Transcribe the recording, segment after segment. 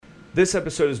This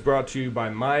episode is brought to you by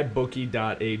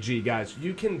MyBookie.ag. Guys,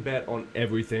 you can bet on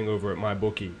everything over at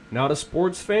MyBookie. Not a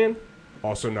sports fan?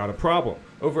 Also not a problem.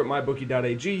 Over at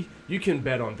MyBookie.ag, you can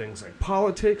bet on things like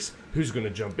politics, who's going to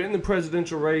jump in the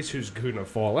presidential race, who's going to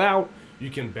fall out. You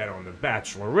can bet on the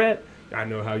Bachelorette. I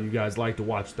know how you guys like to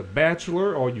watch The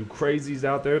Bachelor, all you crazies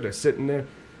out there that's sitting there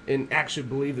and actually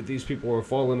believe that these people are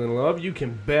falling in love. You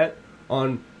can bet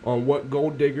on what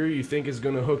gold digger you think is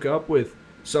going to hook up with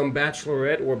some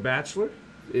bachelorette or bachelor.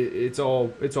 It's all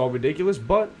ridiculous,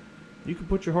 but you can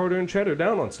put your hard-earned cheddar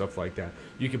down on stuff like that.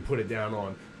 You can put it down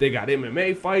on, they got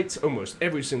MMA fights almost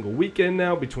every single weekend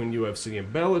now between UFC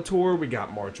and Bellator. We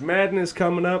got March Madness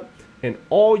coming up, and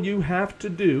all you have to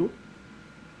do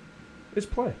is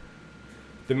play.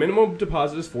 The minimum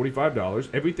deposit is $45.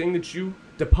 Everything that you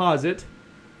deposit,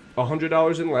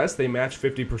 $100 and less, they match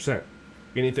 50%.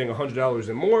 Anything $100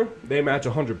 and more, they match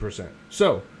 100%.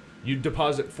 So, you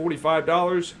deposit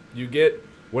 $45, you get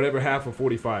whatever half of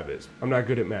 45 is. I'm not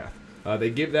good at math.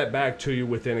 They give that back to you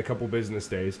within a couple business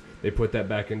days. They put that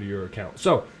back into your account.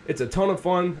 So, it's a ton of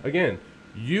fun. Again,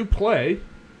 you play,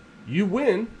 you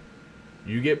win,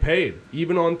 you get paid.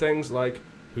 Even on things like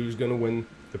who's going to win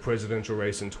the presidential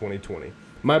race in 2020.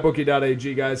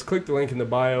 MyBookie.ag, guys. Click the link in the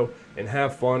bio and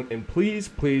have fun. And please,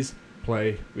 please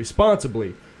play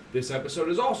responsibly. This episode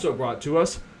is also brought to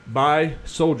us by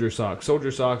Soldier Socks.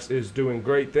 Soldier Socks is doing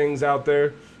great things out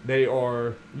there. They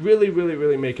are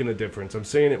really making a difference. I'm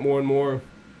seeing it more and more.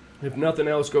 If nothing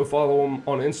else, go follow them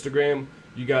on Instagram.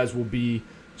 You guys will be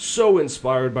so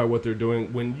inspired by what they're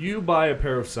doing. When you buy a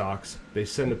pair of socks, they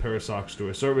send a pair of socks to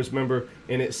a service member,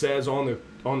 and it says on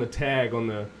the tag on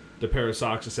the pair of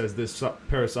socks, it says this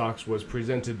pair of socks was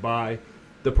presented by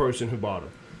the person who bought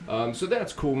them. So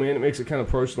that's cool, man. It makes it kind of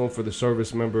personal for the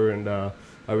service member, and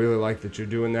I really like that you're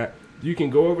doing that. You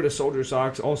can go over to Soldier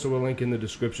Socks, also a link in the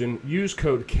description. Use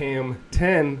code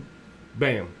CAM10,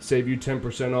 bam, save you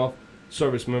 10% off.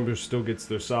 Service members still gets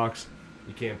their socks.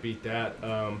 You can't beat that.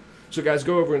 So guys,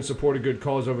 go over and support a good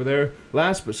cause over there.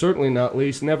 Last but certainly not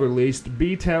least, never least,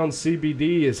 B-Town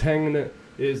CBD is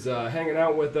hanging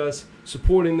out with us,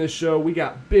 supporting this show. We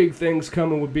got big things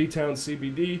coming with B-Town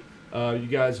CBD. You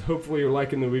guys hopefully are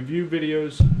liking the review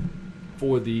videos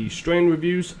for the strain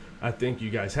reviews. I think you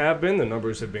guys have been. The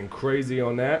numbers have been crazy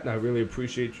on that, and I really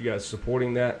appreciate you guys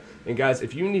supporting that. And guys,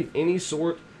 if you need any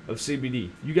sort of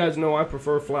CBD, you guys know I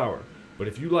prefer flower. But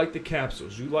if you like the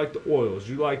capsules, you like the oils,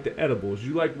 you like the edibles,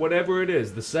 you like whatever it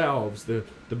is, the salves, the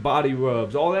body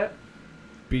rubs, all that,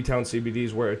 B-Town CBD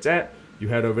is where it's at. You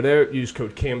head over there, use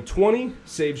code CAM20,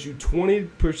 saves you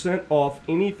 20% off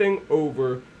anything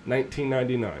over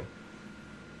 $19.99.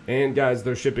 And guys,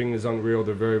 their shipping is unreal.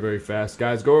 They're very fast.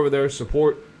 Guys, go over there,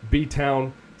 support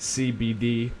B-Town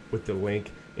CBD with the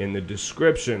link in the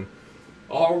description.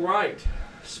 All right,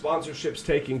 sponsorships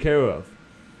taken care of.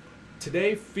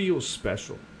 Today feels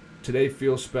special. Today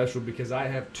feels special because I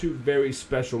have two very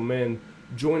special men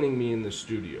joining me in the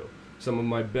studio. Some of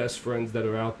my best friends that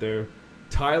are out there.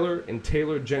 Tylor and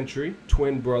Tylor Gentry,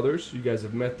 twin brothers. You guys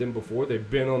have met them before. They've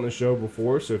been on the show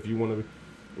before, so if you want to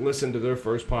listen to their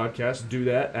first podcast, do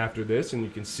that after this, and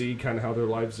you can see kind of how their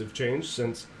lives have changed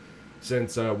since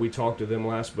we talked to them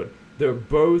last. But they're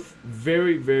both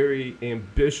very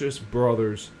ambitious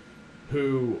brothers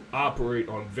who operate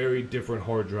on very different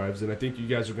hard drives, and I think you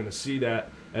guys are going to see that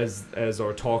as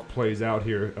our talk plays out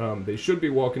here. They should be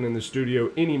walking in the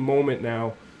studio any moment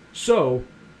now. So,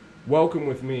 welcome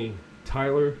with me,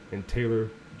 Tylor and Tylor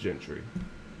Gentry.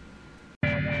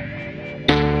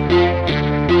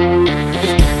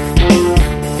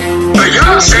 You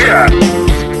don't say that.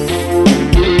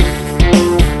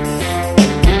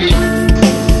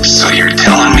 So you're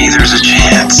telling me there's a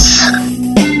chance?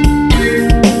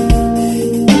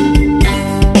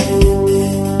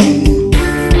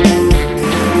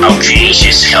 Okay,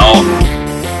 just help.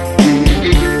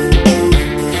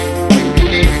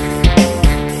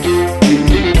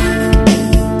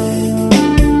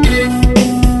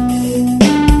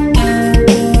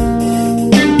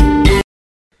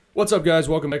 What's up, guys?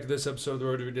 Welcome back to this episode of the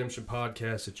Road to Redemption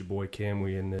podcast. It's your boy Cam.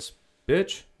 We in this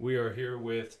bitch. We are here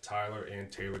with Tylor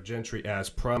and Tylor Gentry,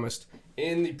 as promised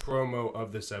in the promo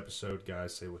of this episode.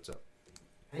 Guys, say what's up.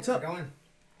 Thanks for going.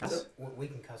 We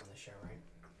can cuss on this show, right?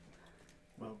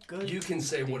 Well, good. You can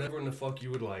say whatever in the fuck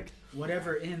you would like.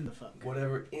 Whatever in the fuck.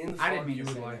 Whatever in the I fuck didn't mean you to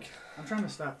would say like. that. I'm trying to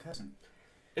stop cussing.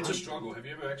 It's a struggle. Have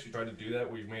you ever actually tried to do that,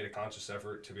 where you've made a conscious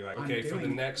effort to be like, I'm okay, for the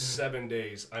doing next 7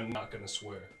 days, I'm not going to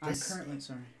swear? I'm currently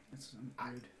sorry.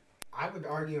 I'm rude. I would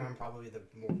argue I'm probably the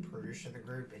more prudish of the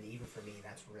group, and even for me,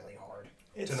 that's really hard.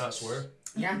 To not swear?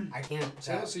 Yeah, I can't.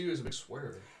 See, I don't see you as a big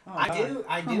swearer. Oh,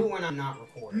 I do when I'm not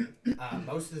recording.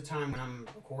 Most of the time when I'm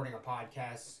recording a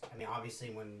podcast, I mean,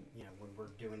 obviously when we're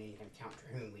doing anything count for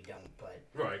whom we don't, but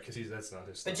Right, because that's not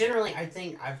his stuff. But generally, I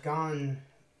think I've gone.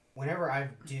 Whenever I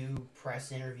do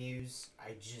press interviews,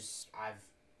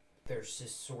 there's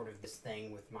just sort of this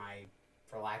thing with my,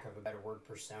 for lack of a better word,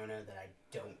 persona that I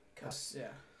don't cuss. Yeah.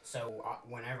 So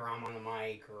whenever I'm on the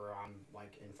mic or I'm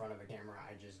like in front of a camera,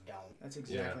 I just don't. That's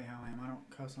exactly how I am. I don't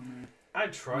cuss on there. I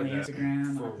tried that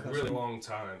Instagram, for a really long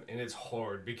time, and it's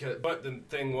hard but the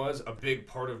thing was, a big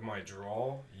part of my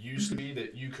draw used to be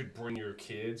that you could bring your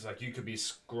kids, like you could be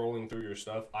scrolling through your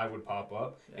stuff, I would pop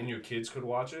up, and your kids could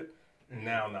watch it.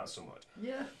 Now, not so much.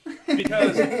 Yeah.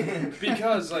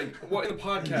 because like, what in the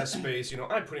podcast space,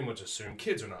 I pretty much assume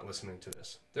kids are not listening to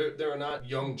this. There are not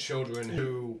young children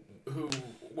who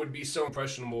would be so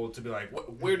impressionable to be like,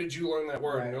 where did you learn that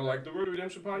word? Right. And they're like, the Road to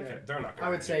Redemption podcast. Yeah. They're not going to I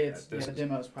would say it's that. the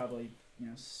demo's probably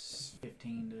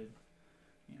 15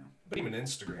 to But even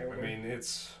Instagram, I mean,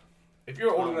 it's if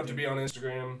you're old enough to be on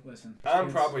Instagram, listen. I'm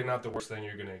probably not the worst thing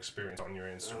you're going to experience on your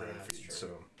Instagram feed. True. So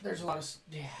There's a lot of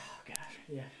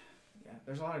yeah.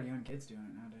 There's a lot of young kids doing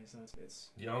it nowadays. So it's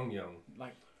young,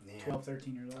 like 12,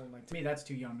 13 years old. Like to me, that's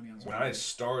too young to be on social When media. I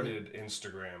started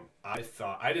Instagram, I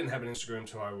thought I didn't have an Instagram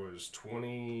until I was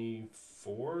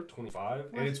 24, 25,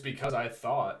 and it's because I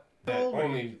thought that How old are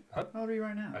only. Huh? How old are you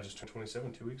right now? I just turned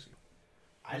 27 2 weeks ago.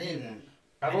 I didn't.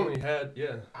 I only had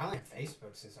I only had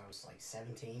Facebook since I was like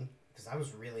 17 because I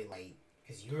was really late.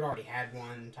 Because you had already had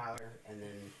one, Tyler, and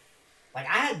then like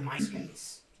I had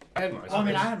MySpace. I had MySpace. Oh, I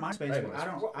mean, I had MySpace, I had but I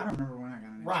don't remember when I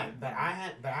got it. Right, but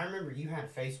I remember you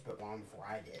had Facebook long before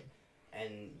I did,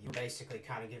 and you basically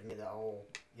kind of giving me the old,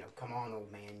 come on,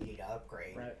 old man, you need to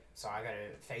upgrade. Right. So I got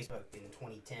a Facebook in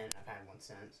 2010. I've had one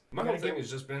since. My whole thing has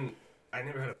just been, I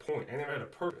never had a point. I never had a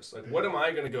purpose. Like, what am I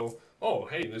going to go, oh,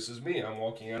 hey, this is me. I'm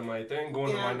walking out of my thing,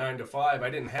 going to my 9 to 5. I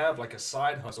didn't have, like, a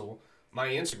side hustle. My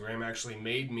Instagram actually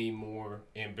made me more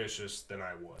ambitious than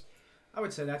I was. I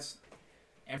would say that's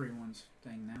everyone's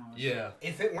thing now. Yeah.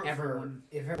 If it weren't Everyone.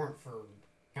 for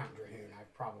Count Drahoon, I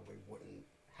probably wouldn't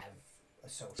have a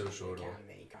social Social account of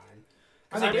any kind.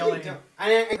 I I think the really only- don't.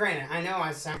 And granted, I know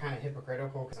I sound kind of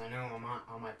hypocritical because I know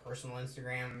on my personal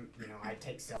Instagram, I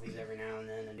take selfies every now and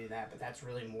then and do that, but that's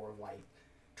really more of like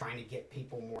trying to get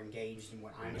people more engaged in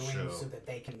what I'm In the doing show. so that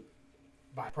they can,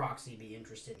 by proxy, be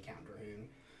interested in Count Drahoon.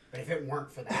 But if it weren't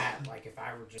for that, like if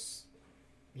I were just,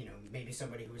 maybe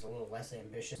somebody who was a little less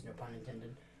ambitious, no pun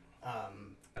intended, I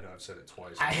know I've said it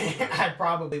twice. I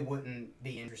probably wouldn't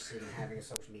be interested in having a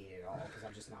social media at all because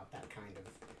I'm just not that kind of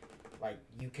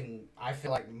I feel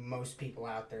like most people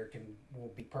out there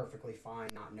will be perfectly fine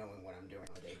not knowing what I'm doing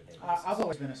on a day-to-day basis. I've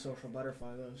always been a social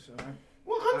butterfly though, so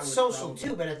Well, I I'm would social probably-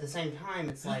 too, but at the same time,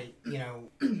 it's like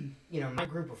my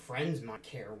group of friends might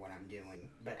care what I'm doing,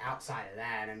 but outside of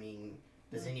that, I mean,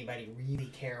 does anybody really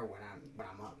care what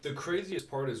I'm up to? The craziest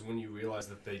part is when you realize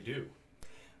that they do.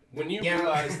 When you Yeah.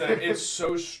 realize that it's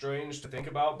so strange to think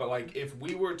about, but like if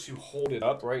we were to hold it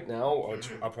up right now, which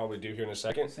I'll probably do here in a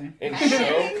second, Same. and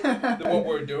show that what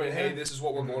we're doing, hey, this is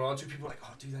what we're going on to, people are like,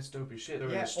 oh, dude, that's dope as shit. They're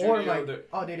in the studio. or like, they're-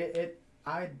 oh, dude,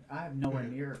 I have nowhere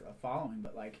near a following,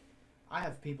 but like, I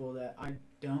have people that I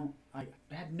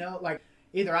had no, like,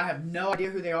 either I have no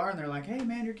idea who they are, and they're like, hey,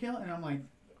 man, you're killing, and I'm like,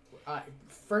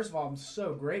 first of all, I'm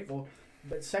so grateful,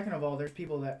 but second of all, there's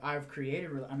people that I've created,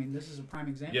 I mean, this is a prime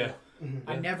example. Yeah.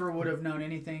 I never would have known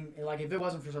anything, like, if it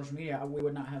wasn't for social media, we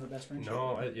would not have a best friendship.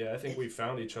 No, I think we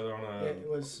found each other on a It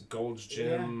was Gold's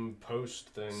Gym post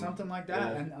thing. something like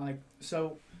that, Yeah. and like,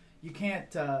 so you can't,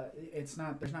 there's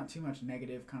not too much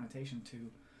negative connotation to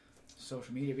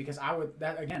social media, because I would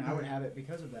have it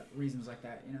because of that, reasons like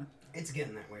that, It's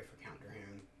getting that way for Count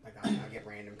Drahoon. Like I get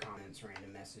random comments,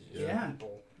 random messages Yeah. from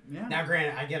people. Yeah. Now,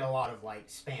 granted, I get a lot of like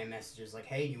spam messages, like,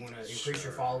 "Hey, you want to increase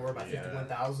your follower by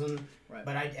 51,000?" Right.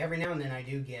 But every now and then I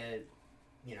do get,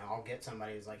 I'll get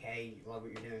somebody who's like, "Hey, love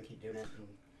what you're doing, keep doing it." And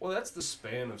Well, that's the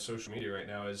span of social media right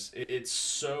now. It's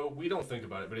so, we don't think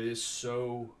about it, but it is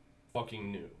so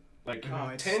fucking new. Like, Oh,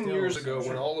 it's 10 still years so ago, when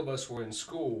true. all of us were in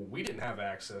school, we didn't have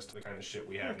access to the kind of shit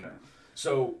we have Okay. now.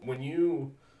 So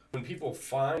when people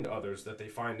find others that they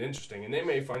find interesting, and they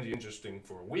may find you interesting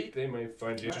for a week, they may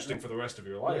find you interesting for the rest of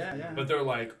your life, Yeah. but they're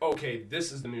like, okay,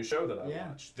 this is the new show that I Yeah.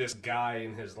 watch, this guy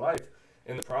in his life.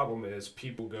 And the problem is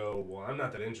people go, well, I'm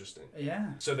not that interesting.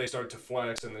 Yeah. So they start to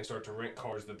flex and they start to rent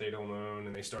cars that they don't own,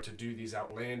 and they start to do these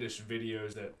outlandish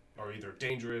videos that are either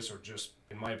dangerous or just,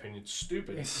 in my opinion,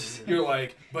 stupid. You're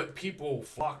like, but people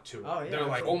flock to it. Oh, yeah, They're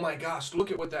like, absolutely. oh my gosh,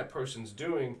 look at what that person's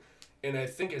doing. And I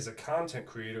think as a content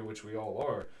creator, which we all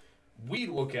are, we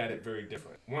look at it very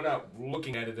different. We're not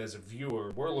looking at it as a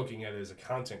viewer. We're looking at it as a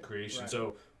content creation. Right.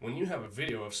 So when you have a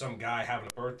video of some guy having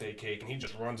a birthday cake and he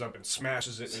just runs up and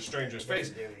smashes it in a stranger's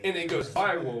face and it goes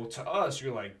viral, to us,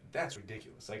 you're like, that's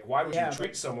ridiculous. Like, why would you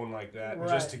treat someone like that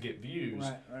just to get views?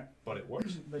 Right. But it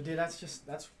works. But dude, that's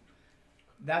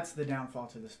the downfall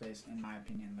to the space, in my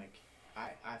opinion. Like,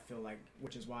 I feel like,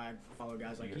 which is why I follow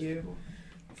guys like you,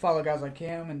 follow guys like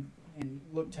Cam, and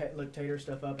look Tater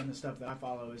stuff up, and the stuff that I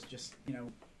follow is just, you know,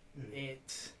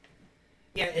 it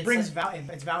brings like,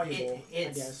 it's valuable. I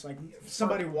guess, like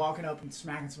somebody walking up and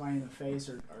smacking somebody in the face,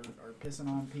 or pissing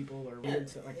on people, or weird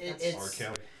stuff like that. R.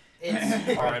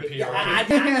 Kelly. R.I.P.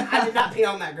 I did not pee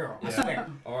on that girl. I swear.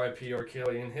 R.I.P. R.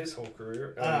 Kelly in his whole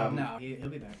career. No, he'll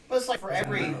be back. But it's like for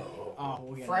every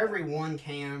we'll one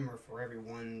Cam or for every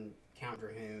one Count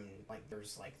Drahoon, like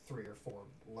there's like 3 or 4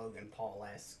 Logan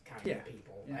Paul-esque kind of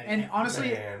people. Yeah. And honestly,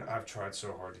 man, I've tried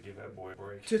so hard to give that boy a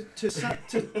break. To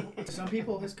some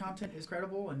people, his content is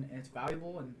credible and it's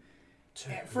valuable and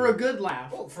for a good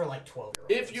laugh. Well, for like 12-year-olds.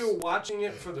 If you're watching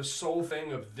it for the sole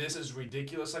thing of this is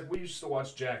ridiculous, like we used to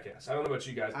watch Jackass. I don't know about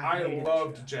you guys. I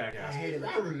loved Jackass.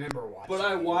 I remember watching. But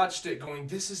I watched it going,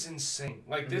 this is insane.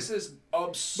 Like this is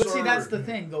absurd. But see, that's the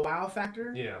thing. The wow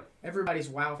factor. Yeah. Everybody's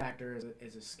wow factor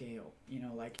is a scale. You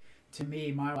know, like to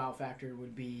me, my wow factor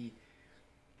would be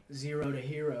 0 to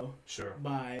hero. Sure.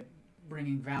 By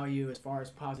bringing value as far as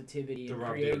positivity and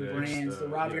Rob creating Dyrdeks, brands, the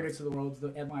Rob Dyrdeks of the world,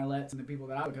 the Ed Milet's, and the people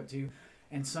that I look up to.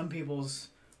 And some people's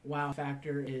wow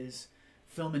factor is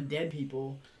filming dead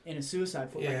people in a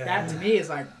suicide fort. Like that to me is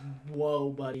like, whoa,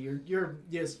 buddy, you're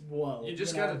just whoa. You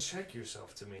just gotta check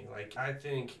yourself. To me, like I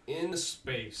think in the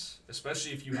space,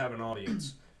 especially if you have an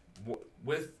audience,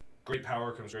 with great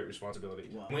power comes great responsibility.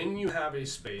 Wow. When you have a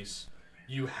space,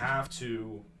 you have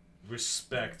to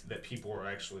respect that people are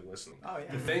actually listening. Oh,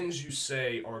 yeah. The things you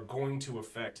say are going to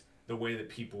affect the way that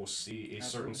people see a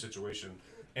certain situation.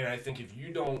 And I think if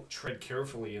you don't tread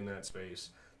carefully in that space,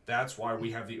 that's why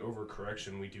we have the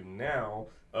overcorrection we do now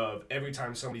of every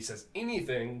time somebody says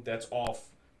anything that's off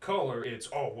color, it's,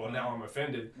 oh, well, now I'm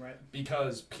offended. Right.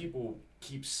 Because people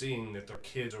keep seeing that their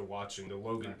kids are watching the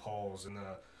Logan Pauls and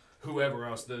the whoever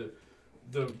else, the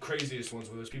craziest ones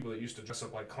where there's people that used to dress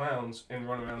up like clowns and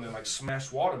run around and like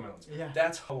smash watermelons. Yeah.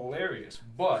 That's hilarious.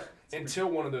 But until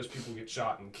one of those people gets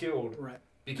shot and killed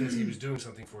because he was doing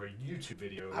something for a YouTube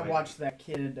video. I watched that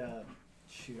kid, I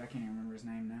can't even remember his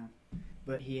name now.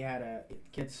 But he had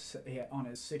on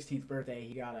his 16th birthday,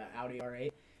 he got an Audi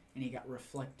R8 and he got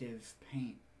reflective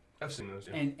paint. I've seen those,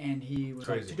 yeah. And he was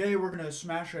like, today we're going to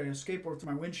smash a skateboard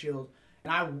through my windshield.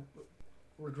 And I,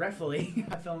 regretfully,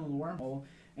 I fell into the wormhole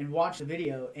and watched the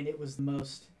video, and it was the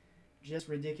most just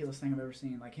ridiculous thing I've ever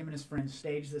seen. Like, him and his friends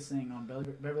staged this thing on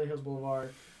Beverly Hills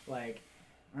Boulevard. Like,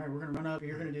 all right, we're going to run up,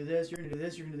 you're going to do this, you're going to do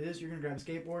this, you're going to do this, you're going to grab a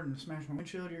skateboard and smash my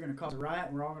windshield, you're going to cause a riot,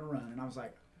 and we're all going to run. And I was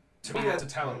like, to me, that's a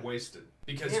talent wasted.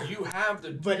 Because you have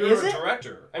But you're is a it?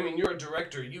 director. I mean, you're a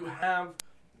director. You have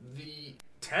the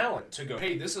talent to go,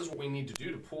 hey, this is what we need to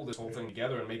do to pull this whole thing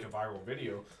together and make a viral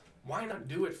video. Why not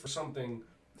do it for something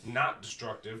not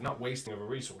destructive, not wasting of a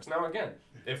resource? Now, again,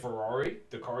 if Ferrari,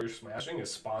 the car you're smashing,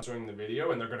 is sponsoring the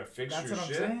video and they're going to fix your shit. That's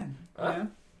what I'm saying. Yeah.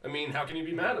 I mean, how can you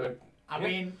be mad at it? I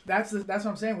mean, that's what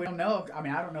I'm saying. We don't know. I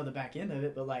mean, I don't know the back end of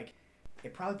it, but like,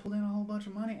 it probably pulled in a whole bunch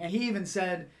of money. And he even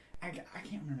said, I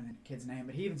can't remember the kid's name,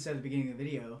 but he even said at the beginning of the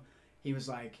video, he was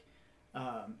like,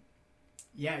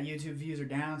 yeah, YouTube views are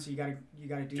down, so you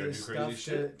gotta do this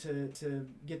stuff to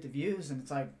get the views, and it's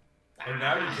like. And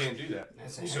now you can't do that.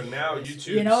 So now YouTube.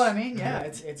 You know what I mean? Yeah,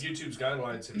 it's YouTube's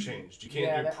guidelines have changed. You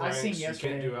can't do pranks. You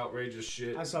can't do outrageous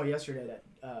shit. I saw yesterday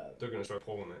that they're gonna start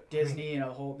pulling it. Disney and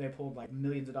they pulled like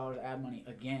millions of dollars of ad money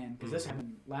again because this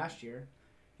happened last year,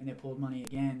 and they pulled money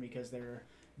again because their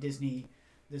Disney,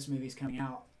 this movie's coming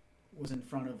out, was in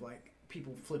front of like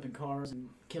people flipping cars and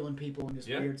killing people and just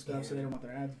weird stuff, so they don't want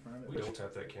their ads in front of it. We don't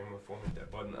tap that camera for me,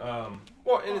 that button.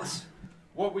 Well, and it's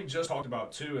what we just talked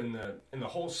about too in the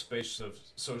whole space of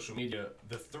social media.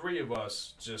 The three of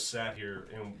us just sat here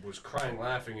and was crying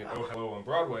laughing at Oh Hello on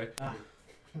Broadway.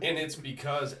 And it's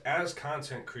because as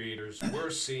content creators, we're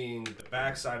seeing the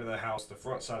back side of the house, the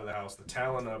front side of the house, the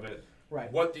talent of it,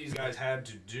 what these guys had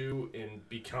to do and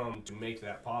become to make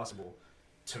that possible.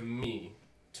 To me,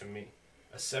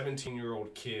 a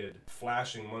 17-year-old kid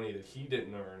flashing money that he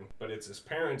didn't earn, but it's his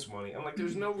parents' money. I'm like,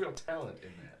 there's no real talent in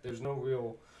that. There's no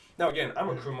real... Now, again, I'm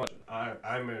a curmudgeon.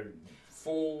 I'm a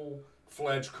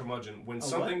full-fledged curmudgeon. When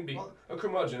a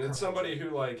curmudgeon, it's somebody who,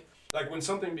 like when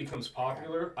something becomes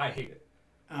popular, I hate it.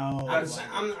 Oh,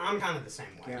 I'm kind of the same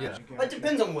way. Yeah. But it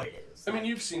depends on what it is. I mean,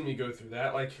 you've seen me go through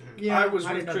that. Like, Yeah, I was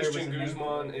I with didn't know there Christian was a name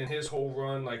for Guzman and his whole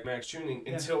run, like Max Tuning,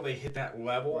 until they hit that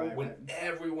level when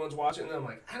everyone's watching. And I'm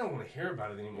like, I don't want to hear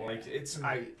about it anymore. Like,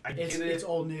 I get it. It's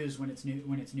old news when it's new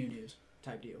news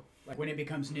type deal. Like when it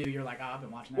becomes new, you're like, oh, I've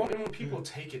been watching that. Well, and when people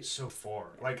take it so far,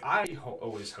 like I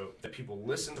always hope that people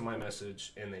listen to my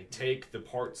message and they take the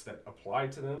parts that apply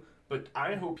to them. But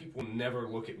I hope people never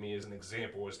look at me as an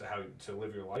example as to how to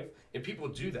live your life. And people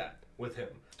do that with him.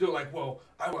 They're like, well,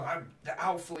 I'm the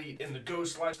Alfleet and the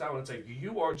Ghost lifestyle. And it's like,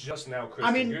 you are just now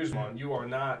Christian Guzman. You are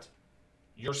not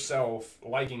yourself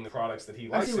liking the products that he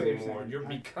likes anymore. You're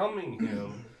becoming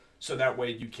him so that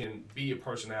way you can be a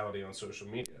personality on social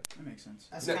media. That makes sense.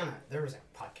 That's kind of, there was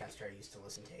a podcaster I used to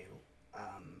listen to,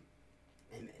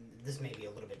 and this may be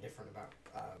a little bit different about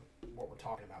what we're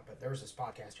talking about, but there was this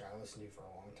podcaster I listened to for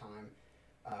a long time.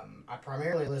 I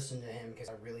primarily listened to him because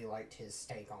I really liked his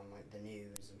take on like the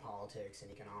news and politics and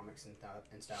economics and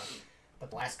stuff. But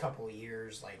the last couple of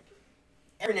years, like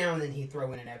every now and then he'd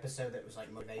throw in an episode that was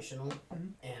like motivational,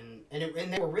 and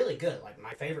they were really good. Like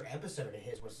my favorite episode of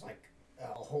his was like a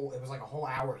whole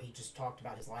hour. He just talked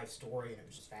about his life story, and it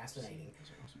was just fascinating.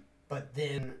 Awesome. But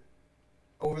then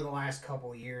over the last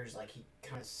couple of years, like he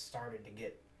kind of started to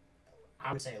get,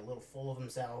 I would say, a little full of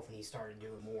himself, and he started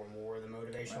doing more and more of the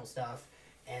motivational stuff.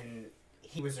 And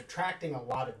he was attracting a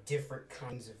lot of different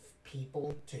kinds of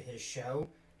people to his show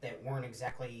that weren't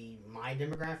exactly my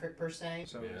demographic per se.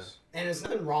 So and there's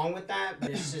nothing wrong with that,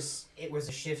 but it's just, it was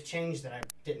a shift change that I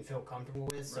didn't feel comfortable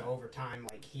with. So over time,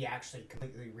 like he actually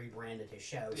completely rebranded his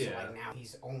show. So like now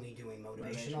he's only doing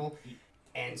motivational.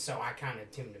 And so I kind of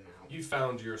tuned him out. You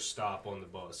found your stop on the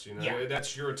bus, you know?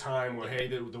 That's your time where, hey,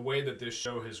 the way that this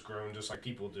show has grown, just like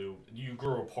people do, you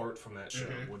grow apart from that show,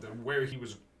 with where he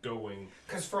was going.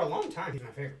 Because for a long time, he was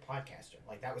my favorite podcaster.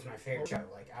 Like, that was my favorite show.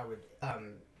 Like, I would, I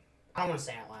don't want to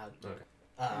say out loud. Okay.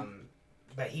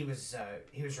 But he was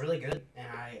really good.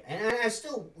 And I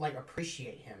still, like,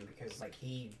 appreciate him because, like,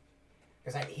 he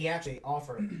actually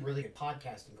offered a really good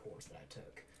podcasting course that I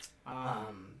took.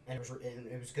 And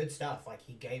it was good stuff. Like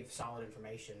he gave solid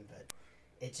information, but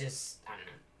it just, I don't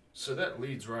know. So that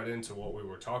leads right into what we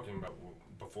were talking about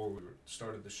before we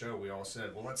started the show. We all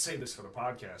said, well, let's save this for the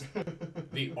podcast.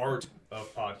 The art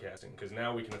of podcasting, because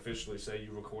now we can officially say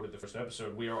you recorded the first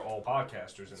episode. We are all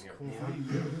podcasters in here. Cool.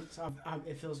 So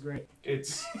it feels great.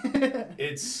 It's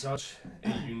such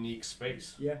a unique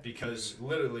space. Yeah. Because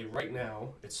literally right now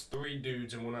it's three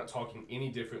dudes, and we're not talking any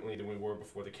differently than we were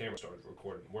before the camera started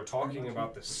recording. We're talking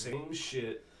about the same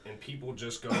shit, and people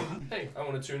just go, hey, I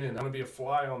want to tune in. I'm going to be a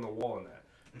fly on the wall in that.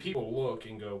 People look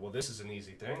and go, well, this is an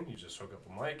easy thing. You just hook up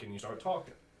a mic and you start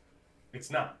talking.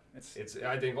 It's not. It's.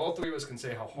 I think all three of us can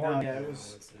say how hard it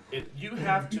is. You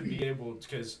have to be able,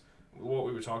 because what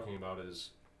we were talking about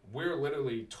is we're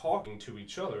literally talking to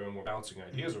each other and we're bouncing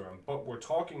ideas around, but we're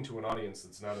talking to an audience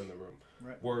that's not in the room.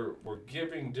 Right. We're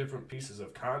giving different pieces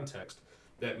of context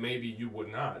that maybe you would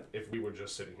not if we were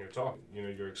just sitting here talking. You know,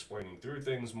 you're explaining through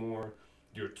things more.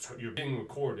 You're being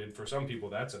recorded. For some people,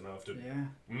 that's enough to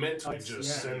mentally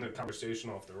send the conversation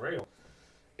off the rail.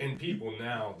 And people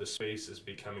now, the space is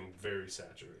becoming very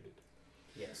saturated.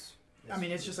 Yes. I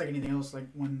mean, it's just like anything else. Like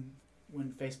when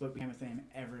Facebook became a thing,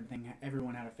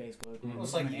 everyone had a Facebook. Well,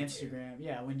 it's like when Instagram,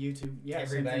 when YouTube,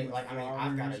 everybody, like, I mean,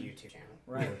 I've got a YouTube channel.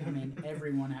 Right. I mean,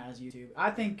 everyone has YouTube.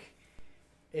 I think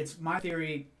it's my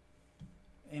theory,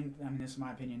 and I mean, this is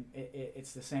my opinion.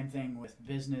 It's the same thing with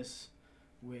business,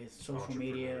 with social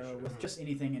media, with just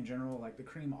anything in general. Like the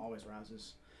cream always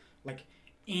rises. Like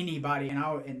anybody,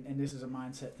 and this is a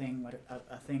mindset thing, like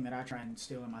a thing that I try and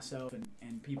instill in myself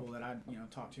and people that I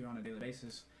talk to on a daily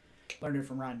basis. Learned it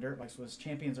from riding dirt bikes. Was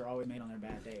champions are always made on their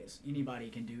bad days. Anybody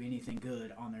can do anything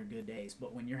good on their good days,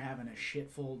 but when you're having a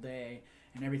shitful day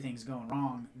and everything's going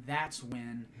wrong, that's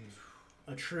when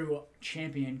a true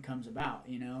champion comes about.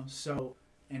 So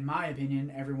in my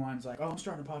opinion, everyone's like, oh, I'm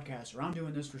starting a podcast, or I'm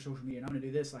doing this for social media, and I'm going to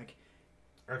do this. Like,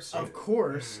 of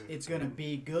course, it's going to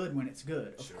be good when it's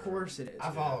good. Of course it is.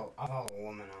 I follow a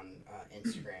woman on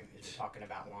Instagram who's been talking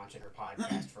about launching her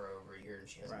podcast for over a year, and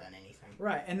she hasn't done anything.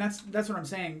 Right, and that's what I'm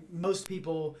saying. Most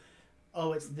people,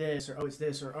 oh, it's this, or oh, it's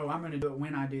this, or oh, I'm going to do it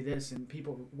when I do this, and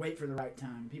people wait for the right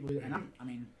time. People do, and I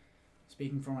mean,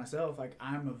 speaking for myself, like,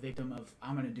 I'm a victim of,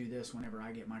 I'm going to do this whenever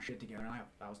I get my shit together. And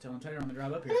I was telling Taylor on the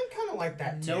drive up here. I'm kind of like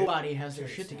that, too. Nobody has their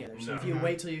shit together. So if you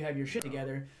wait till you have your shit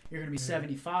together, you're going to be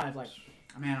 75. Like,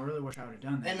 man, I really wish I would have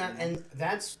done that. And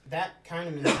that's that kind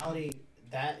of mentality,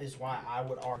 that is why I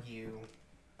would argue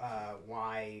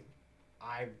why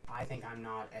I think I'm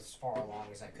not as far along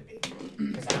as I could be,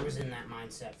 because I was in that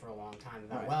mindset for a long time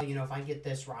about, well, if I get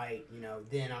this right,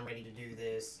 then I'm ready to do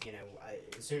this.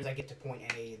 As soon as I get to point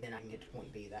A, then I can get to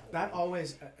point B. That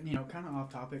always, kind of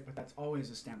off topic, but that's always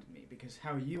astounded me, because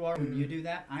how you are when you do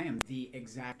that, I am the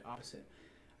exact opposite.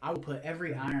 I will put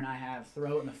every iron I have,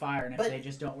 throw it in the fire, and if they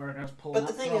just don't work, I'll just pull it out,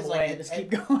 the thing throw is, it away, and just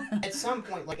keep going. At some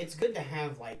point, it's good to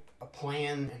have a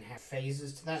plan and have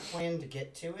phases to that plan to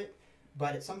get to it.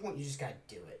 But at some point, you just got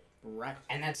to do it. Right.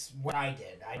 And that's what I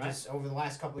did. Just, over the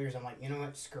last couple of years, I'm like, you know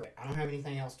what, screw it. I don't have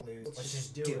anything else to lose. Let's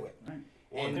just do it. Right.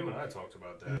 Well, him and I talked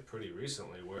about that pretty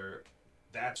recently, where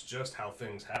that's just how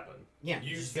things happen. Yeah.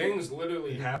 Things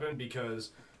literally happen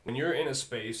because when you're in a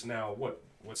space, now what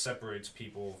separates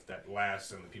people that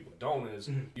last and the people that don't is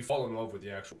you fall in love with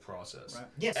the actual process. Right.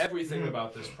 Yes. Everything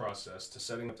about this process, to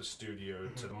setting up the studio,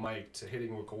 to the mic, to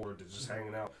hitting record, to just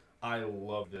hanging out, I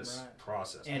love this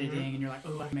process. Editing, and you're like,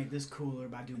 oh, I can make this cooler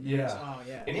by doing this. Oh,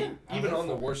 yeah. And even on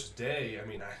the worst day, I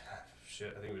mean, I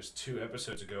think it was 2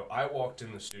 episodes ago, I walked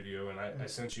in the studio and I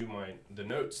sent you the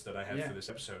notes that I had for this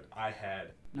episode. I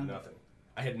had nothing.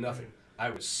 I had nothing.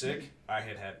 I was sick. I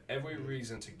had every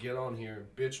reason to get on here,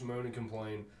 bitch, moan, and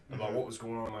complain about what was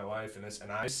going on in my life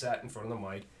and I sat in front of the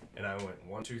mic and I went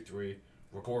 1, 2, 3,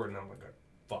 record, and I'm like,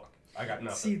 fuck, I got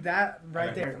nothing. See, that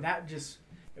right there, that just...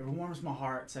 It warms my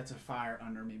heart, sets a fire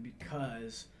under me,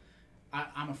 because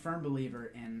I'm a firm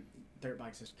believer in dirt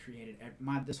bikes has created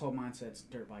this whole mindset's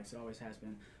dirt bikes. It always has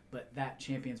been, but that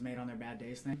champions made on their bad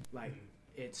days thing,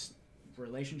 it's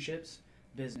relationships,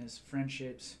 business,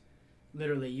 friendships.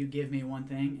 Literally, you give me one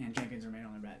thing, and champions are made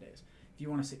on their bad days. If you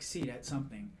want to succeed at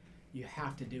something, you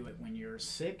have to do it when you're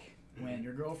sick, when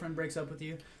your girlfriend breaks up with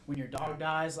you, when your dog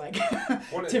dies.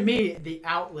 To me, the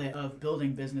outlet of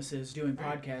building businesses, doing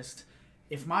podcasts.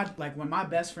 When my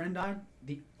best friend died,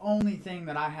 the only thing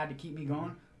that I had to keep me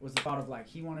going was the thought of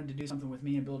he wanted to do something with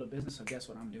me and build a business, so guess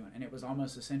what I'm doing? And it was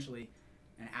almost essentially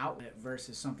an outlet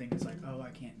versus something that's oh,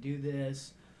 I can't do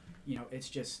this. It's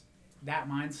just that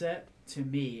mindset to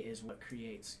me is what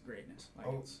creates greatness.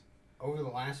 Over the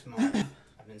last month,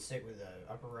 I've been sick with an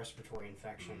upper respiratory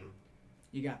infection.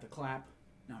 You got the clap.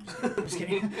 No, I'm just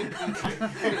kidding.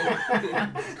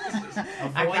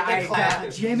 Avoid the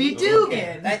clap. Jimmy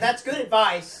Dugan. That's good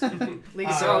advice.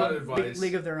 Solid advice.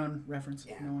 League of their own reference.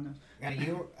 Yeah. No one knows. Now,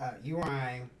 you and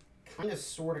I kind of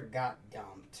sort of got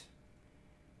dumped.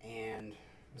 And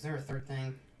was there a third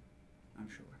thing? I'm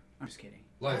sure. I'm just kidding.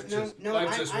 Life just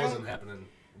wasn't happening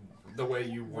the way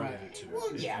you wanted it to.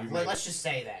 Well, yeah, let's just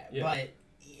say that. Yeah. But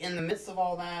in the midst of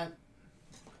all that,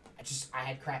 I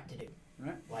had crap to do.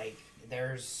 Right.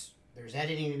 There's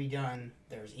editing to be done,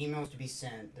 there's emails to be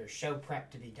sent, there's show prep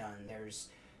to be done, there's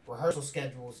rehearsal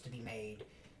schedules to be made.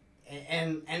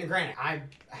 And granted, I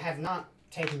have not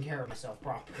taken care of myself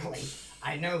properly.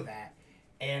 I know that.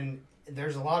 And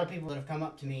there's a lot of people that have come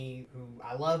up to me who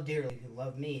I love dearly, who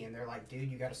love me, and they're like, dude,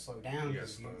 you got to slow down.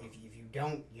 If you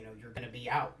don't, you're going to be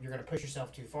out. You're going to push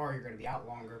yourself too far. You're going to be out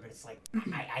longer. But it's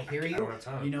I hear you. I don't have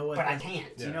time. You know what? But I can't.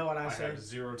 Yeah. You know what I say? I have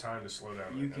 0 time to slow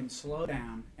down. You can slow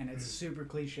down, and it's super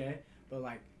cliche, but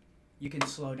you can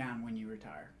slow down when you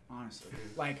retire, honestly.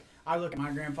 I look at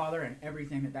my grandfather and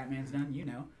everything that man's done,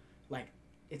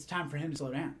 it's time for him to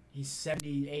slow down. He's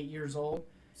 78 years old.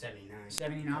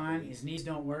 79. His knees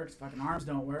don't work. His fucking arms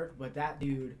don't work. But that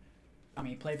dude,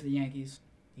 he played for the Yankees.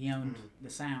 He owned the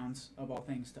Sounds, of all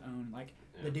things to own.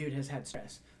 The dude has had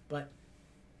stress. But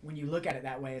when you look at it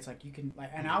that way, it's you can,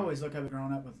 and I always look at it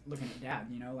growing up with looking at dad,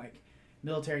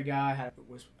 military guy,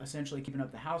 was essentially keeping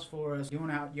up the house for us,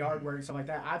 doing out yard work, stuff like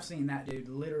that. I've seen that dude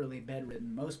literally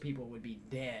bedridden. Most people would be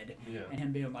dead. Yeah. And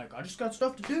him being I just got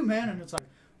stuff to do, man. And it's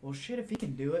well, shit, if he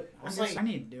can do it, I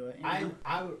need to do it.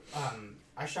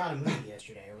 I shot a movie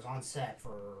yesterday. I was on set for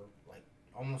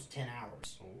almost 10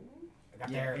 hours. I got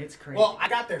there. It's crazy. Well, I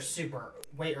got there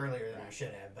way earlier than I should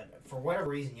have, but for whatever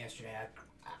reason yesterday,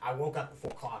 I woke up at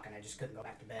 4 o'clock and I just couldn't go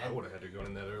back to bed. I would have had to go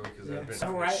in that early because I've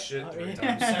been shit 3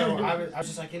 times. So I was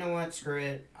just like, you know what, screw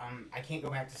it. I can't go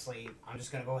back to sleep. I'm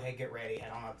just going to go ahead, get ready,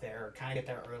 head on up there, kind of get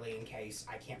there early in case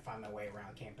I can't find my way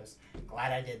around campus.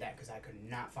 Glad I did that because I could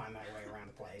not find my way around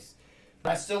the place. But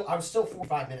I was still 4 or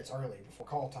 5 minutes early before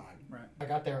call time. Right. I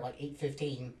got there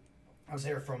 8:15. I was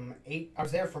there from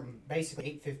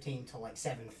basically 8:15 till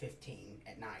 7:15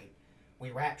 at night. We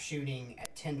wrapped shooting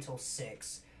at 10 till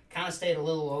 6. Kind of stayed a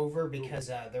little over because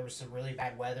there was some really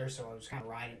bad weather, so I was trying to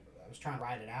ride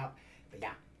it out. But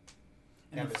yeah.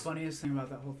 And the funniest thing about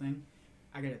that whole thing,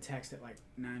 I got a text at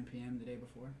 9 p.m. the day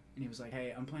before, and he was like,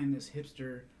 "Hey, I'm playing this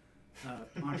hipster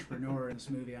entrepreneur in this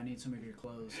movie. I need some of your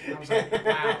clothes. And I was like,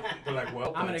 wow. They're like,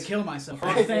 well, I'm going to that's kill myself.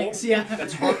 hurtful. Thanks. Yeah.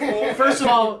 That's hurtful. First of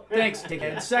all, thanks,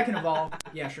 dickhead. Second of all,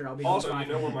 yeah, sure, I'll be home Also, fine.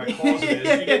 you know where my closet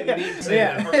is. You didn't need to say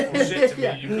that hurtful shit to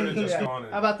me. You could have just gone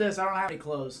and... How about this? I don't have any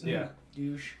clothes. Yeah.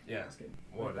 Douche. Yeah. That's good.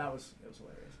 What? It was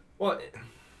hilarious. Well,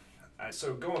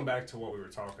 so going back to what we were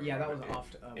talking Yeah, about. that was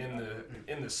off.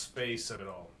 In the space of it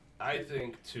all, I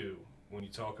think too, when you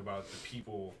talk about the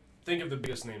people, think of the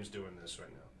biggest names doing this right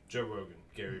now: Joe Rogan,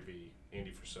 Gary Vee,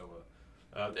 Andy Frisella,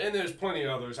 and there's plenty of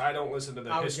others. I don't listen to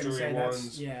the history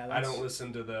ones. I don't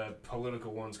listen to the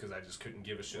political ones because I just couldn't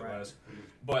give a shit less.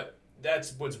 But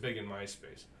that's what's big in my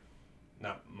space.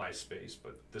 Not my space,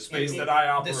 but the space that I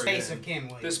operate in. The space of Cam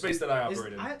Williams. The space that I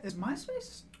operate in. Is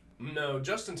MySpace? No,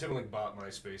 Justin Timberlake bought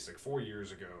MySpace like 4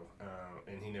 years ago,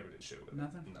 and he never did shit with it.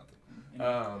 Nothing? Nothing. You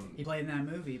know, he played in that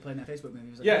movie. He played in that Facebook movie. He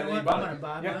was like, Yeah, you know and what? he I'm going to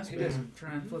buy bought it. Yeah, MySpace and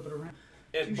try and flip it around.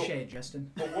 Touche,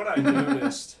 Justin. But what I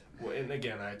noticed, and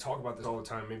again, I talk about this all the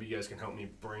time, maybe you guys can help me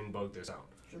brain bug this out.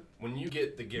 Sure. When you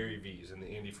get the Gary V's and the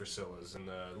Andy Frisellas and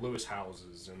the Lewis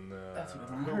Houses and the... That's a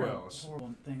good one. I who heard else? a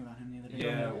horrible thing about him the other day.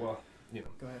 Yeah, well, you know.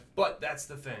 Go ahead. But that's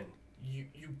the thing.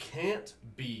 You can't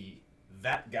be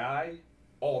that guy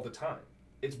all the time.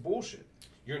 It's bullshit.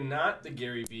 You're not the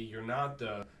Gary Vee. You're not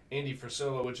the Andy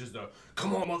Frisella, which is the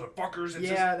come on motherfuckers.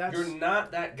 You're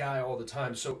not that guy all the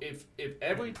time. So if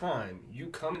every time you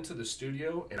come into the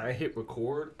studio and I hit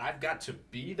record, I've got to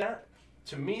be that.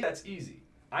 To me, that's easy.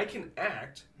 I can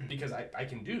act because I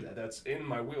can do that. That's in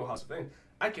my wheelhouse thing.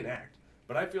 I can act,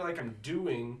 but I feel like I'm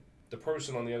doing the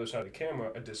person on the other side of the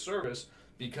camera a disservice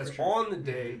because on the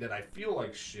day that I feel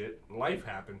like shit, life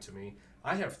happened to me.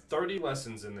 I have 30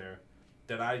 lessons in there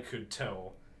that I could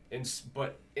tell,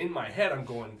 but in my head I'm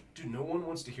going, dude, no one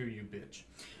wants to hear you bitch.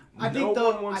 I think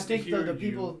the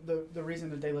people the reason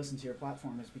that they listen to your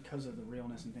platform is because of the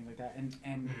realness and things like that.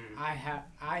 And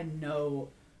I know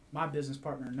my business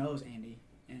partner knows Andy,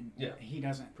 and he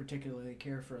doesn't particularly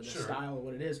care for the style or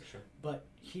what it is, but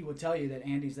he will tell you that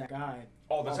Andy's that guy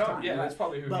all the time. Yeah, that's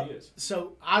probably who he is.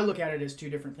 So I look at it as two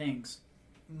different things.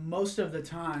 Most of the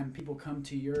time, people come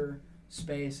to your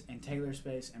space and Taylor's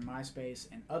space and my space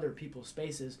and other people's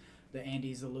spaces, the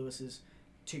Andys, the Lewises,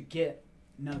 to get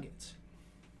nuggets.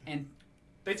 And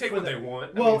they take what they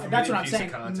want. Well, that's what I'm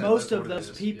saying. Most of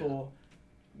those people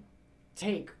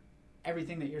take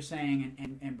everything that you're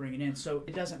saying and bring it in. So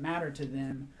it doesn't matter to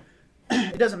them.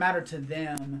 It doesn't matter to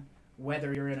them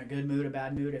whether you're in a good mood, a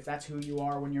bad mood, if that's who you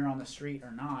are when you're on the street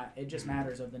or not. It just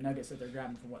matters of the nuggets that they're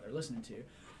grabbing from what they're listening to.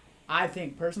 I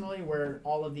think personally where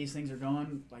all of these things are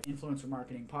going, like influencer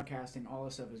marketing, podcasting, all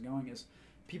this stuff is going, is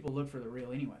people look for the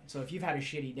real anyway. So if you've had a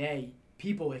shitty day,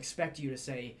 people expect you to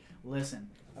say, listen,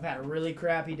 I've had a really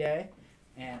crappy day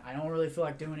and I don't really feel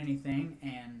like doing anything,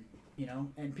 and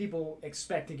and people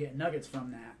expect to get nuggets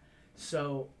from that.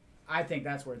 So I think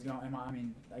that's where it's going. I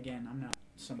mean, again, I'm not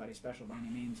somebody special by any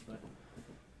means, but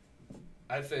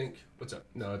I think what's up?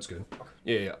 No, it's good.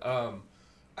 Yeah.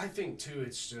 I think too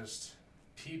it's just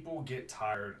people get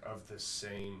tired of the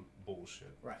same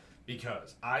bullshit. Right.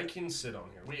 Because I can sit on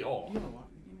here. We all. Give me water.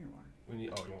 Give me your water. We need.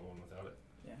 Oh, you want one without it?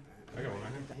 Yeah. I got one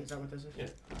right here. Is that what this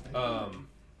is? Yeah.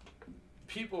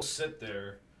 People sit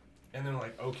there, and they're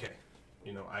like, okay,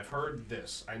 I've heard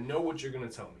this. I know what you're gonna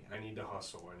tell me. I need to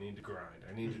hustle. I need to grind.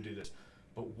 I need to do this.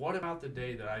 But what about the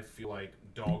day that I feel like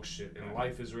dog shit and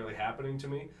life is really happening to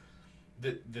me?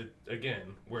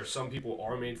 Again, where some people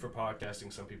are made for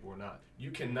podcasting, some people are not. You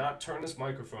cannot turn this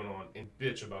microphone on and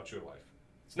bitch about your life.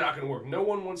 It's not going to work. No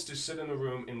one wants to sit in a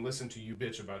room and listen to you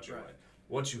bitch about your life.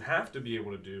 What you have to be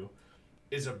able to do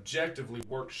is objectively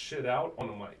work shit out on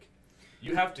a mic.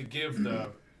 You have to give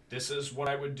this is what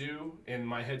I would do in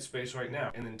my headspace right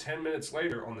now. And then 10 minutes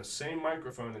later, on the same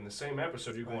microphone in the same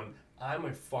episode, you're going, I'm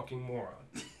a fucking moron.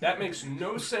 That makes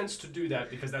no sense to do that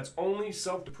because that's only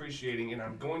self-depreciating, and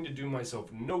I'm going to do myself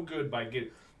no good by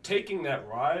taking that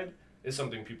ride is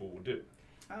something people will do.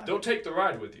 They'll take the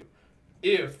ride with you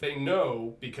if they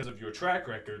know, because of your track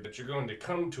record, that you're going to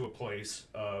come to a place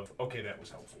of, okay, that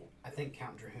was helpful. I think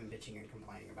Count Drahoon bitching and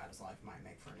complaining about his life might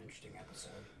make for an interesting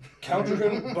episode. Count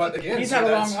Drahoon, but again, he's had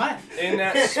a long life. In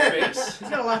that space, he's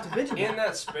got a lot to bitch about. In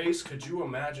that space, could you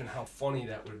imagine how funny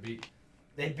that would be?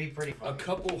 They'd be pretty funny. A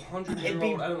couple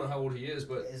 100-year-old, I don't know how old he is,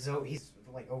 but so he's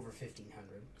like over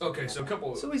 1,500. Okay, so a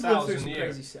couple so he's lived through 1,000 some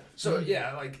years. crazy stuff. So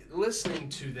yeah, like listening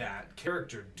to that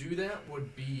character do that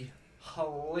would be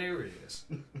hilarious.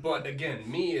 But again,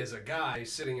 me as a guy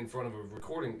sitting in front of a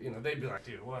recording, they'd be like,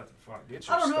 dude, what the fuck? Get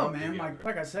your I don't know, stuff man. together.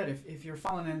 Like I said, if you're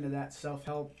falling into that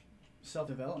self-help,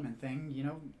 self-development thing,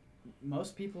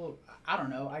 most people, I don't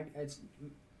know.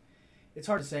 It's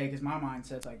hard to say because my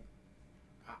mindset's like,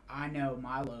 I know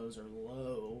my lows are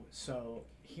low, so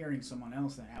hearing someone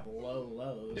else that have low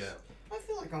lows. Yeah. I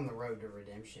feel like on the road to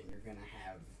redemption, you're gonna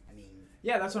have. I mean.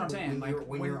 Yeah, that's what I'm saying.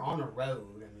 When you're on a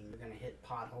road, I mean, you're gonna hit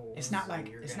potholes. It's not like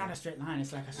it's not a straight line.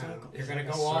 It's like a circle. You're gonna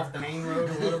go off the main road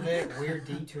a little bit, weird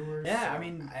detours. Yeah, so I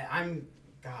mean, I'm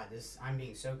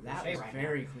being so cliche that was right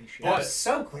very now. cliche. That was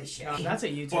so cliche. That's a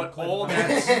YouTube But clip. all about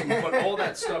that, but all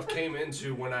that stuff came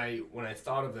into when I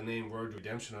thought of the name Road to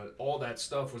Redemption. All that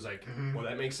stuff was like, well,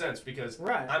 that makes sense because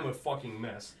Right. I'm a fucking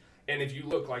mess. And if you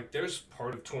look, like, there's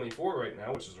part of 24 right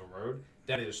now, which is a road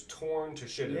that is torn to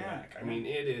shit in the back. I mean,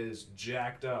 it is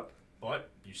jacked up. But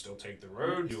you still take the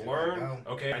road, you learn.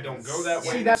 Okay, I don't go that way.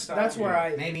 See, that's where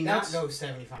I maybe not go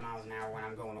 75 miles an hour when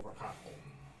I'm going over a pothole.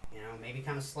 You know, maybe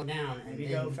kind of slow down and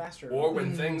maybe then go faster. Or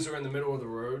when things are in the middle of the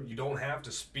road, you don't have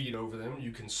to speed over them.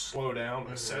 You can slow down,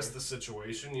 assess the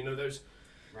situation. You know, there's.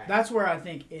 Right. That's where I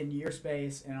think in your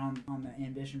space and on the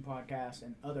Ambition podcast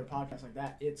and other podcasts like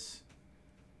that, it's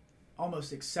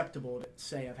almost acceptable to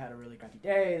say I've had a really crappy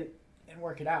day and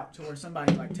work it out, to where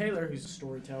somebody like Taylor, who's a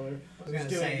storyteller, I was gonna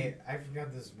say, I've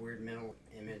got this weird mental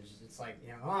image. It's like,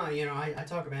 I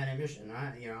talk about ambition.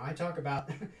 I talk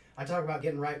about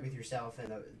getting right with yourself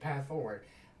and the path forward.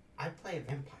 I play a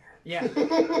vampire. Yeah,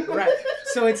 right.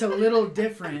 So it's a little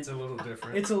different. It's a little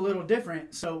different. It's a little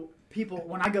different. So people,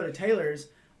 when I go to Taylor's,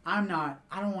 I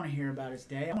don't want to hear about his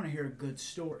day. I want to hear a good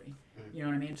story. You know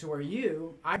what I mean? To where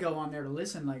I go on there to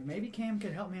listen, like, maybe Cam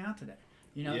could help me out today.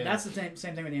 You know, that's the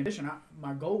same thing with the ambition.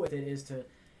 My goal with it is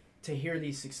to hear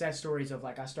these success stories of,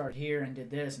 like, I started here and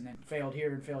did this and then failed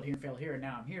here and failed here and failed here and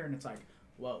now I'm here, and it's like,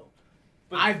 whoa.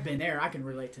 But I've been there. I can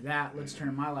relate to that. Let's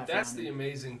turn my life around. That's the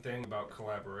amazing thing about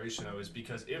collaboration, though, is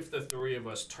because if the three of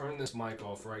us turn this mic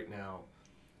off right now,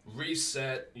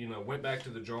 reset, went back to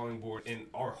the drawing board, and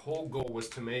our whole goal was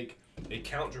to make a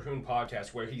Count Drahoon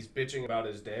podcast where he's bitching about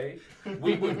his day,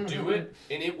 we would do it,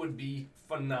 and it would be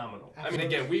phenomenal. Absolutely. I mean,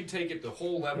 again, we'd take it the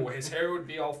whole level. His hair would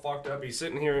be all fucked up. He's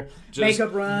sitting here just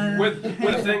makeup run with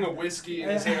a thing of whiskey in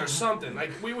his hair or something.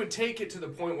 Like, we would take it to the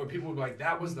point where people would be like,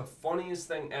 that was the funniest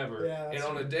thing ever. Yeah, and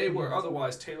on a day where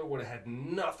otherwise Taylor would have had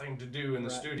nothing to do in the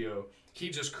studio, he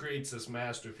just creates this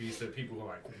masterpiece that people are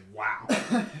like, wow.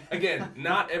 Again,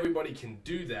 not everybody can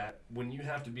do that when you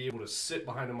have to be able to sit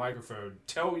behind a microphone,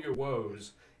 tell your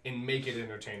woes, and make it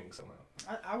entertaining somehow.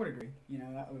 I would agree.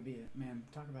 That would be it. Man,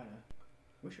 talk about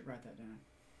we should write that down.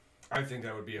 I think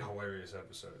that would be a hilarious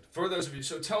episode. For those of you,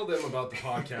 so tell them about the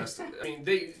podcast. I mean,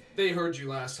 they heard you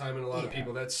last time, and a lot of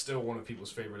people, that's still one of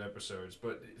people's favorite episodes.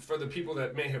 But for the people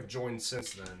that may have joined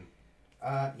since then.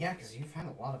 Because you've had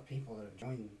a lot of people that have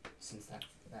joined since that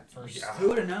first. Yeah. Who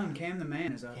would have known Cam the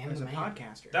Man as a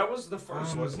podcaster? That was the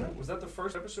first, wasn't it? Was that the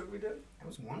first episode we did? That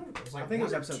was one of it. It was like I think it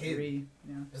was one or episode two. 3.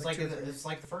 Yeah, It's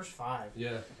like the first 5.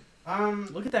 Yeah.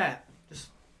 Look at that.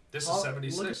 This is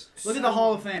 76. Look at the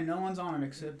Hall of Fame. No one's on it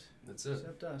except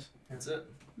us. That's it.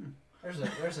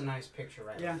 There's a nice picture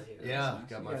right over here. Yeah, Nice.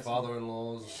 got my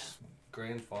father-in-law's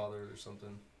grandfather or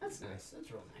something. That's nice.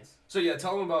 That's real nice. So yeah,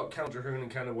 tell them about Count Drahoon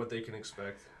and kind of what they can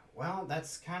expect. Well,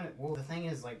 that's kind of the thing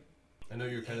is, like, I know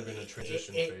you're kind of in a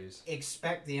transition phase.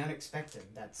 Expect the unexpected.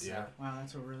 That's wow,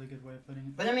 that's a really good way of putting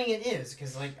it. But I mean, it is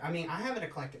because, like, I have an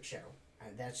eclectic show.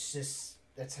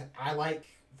 I like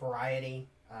variety,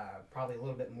 probably a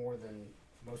little bit more than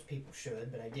most people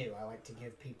should, but I do. I like to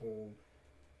give people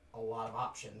a lot of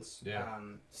options. Yeah.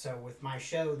 So with my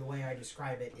show, the way I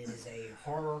describe it, it is a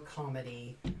horror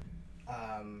comedy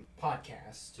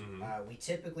podcast. Mm-hmm. We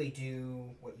typically do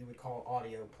what you would call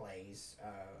audio plays.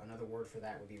 Another word for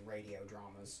that would be radio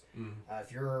dramas. Mm-hmm.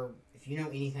 If you know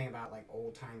anything about, like,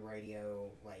 old time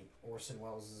radio, like Orson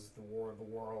Welles' The War of the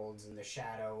Worlds and The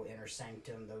Shadow, Inner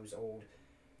Sanctum, those old,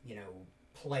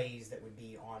 plays that would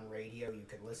be on radio, you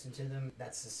could listen to them.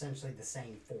 That's essentially the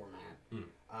same format.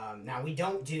 Now we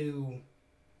don't do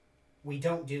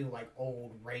like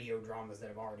old radio dramas that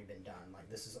have already been done. Like,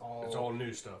 this is all... It's all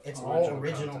new stuff. It's all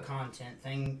original content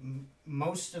thing.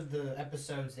 Most of the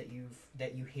episodes that you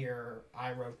hear,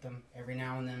 I wrote them. Every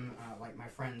now and then, like, my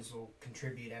friends will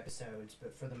contribute episodes,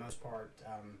 but for the most part,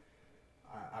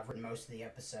 I've written most of the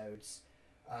episodes.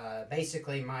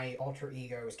 Basically, my alter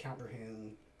ego is Count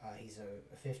Drahoon. He's a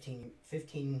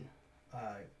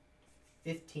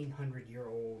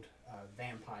 1,500-year-old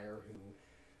vampire who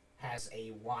has a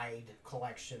wide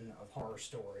collection of horror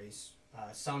stories.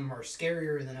 Some are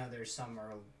scarier than others. Some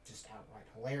are just outright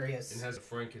hilarious. And has a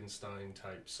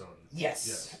Frankenstein-type son.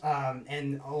 Yes.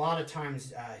 And a lot of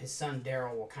times his son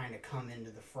Daryl will kind of come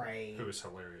into the fray. Who is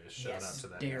hilarious. Shout out to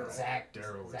that. Daryl.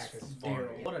 Daryl is funny.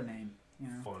 Daryl. What a name.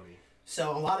 Funny.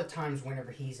 So a lot of times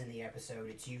whenever he's in the episode,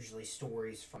 it's usually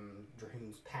stories from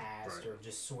Drahoon's past Right. or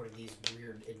just sort of these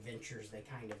weird adventures they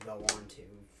kind of go on to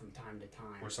from time to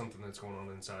time. Or something that's going on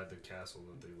inside the castle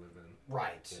that they live in.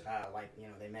 Right. Yeah. Like,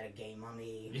 they met a gay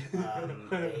mummy.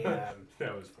 That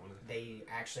was funny. They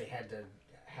actually had to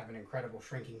have an incredible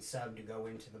shrinking sub to go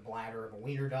into the bladder of a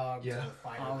wiener dog Yeah. to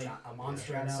fight Ollie. a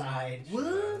monster Yeah. outside.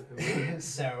 What?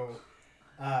 So,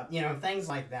 things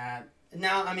like that.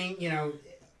 Now, I mean,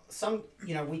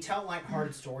 we tell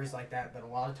lighthearted stories like that, but a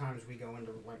lot of times we go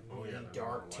into like really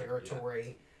dark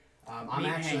territory. I'm Meat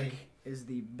actually Hank is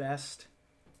the best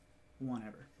one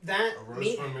ever. that A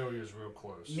roast familiar is real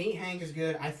close. Meat Hank is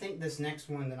good. I think this next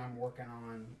one that I'm working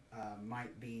on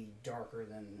might be darker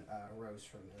than Rose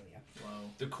Familia. Whoa.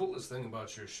 The coolest thing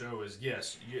about your show is,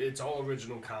 yes, it's all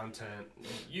original content.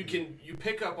 You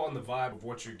pick up on the vibe of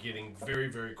what you're getting very,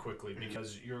 very quickly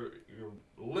because you're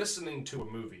listening to a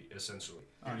movie essentially.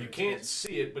 You can't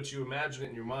see it, but you imagine it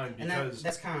in your mind because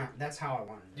that's how I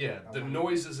wanted it. yeah, the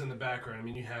noises in the background. I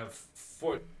mean, you have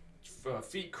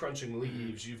feet crunching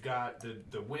leaves. You've got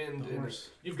the wind, and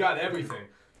you've got everything.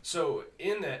 So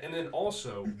in that, and then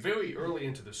also very early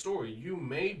into the story, you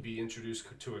may be introduced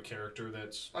to a character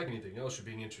that's like anything else. You're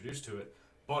being introduced to it,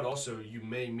 but also you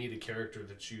may meet a character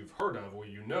that you've heard of or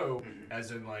as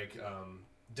in like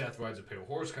Death Rides a Pale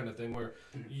Horse kind of thing, where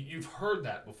you've heard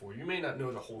that before. You may not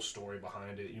know the whole story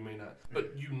behind it. You may not,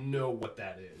 but you know what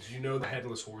that is. You know the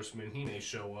Headless Horseman. He may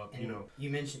show up. And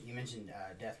you mentioned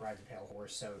Death Rides a Pale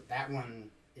Horse. So that one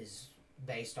is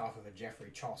based off of a Geoffrey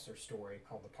Chaucer story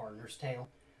called The Pardoner's Tale.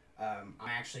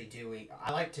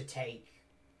 I like to take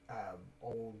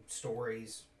old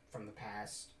stories from the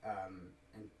past,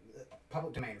 and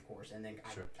public domain, of course, and then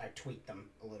I tweak them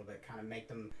a little bit, kind of make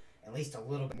them at least a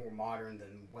little bit more modern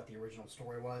than what the original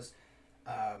story was.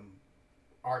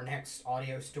 Our next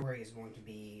audio story is going to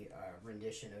be a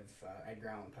rendition of Edgar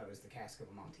Allan Poe's The Cask of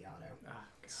Amontillado.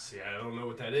 See, I don't know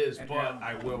what that is, Edgar but Allan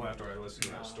I Poe. will after I listen to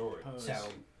that story.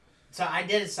 So I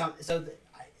did some. So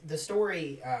the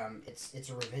story, it's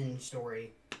a revenge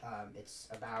story. It's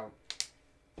about.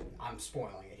 I'm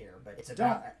spoiling it here, but it's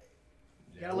about.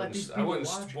 You gotta let these I people wouldn't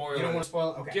watch it. spoil You don't it. want to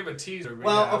spoil. Okay. Give a teaser. But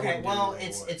Well, yeah, I okay. wouldn't do Well,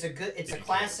 anything it's a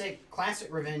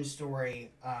classic revenge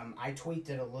story. I tweaked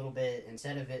it a little bit.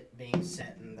 Instead of it being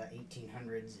set in the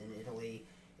 1800s in Italy,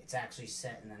 it's actually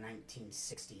set in the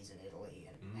 1960s in Italy,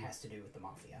 and it has to do with the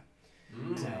mafia.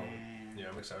 So, yeah,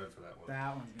 I'm excited for that one.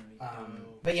 That one's gonna be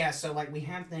dope. but yeah, so like we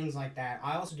have things like that.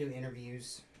 I also do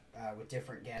interviews with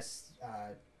different guests.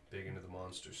 Big into the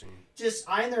monster scene. Just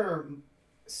either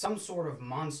some sort of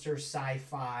monster,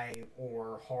 sci-fi,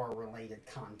 or horror-related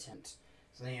content.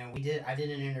 So I did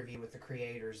an interview with the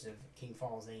creators of King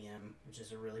Falls AM, which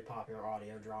is a really popular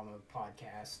audio drama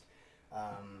podcast.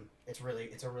 It's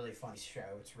a really funny show.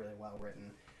 It's really well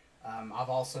written. I've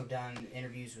also done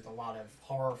interviews with a lot of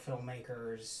horror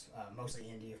filmmakers, mostly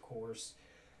indie, of course,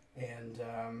 and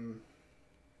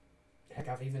heck,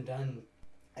 I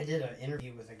did an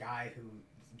interview with a guy who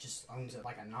just owns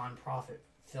a non-profit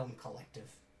film collective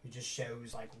who just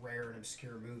shows like rare and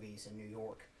obscure movies in New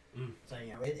York. So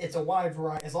it's a wide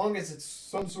variety, as long as it's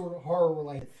some sort of horror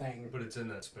related thing. But it's in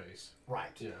that space.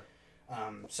 Right. Yeah.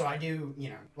 So I do,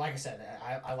 like I said,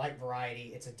 I like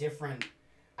variety. It's a different.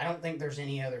 I don't think there's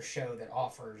any other show that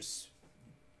offers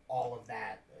all of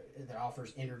that. That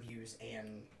offers interviews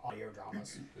and audio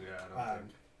dramas. Yeah, I don't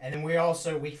think. And then we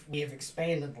have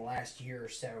expanded the last year or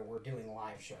so. We're doing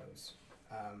live shows,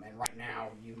 and right now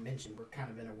you mentioned we're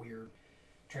kind of in a weird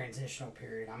transitional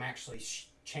period. I'm actually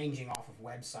changing off of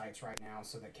websites right now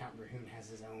so that Count Drahoon has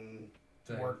his own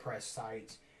WordPress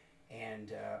site,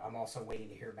 and I'm also waiting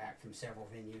to hear back from several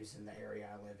venues in the area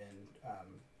I live in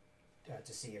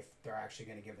to see if they're actually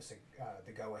going to give us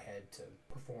the go ahead to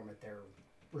perform at their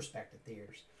respective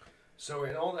theaters. So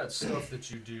in all that stuff that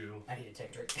you do, I need to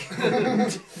take a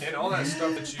drink. and all that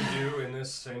stuff that you do, and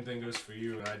this same thing goes for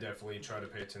you, and I definitely try to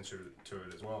pay attention to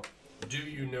it as well. Do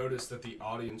you notice that the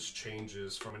audience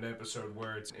changes from an episode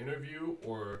where it's an interview,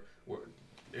 or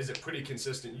is it pretty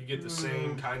consistent? You get the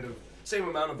same same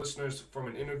amount of listeners from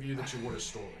an interview that you would a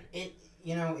story. It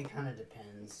kind of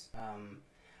depends.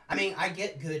 I mean, I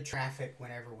get good traffic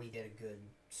whenever we get a good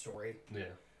story. Yeah.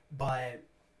 But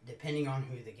depending on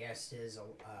who the guest is,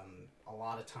 a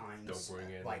lot of times They'll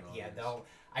bring in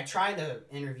I try to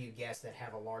interview guests that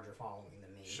have a larger following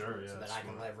than me. Sure, yeah, so that that's I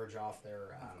can smart. leverage off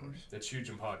their. That's huge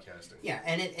in podcasting. Yeah,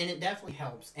 and it definitely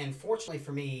helps. And fortunately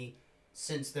for me,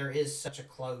 since there is such a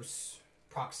close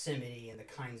proximity in the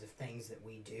kinds of things that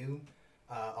we do,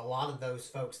 a lot of those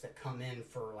folks that come in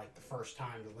for like the first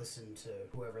time to listen to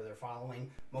whoever they're following,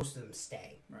 most of them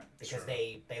stay, Right. Because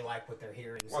they like what they're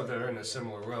hearing. Well, they're in a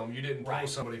similar realm. You didn't pull Right.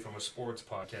 somebody from a sports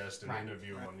podcast and Right.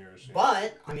 interview them on yours.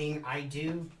 But I mean, I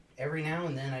do every now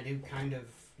and then. I do kind of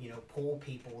pull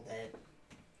people that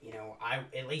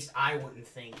at least I wouldn't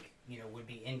think would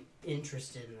be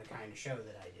interested in the kind of show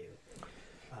that I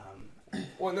do.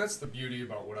 Well, and that's the beauty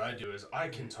about what I do is I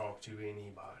can talk to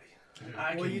anybody.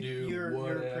 I Well, can you- do you're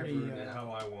whatever pretty, the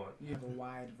hell I want. You have a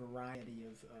wide variety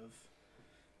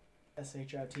of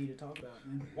SHIT to talk about,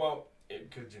 man. Well,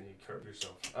 could you curb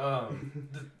yourself?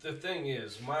 The thing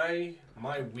is, my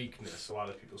weakness, a lot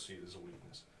of people see it as a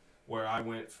weakness, where I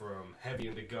went from heavy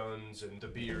into guns and the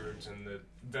beards and the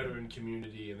veteran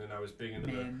community, and then I was big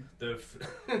into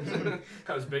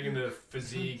I was big into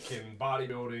physique and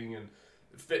bodybuilding and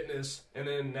fitness, and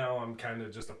then now I'm kind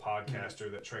of just a podcaster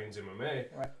that trains MMA.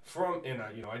 Right.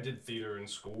 I did theater in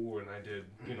school, and I did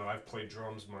I've played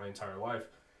drums my entire life,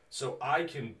 so I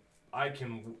can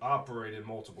operate in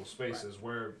multiple spaces. Right.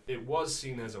 Where it was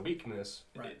seen as a weakness.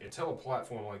 Right. Until a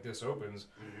platform like this opens,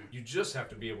 you just have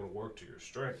to be able to work to your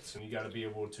strengths, and you got to be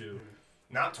able to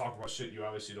not talk about shit you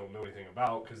obviously don't know anything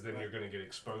about, because then you're going to get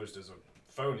exposed as a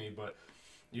phony. But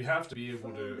you have to be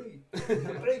able to.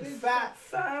 Big fat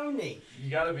phony. You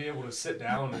got to be able to sit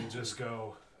down and just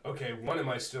go, okay, when am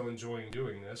I still enjoying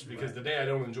doing this? Because Right. the day I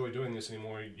don't enjoy doing this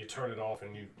anymore, you turn it off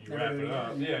and you Never wrap do it it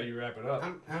up. again. Yeah, you wrap it up.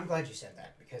 I'm glad you said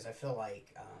that, because I feel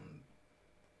like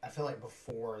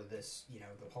before this,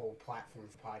 the whole platform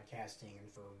for podcasting and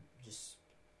for just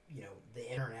the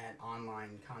internet,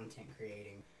 online content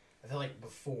creating, I feel like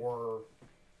before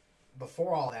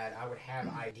all that, I would have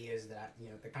ideas that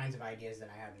the kinds of ideas that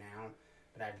I have now,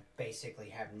 but I basically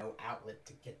have no outlet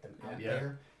to get them out Yeah.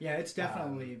 there. Yeah, it's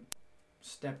definitely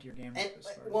stepped your game up. And, As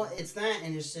far as well, that. it's that,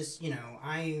 and it's just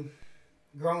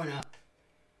growing up,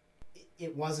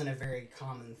 it wasn't a very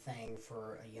common thing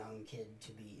for a young kid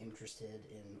to be interested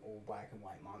in old black and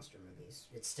white monster movies.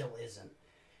 It still isn't,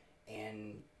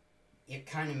 and it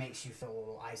kind of makes you feel a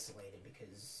little isolated,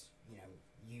 because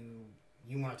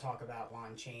you want to talk about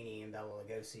Lon Chaney and Bela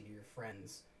Lugosi to your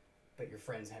friends, but your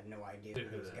friends have no idea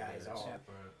who those guys are.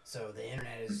 Right. So the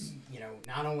internet is,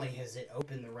 not only has it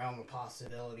opened the realm of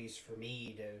possibilities for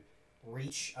me to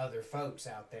reach other folks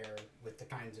out there with the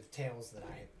kinds of tales that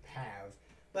I have,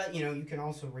 but, you can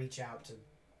also reach out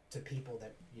to people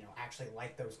that, actually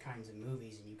like those kinds of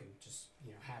movies, and you can just,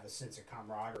 have a sense of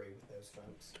camaraderie with those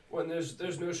folks. Well, and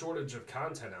there's no shortage of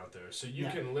content out there, so you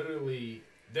Yeah. can literally,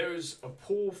 there's a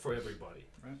pool for everybody.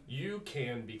 Right. You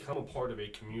can become a part of a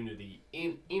community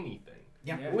in anything.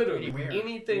 Yeah. Literally, Anywhere.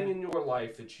 anything Yeah. in your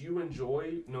life that you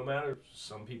enjoy, no matter,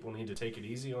 some people need to take it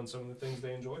easy on some of the things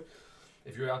they enjoy.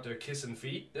 If you're out there kissing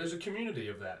feet, there's a community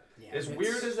of that. Yeah, As it's-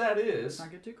 weird as that Let's is,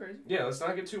 not get too crazy. yeah, let's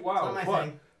not get too It's wild, not my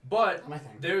thing. but Not my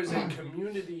thing. there's a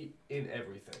community in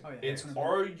everything. Oh, yeah. It's,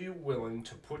 are you willing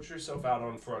to put yourself out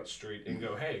on Front Street and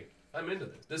go, hey, I'm into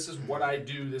this. This is what I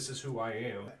do. This is who I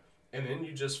am. Right. And then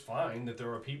you just find that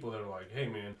there are people that are like, hey,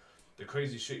 man, the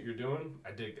crazy shit you're doing,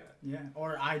 I dig that. Yeah,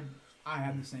 or I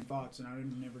had the same thoughts, and I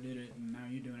never did it, and now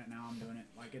you're doing it. Now I'm doing it.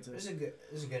 Like it's This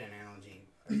is a good analogy.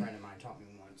 A friend of mine taught me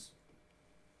once.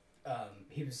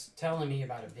 He was telling me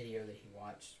about a video that he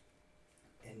watched,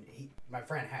 and my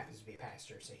friend happens to be a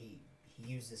pastor, so he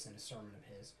used this in a sermon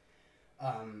of his.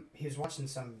 He was watching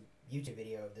some YouTube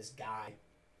video of this guy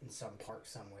in some park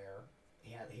somewhere.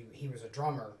 He was a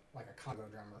drummer, like a Congo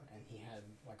drummer, and he had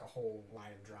like a whole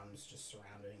line of drums just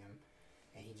surrounding him,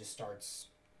 and he just starts.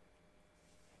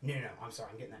 No, I'm sorry,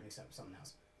 I'm getting that mixed up with something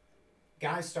else.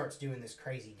 Guy starts doing this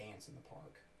crazy dance in the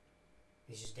park.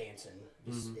 He's just dancing.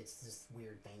 It's this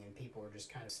weird thing, and people are just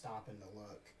kind of stopping to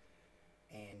look.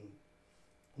 And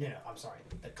no, I'm sorry.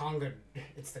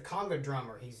 It's the Congo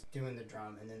drummer. He's doing the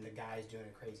drum, and then the guy's doing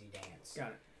a crazy dance. Got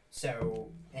it. So,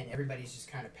 and everybody's just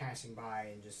kind of passing by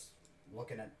and just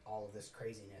looking at all of this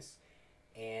craziness.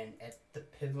 And at the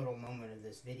pivotal moment of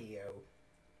this video,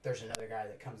 there's another guy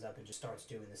that comes up and just starts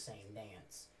doing the same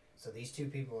dance. So these two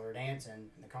people are dancing, and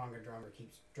the conga drummer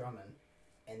keeps drumming,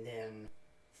 and then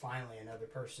finally another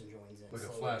person joins in, Like a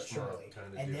slowly flash but surely. mob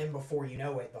kind of And deal. then before you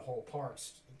know it, the whole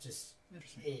park's just,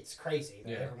 Interesting. it's crazy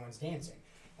that Yeah. everyone's dancing.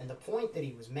 And the point that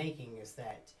he was making is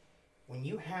that when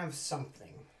you have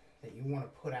something that you want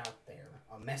to put out there,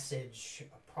 a message,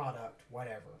 a product,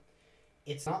 whatever,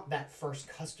 it's not that first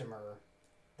customer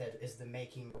that is the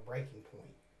making or breaking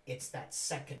point. It's that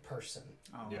second person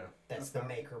Oh, Yeah. that's That's the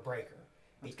powerful. make or breaker.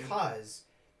 That's good. Because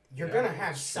you're Yeah, gonna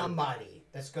have that's true. somebody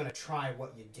that's gonna try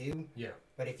what you do. Yeah.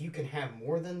 But if you can have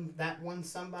more than that one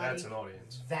somebody, That's an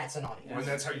audience. That's an audience. And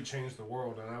that's how you change the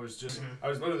world. And I was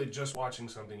literally just watching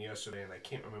something yesterday, and I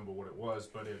can't remember what it was,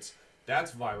 but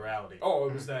that's virality. Oh,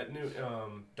 it was that new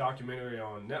documentary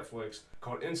on Netflix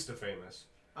called Insta-Famous.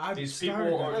 These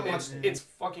people are, it's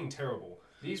fucking terrible.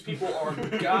 These people are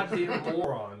goddamn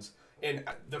morons. And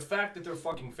the fact that they're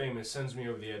fucking famous sends me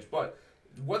over the edge. But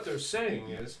what they're saying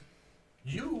is,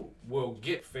 you will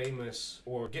get famous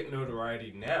or get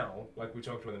notoriety now, like we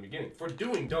talked about in the beginning, for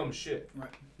doing dumb shit. Right.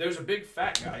 There's a big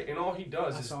fat guy, and all he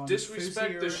does is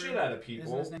disrespect the shit out of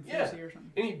people. Isn't his name Fusi or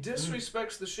something? And he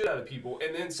disrespects the shit out of people,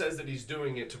 and then says that he's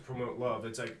doing it to promote love.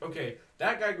 It's like, okay,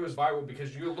 that guy goes viral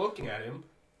because you're looking at him,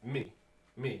 me,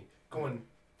 going,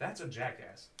 that's a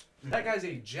jackass. That guy's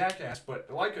a jackass, but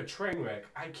like a train wreck,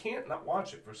 I can't not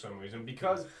watch it for some reason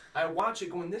because I watch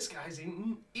it going, this guy's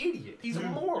an idiot. He's a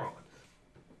moron.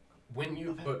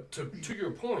 But to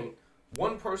your point,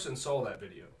 one person saw that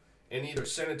video and either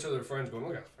sent it to their friends going,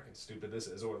 look how fucking stupid this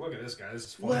is, or look at this guy, this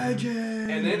is funny.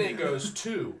 Legend! And then it goes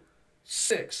 2,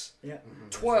 6,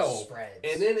 12,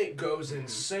 and then it goes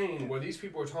insane where these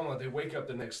people are talking about they wake up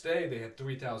the next day, they have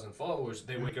 3,000 followers,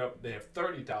 they wake up, they have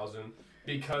 30,000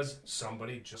 because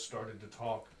somebody just started to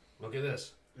talk. Look at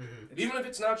this. Even if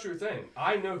it's not your thing,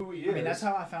 I know who he is. I mean, that's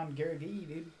how I found Gary Vee,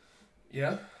 dude.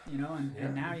 Yeah. You know,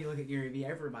 and now you look at Gary Vee,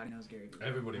 everybody knows Gary Vee.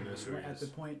 Everybody knows who he is. At the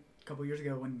point a couple years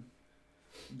ago when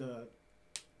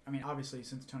obviously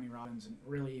since Tony Robbins and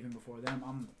really even before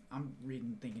them, I'm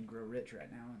reading Think and Grow Rich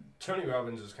right now. And Tony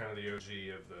Robbins is kind of the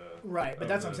OG of the right, but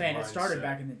that's what I'm saying. mindset. It started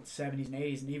back in the 70s and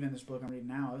 80s, and even this book I'm reading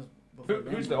now is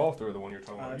before Who's the author of the one you're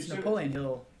talking about? It's Napoleon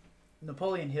Hill.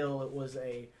 Napoleon Hill was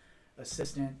a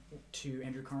assistant to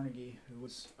Andrew Carnegie, who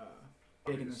was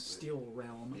big in the steel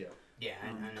realm. Yeah. Yeah,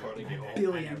 I know. Carnegie Hall.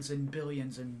 Billions and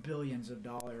billions and billions of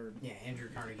dollars. Yeah, Andrew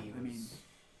Carnegie was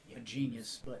a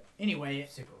genius. But anyway,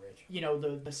 super rich. You know,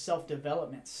 the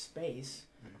self-development space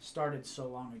started so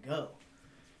long ago.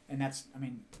 And it's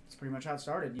pretty much how it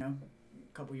started, you know.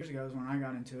 A couple years ago is when I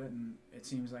got into it, and it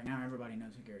seems like now everybody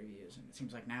knows who Gary Vee is. And it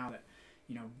seems like now that,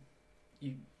 you know,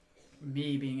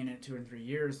 me being in it 2 and 3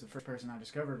 years, the first person I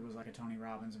discovered was like a Tony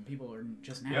Robbins, and people are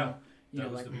just now... Yeah. You know,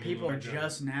 like people are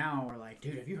just now are like,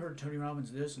 dude, have you heard Tony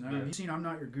Robbins this and that? Have you seen I'm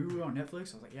Not Your Guru on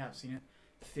Netflix? I was like, yeah, I've seen it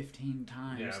 15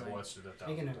 times. Yeah, I've watched it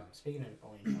 1,000 times. Speaking of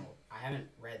Napoleon Hill, I haven't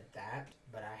read that,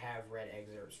 but I have read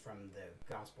excerpts from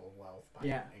the Gospel of Wealth by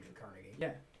Andrew Carnegie.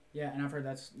 Yeah, and I've heard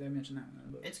they mentioned that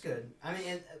in the book. It's good. I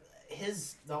mean,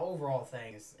 the overall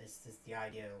thing is just the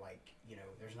idea, like, you know,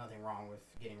 there's nothing wrong with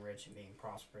getting rich and being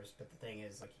prosperous, but the thing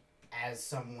is, like, as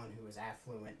someone who is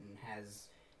affluent and has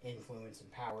influence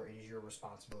and power, it is your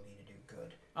responsibility to do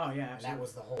good. Oh yeah, absolutely. And that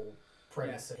was the whole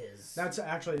premise of his. That's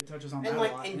actually it touches on and that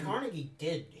like a lot. and Carnegie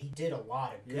did a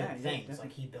lot of good things. Definitely.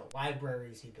 Like he built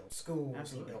libraries, he built schools,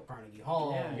 Absolutely. he built Carnegie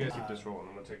Hall. Yeah. You guys keep this rolling.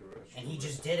 I'm gonna take a rest. And he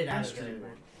just did it out of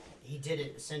he did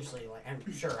it essentially like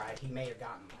I'm sure he may have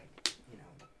gotten like, you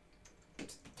know,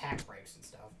 tax breaks and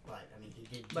stuff, but I mean he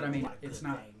did. But I mean, it's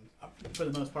not things. For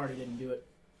the most part. He didn't do it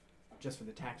just for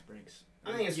the tax breaks.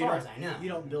 I mean, as far as I know, you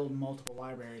don't build multiple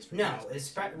libraries for no.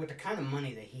 It's with the kind of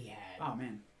money that he had. Oh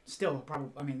man, still probably.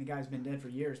 I mean, the guy's been dead for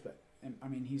years, but I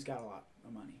mean, he's got a lot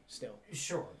of money still.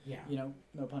 Sure, yeah. You know,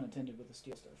 no pun intended with the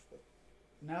steel stuff. But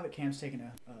now that Cam's taking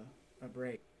a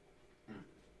break,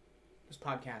 this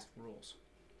podcast rules.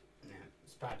 Yeah,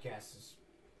 this podcast is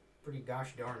pretty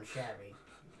gosh darn shabby.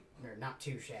 Or not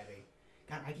too shabby.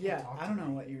 God, I can't talk I don't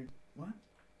know what.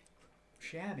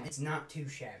 Shabby. It's not too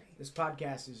shabby. This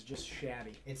podcast is just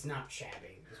shabby. It's not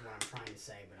shabby, is what I'm trying to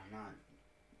say, but I'm not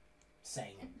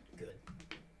saying it good.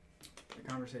 The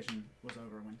conversation was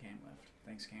over when Cam left.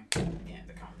 Thanks, Cam. Yeah,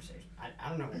 the conversation. I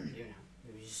don't know what we do now.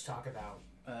 Do we just talk about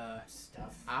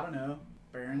stuff? I don't know.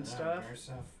 Baron stuff. Bear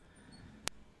stuff.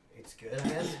 It's good, I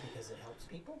guess, because it helps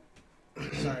people.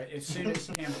 Sorry, as soon as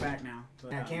Cam's back now.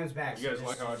 But, now Cam's back. You guys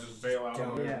like how I just bail out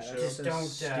on yeah, the show?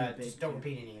 Just don't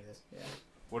repeat any of this. Yeah.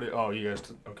 You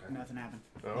guys? Okay. Nothing happened.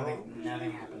 Oh.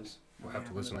 Nothing happens. We'll have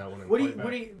to listen to that one.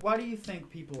 Why do you think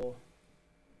people?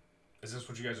 Is this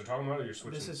what you guys are talking about, or you're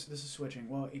switching? This is switching.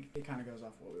 Well, it kind of goes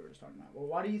off what we were just talking about. Well,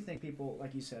 why do you think people,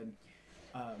 like you said,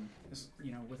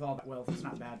 you know, with all that wealth, it's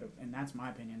not bad to, and that's my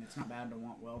opinion. It's not bad to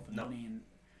want wealth and money, and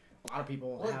a lot of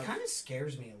people. Well, it kind of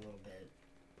scares me a little bit.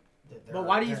 But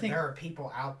why do you think there are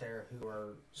people out there who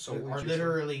are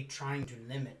literally trying to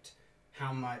limit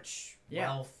how much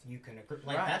wealth you can accrue?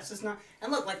 Like that's just not.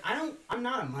 And look, like I'm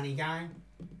not a money guy,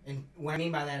 and what I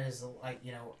mean by that is like,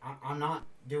 you know, I'm not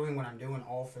doing what I'm doing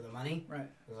all for the money. Right.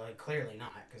 Like clearly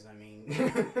not, because I mean,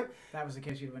 that was the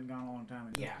case, you'd have been gone a long time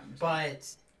ago. Yeah, but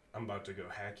I'm about to go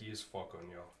hacky as fuck on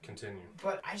y'all. Continue.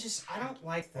 But I don't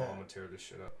like I'm gonna tear this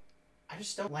shit up. I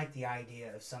just don't like the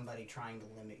idea of somebody trying to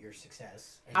limit your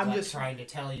success. And I'm like just trying to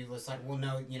tell you, it's like, well,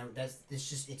 no,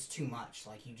 it's too much.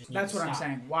 Like you just need That's to what I'm stop.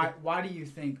 saying. Why do you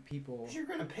think people? Because you're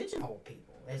gonna pigeonhole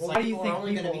people. It's Well, like why do you people think are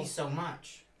only gonna people- be so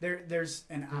much. There's,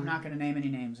 and I'm not going to name any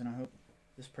names, and I hope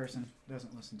this person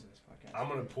doesn't listen to this podcast. I'm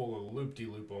gonna pull a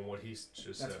loop-de-loop on what he's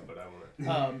just That's said, fine. but I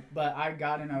wanna. But I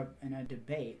got in a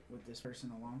debate with this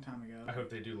person a long time ago. I hope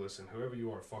they do listen. Whoever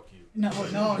you are, fuck you. No,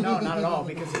 not at all.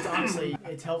 Because it's honestly,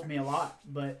 it's helped me a lot.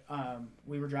 But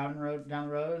we were driving down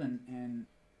the road, and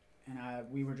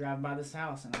we were driving by this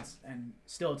house, and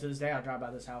still to this day I drive by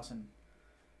this house, and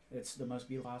it's the most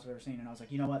beautiful house I've ever seen. And I was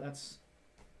like, you know what,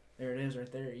 there it is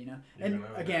right there, you know. You're And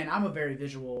gonna own again, I'm a very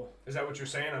visual. Is that what you're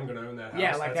saying? I'm gonna own that house.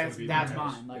 Yeah, like gonna be that's my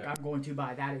house. mine. Like Yeah. I'm going to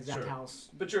buy that exact Sure. house.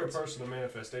 But you're a person of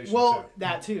manifestation Well, too.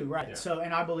 that too, right? Yeah. So,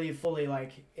 and I believe fully,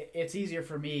 like it's easier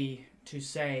for me to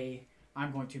say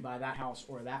I'm going to buy that house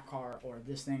or that car or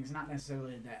this thing. It's not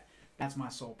necessarily that's my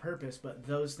sole purpose, but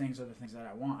those things are the things that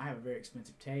I want. I have a very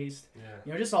expensive taste, Yeah.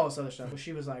 you know, just all this other stuff. But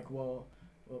she was like, well,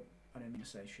 I didn't mean to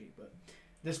say she, but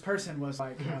this person was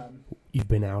like, You've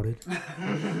been outed.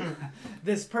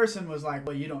 this person was like,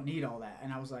 well, you don't need all that,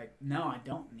 and I was like, no, I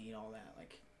don't need all that.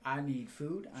 Like, I need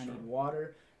food, I need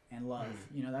water, and love.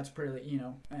 You know, that's pretty, you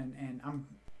know, and I'm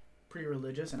pretty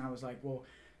religious, and I was like, well,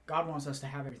 God wants us to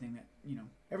have everything that, you know,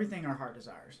 everything our heart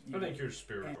desires. You I know? think you're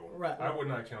spiritual. And- right. I would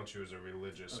not count you as a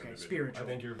religious Okay, individual. spiritual. I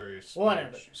think you're very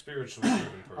Whatever. spiritually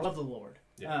driven person. I love the Lord.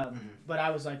 Yeah. But I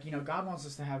was like, you know, God wants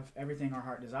us to have everything our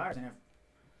heart desires, and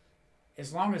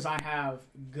as long as I have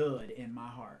good in my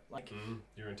heart, like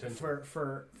Your intention.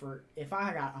 for if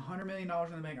I got $100 million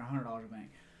in the bank or $100 in the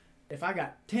bank, if I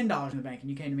got $10 in the bank and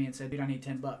you came to me and said, dude, I need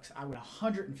 $10, I would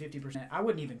 150%. I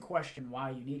wouldn't even question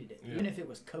why you needed it, even if it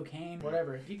was cocaine,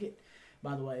 whatever. If you get,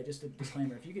 by the way, just a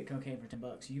disclaimer, if you get cocaine for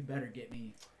 $10, you better get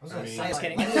me. I was gonna mean- say, Just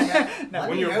like, kidding. let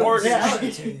When me you're know bargain, who's selling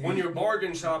it to you. when you're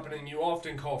bargain shopping, you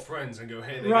often call friends and go,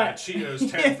 "Hey, they Right. got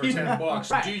Cheetos 10 for $10.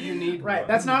 Right. Do you need Right, one?"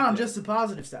 that's not on just the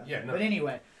positive stuff. Yeah, no. But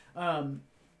anyway,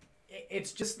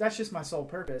 it's just that's just my sole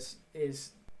purpose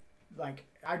is like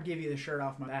I'd give you the shirt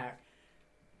off my back,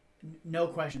 no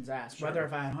questions asked. Sure. Whether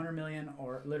if I had 100 million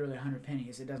or literally 100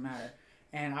 pennies, it doesn't matter.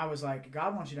 And I was like,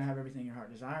 God wants you to have everything your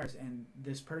heart desires. And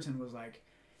this person was like,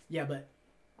 yeah, but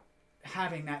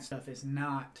having that stuff is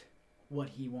not what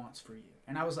He wants for you.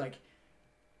 And I was like,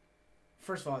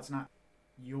 first of all, it's not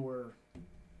your,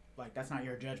 like, that's not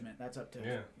your judgment. That's up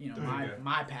to, you know,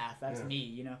 my path. That's me,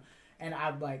 you know. And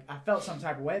I felt some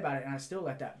type of way about it, and I still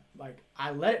let that, like,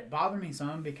 I let it bother me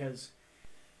some because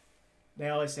they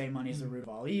always say money is the root of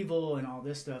all evil and all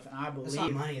this stuff, and I believe It's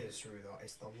not money that's true, though.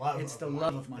 It's the love. it's of the money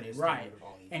love of that money, is the right? root of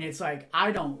all evil. And it's like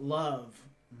I don't love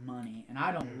money, and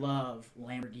I don't love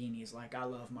Lamborghinis like I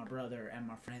love my brother and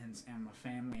my friends and my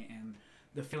family, and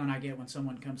the feeling I get when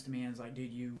someone comes to me and is like,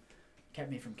 "Dude, you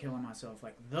kept me from killing myself."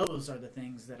 Like those are the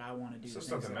things that I want to do. So the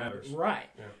stuff things that I matters. do. Right?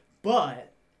 Yeah.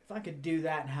 But if I could do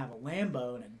that and have a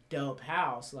Lambo and a dope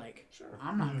house, like Sure.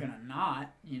 I'm not gonna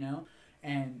not, you know.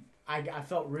 And I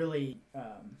felt really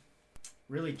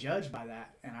really judged by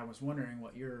that, and I was wondering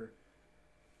what your,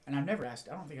 and I've never asked,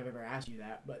 I don't think I've ever asked you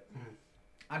that, but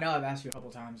I know I've asked you a couple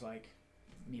times, like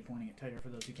me pointing at Tylor for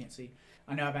those who can't see.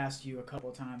 I know I've asked you a couple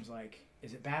of times, like,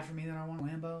 is it bad for me that I want a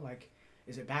Lambo? Like,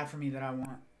 is it bad for me that I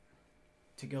want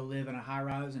to go live in a high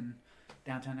rise in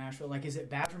downtown Nashville? Like, is it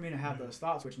bad for me to have those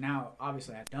thoughts? Which now,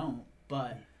 obviously, I don't,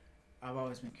 but I've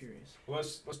always been curious. Well,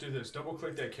 let's do this. Double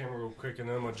click that camera real quick, and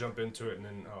then I'm gonna jump into it, and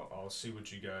then I'll see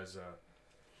what you guys.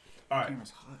 All right. Camera's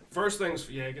hot. First things,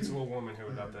 yeah, it gets a little warm in here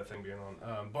without that thing being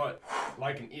on. But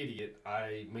like an idiot,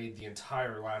 I made the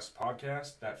entire last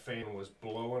podcast. That fan was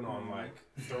blowing on like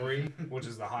 3, which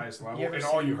is the highest level, and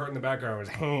all you heard in the background was.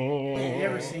 Have you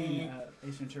ever seen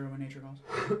Ace Ventura when nature calls?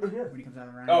 When he comes out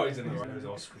of the rain? Oh, he's in the right. He's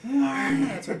awesome.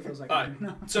 That's what it feels like. All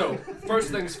right. So first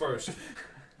things first.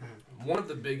 One of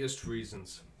the biggest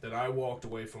reasons that I walked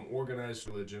away from organized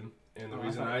religion, and the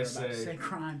reason I say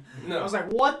crime. no, I was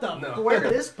like, what the? No. Where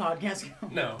did this podcast go?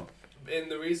 no, and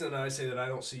the reason I say that I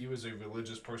don't see you as a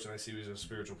religious person, I see you as a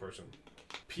spiritual person.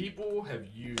 People have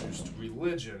used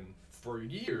religion for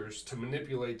years to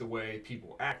manipulate the way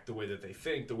people act, the way that they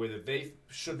think, the way that they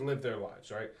should live their lives,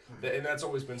 right? And that's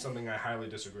always been something I highly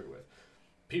disagree with.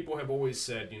 People have always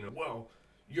said, you know, well,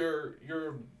 your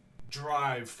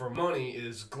drive for money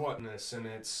is gluttonous and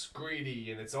it's greedy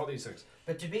and it's all these things.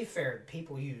 But to be fair,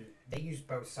 people use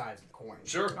both sides of the coin.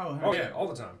 Sure. Oh, Oh yeah, all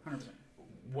the time. 100%.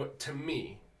 What to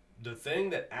me, the thing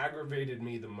that aggravated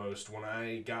me the most when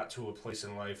I got to a place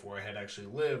in life where I had actually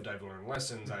lived, I've learned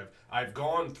lessons, I've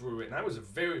gone through it, and I was a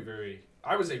very, very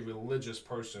I was a religious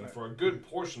person for a good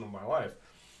portion of my life.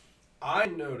 I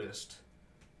noticed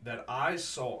that I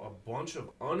saw a bunch of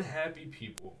unhappy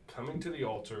people coming to the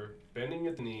altar, bending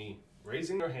at the knee,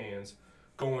 raising their hands,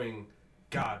 going,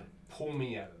 God, pull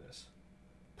me out of this.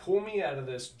 Pull me out of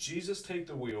this. Jesus, take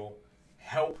the wheel.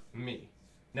 Help me.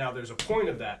 Now, there's a point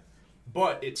of that,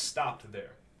 but it stopped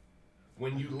there.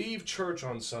 When you leave church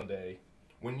on Sunday,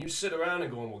 when you sit around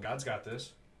and going, well, God's got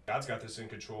this. God's got this in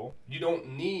control. You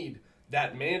don't need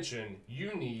that mansion.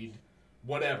 You need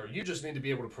whatever. You just need to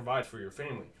be able to provide for your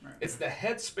family. Right. It's the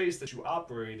headspace that you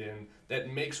operate in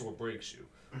that makes or breaks you.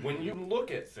 When you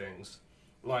look at things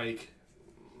like,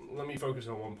 let me focus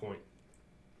on one point.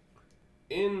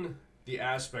 In the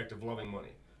aspect of loving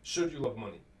money, should you love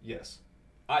money? Yes.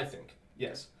 I think,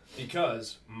 yes.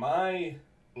 Because my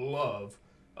love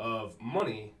of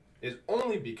money is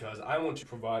only because I want to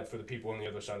provide for the people on the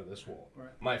other side of this wall,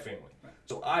 my family. Right.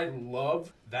 So I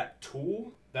love that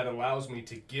tool that allows me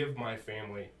to give my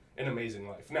family an amazing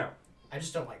life. Now, I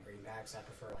just don't like greenbacks. I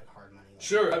prefer like hard money.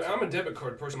 Sure, I'm a debit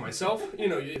card person myself. You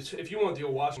know, if you want the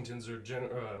old Washingtons or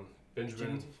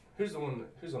Benjamin, who's on 100?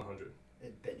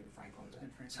 Benjamin Franklin.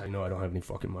 That's how you know I don't have any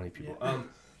fucking money, people. Yeah.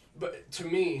 But to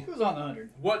me, who's on the 100?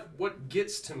 What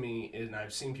gets to me is, and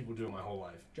I've seen people do it my whole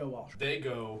life. Joe Walsh. They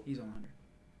go. He's on 100.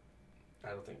 I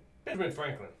don't think Benjamin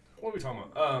Franklin. What are we talking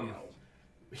about?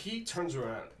 He turns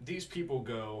around. These people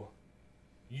go,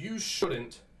 you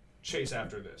shouldn't chase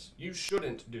after this. You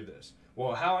shouldn't do this.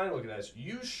 Well, how I look at that is,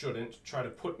 you shouldn't try to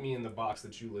put me in the box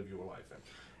that you live your life in.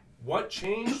 What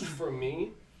changed for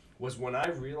me was when I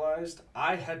realized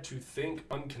I had to think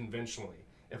unconventionally.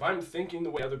 If I'm thinking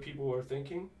the way other people are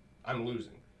thinking, I'm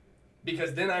losing.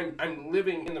 Because then I'm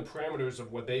living in the parameters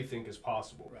of what they think is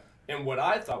possible. Right. And what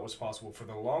I thought was possible for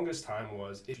the longest time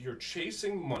was, if you're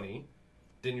chasing money,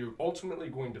 then you're ultimately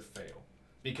going to fail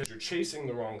because you're chasing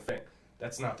the wrong thing.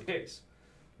 That's not the case.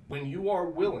 When you are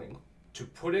willing to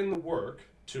put in the work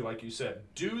to, like you said,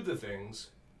 do the things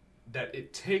that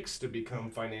it takes to become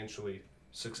financially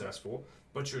successful,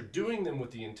 but you're doing them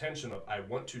with the intention of, I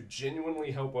want to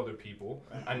genuinely help other people.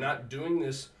 Right. I'm not doing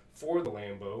this for the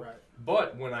Lambo, right.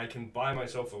 But when I can buy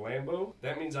myself a Lambo,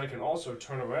 that means I can also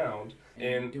turn around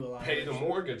and pay the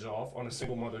mortgage off on a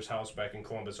single mother's house back in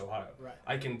Columbus, Ohio. Right.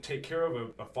 I can take care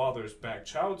of a father's back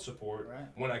child support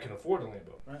when I can afford a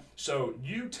Lambo. Right. So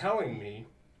you telling me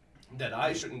that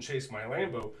I shouldn't chase my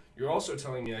Lambo, you're also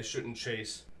telling me I shouldn't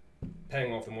chase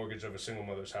paying off the mortgage of a single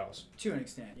mother's house. To an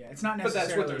extent, yeah. It's not necessarily... But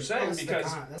that's what they're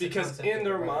saying, because in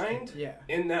their mind,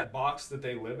 in that box that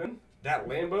they live in, that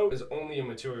Lambo is only a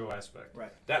material aspect.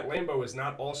 Right. That Lambo is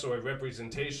not also a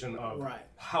representation of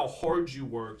how hard you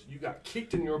worked. You got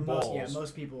kicked in your balls.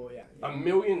 Most people, a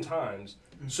million times.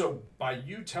 Mm-hmm. So by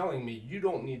you telling me you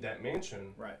don't need that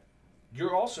mansion,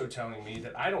 you're also telling me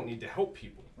that I don't need to help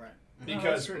people. Right.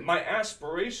 Because my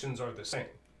aspirations are the same.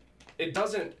 It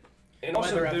doesn't... And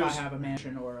also, whether if I have a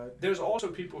mansion or a... There's also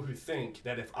people who think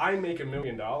that if I make $1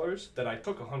 million, that I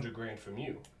took $100,000 from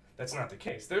you. That's not the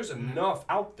case. There's enough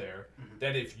out there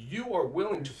that if you are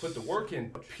willing to put the work in,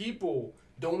 but people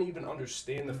don't even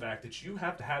understand the fact that you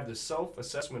have to have the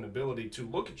self-assessment ability to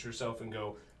look at yourself and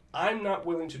go, I'm not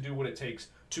willing to do what it takes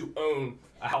to own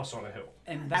a house on a hill.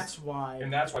 And that's why...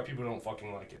 And that's why people don't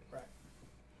fucking like it. Right.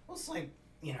 Well, it's like,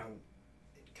 you know,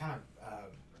 kind of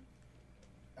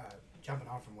jumping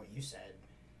off from what you said.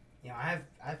 You know, I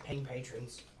have paying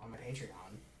patrons on my Patreon,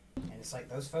 and it's like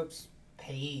those folks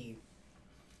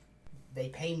they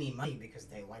pay me money because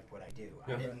they like what I do.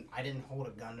 Yeah. I didn't hold a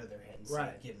gun to their head and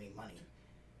say, give me money.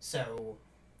 So,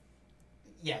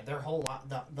 yeah, their whole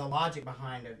the logic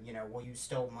behind it, you know, well, you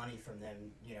stole money from them,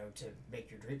 you know, to make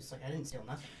your dreams. It's like, I didn't steal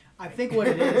nothing. I think what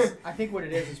it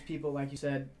is people, like you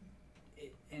said,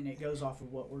 and it goes off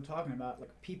of what we're talking about. Like,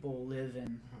 people live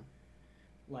in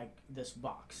like this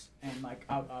box, and like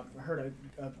I've heard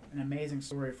an amazing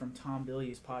story from Tom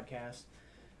Bilyeu's podcast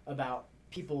about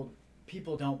people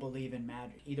don't believe in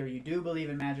magic. Either you do believe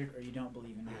in magic or you don't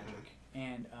believe in magic.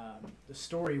 And the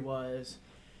story was,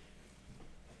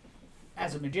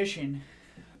 as a magician,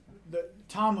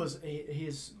 Tom was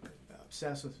he's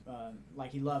obsessed with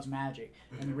like, he loves magic,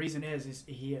 and the reason is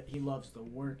he loves the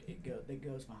work that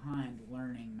goes behind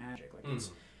learning magic. Like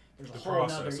there's a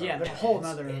whole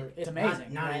nother it's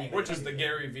amazing. Which is the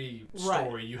Gary Vee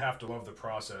story. You have to love the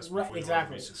process before you want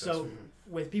to be successful. So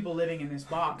with people living in this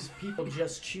box, people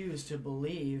just choose to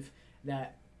believe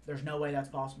that there's no way that's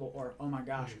possible, or, oh my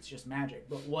gosh, it's just magic.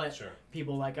 But what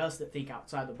people like us that think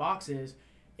outside the box is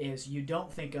you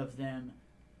don't think of them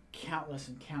countless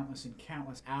and countless and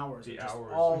countless hours of just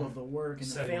all of the work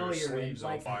and the failure and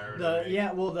like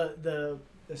the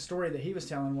the story that he was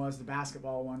telling was the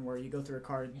basketball one where you go through a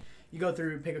card,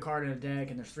 pick a card in a deck,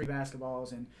 and there's 3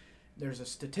 basketballs, and there's a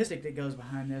statistic that goes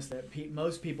behind this that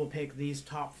most people pick these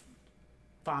top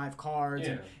 5 cards,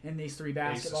 and these 3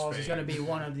 basketballs is going to be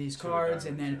one of these cards,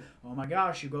 and then, oh my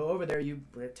gosh, you go over there, you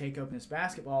take open this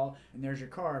basketball, and there's your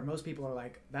card. Most people are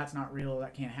like, that's not real,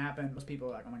 that can't happen. Most people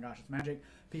are like, oh my gosh, it's magic.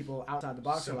 People outside the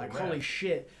box are like, holy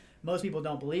shit. Most people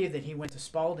don't believe that he went to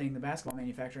Spalding, the basketball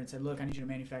manufacturer, and said, look, I need you to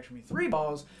manufacture me 3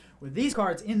 balls with these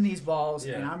cards in these balls,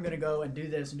 and I'm going to go and do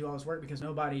this and do all this work, because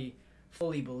nobody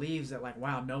fully believes that, like,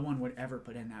 wow, no one would ever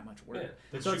put in that much work.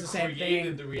 So it's the same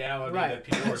thing. The reality that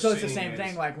people are so it's the same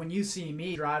thing. Like when you see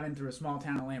me driving through a small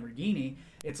town in a Lamborghini,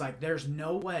 it's like there's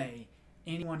no way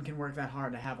anyone can work that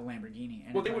hard to have a Lamborghini.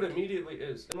 And well, they would immediately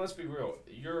is. And let's be real,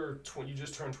 you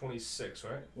just turned 26,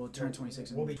 right? We'll turn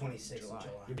 26. We'll be 26 in July.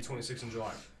 You'll be 26 in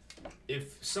July.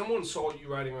 If someone saw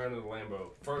you riding around in a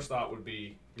Lambo, first thought would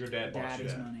be your dad bought you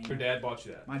that. Money. Your dad bought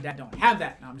you that. My dad don't have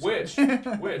that. No, I'm which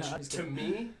no, to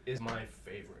me is my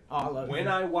favorite. Oh, I love when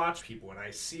I watch people and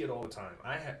I see it all the time.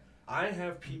 I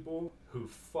have people who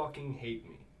fucking hate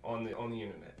me on the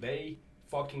internet. They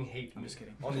fucking hate me. I'm just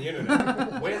kidding. On the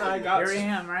internet. When I got here I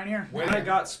am right here. When I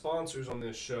got sponsors on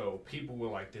this show, people were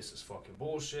like, "This is fucking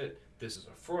bullshit. This is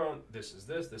a front. This is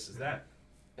this. This is that."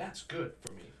 That's good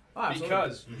for me. Oh,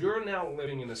 because you're now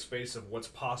living in a space of what's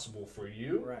possible for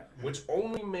you, which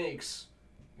only makes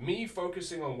me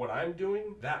focusing on what I'm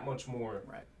doing that much more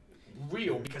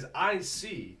real. Because I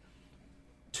see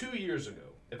 2 years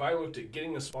ago, if I looked at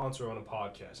getting a sponsor on a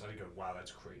podcast, I'd go, wow,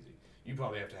 that's crazy. You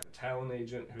probably have to have a talent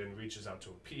agent who then reaches out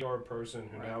to a PR person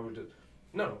who now would do.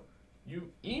 No,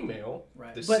 you email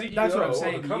the CEO that's what I'm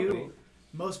saying. of the company.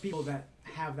 Most people that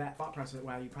have that thought process,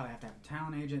 wow, you probably have to have a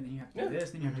talent agent, then you have to do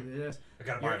this, then you have to do this. I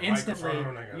gotta buy a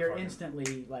microphone. You're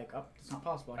instantly like, oh, it's not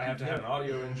possible. I have to have an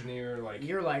audio engineer. Like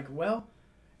you're like, well,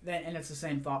 then, and it's the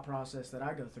same thought process that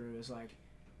I go through. Is like,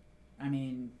 I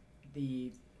mean,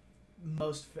 the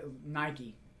most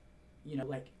Nike, you know,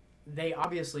 like they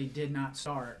obviously did not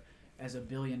start as a $1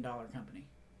 billion company.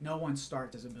 No one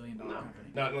starts as a $1 billion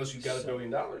company. Not unless you've got $1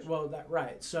 billion. Well,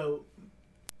 so.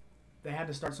 They had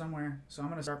to start somewhere, so I'm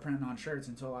going to start printing on shirts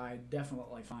until I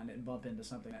definitely find it and bump into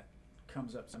something that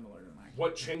comes up similar to mine.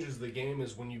 What changes the game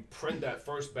is when you print that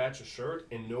first batch of shirt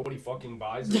and nobody fucking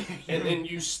buys it, and then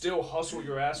you still hustle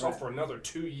your ass off for another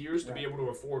 2 years to be able to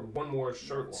afford one more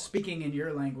shirt launch. Speaking in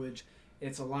your language,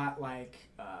 it's a lot like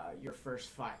your first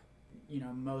fight. You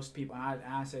know, most people, and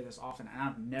I say this often, and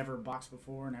I've never boxed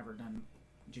before, never done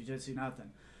jiu-jitsu, nothing,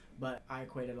 but I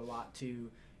equate it a lot to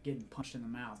getting punched in the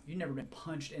mouth. You've never been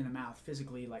punched in the mouth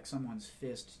physically, like someone's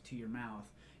fist to your mouth.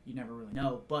 You never really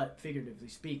know. But figuratively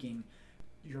speaking,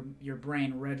 your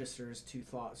brain registers two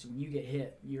thoughts. When you get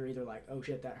hit, you're either like, oh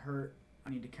shit, that hurt,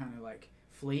 I need to kind of like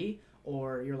flee,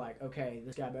 or you're like, okay,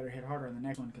 this guy better hit harder on the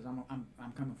next one because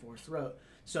I'm coming for his throat.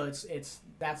 So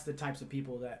that's the types of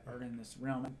people that are in this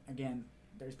realm. And again,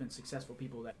 there's been successful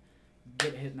people that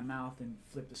get hit in the mouth and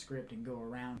flip the script and go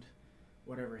around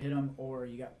whatever hit them, or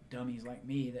you got dummies like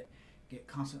me that get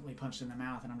constantly punched in the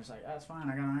mouth, and I'm just like, that's fine,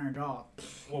 I got an iron jaw.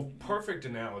 Well, perfect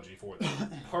analogy for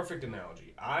that. Perfect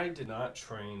analogy. I did not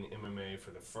train MMA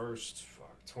for the first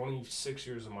 26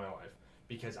 years of my life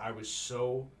because I was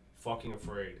so fucking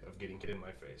afraid of getting hit in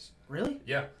my face. Really?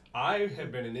 Yeah. I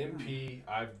have been an MP.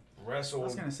 I've wrestled. I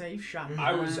was gonna say, you shot.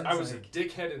 I was a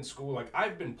dickhead in school. Like,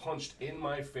 I've been punched in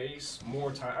my face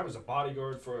more times. I was a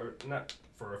bodyguard for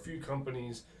a few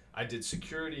companies. I did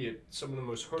security at some of the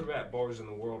most heard-about bars in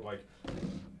the world. Like,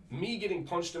 me getting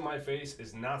punched in my face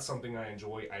is not something I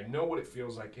enjoy. I know what it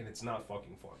feels like, and it's not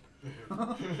fucking fun.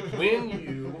 When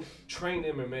you train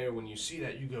MMA or when you see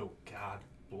that, you go, God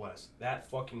bless. That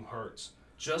fucking hurts.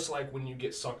 Just like when you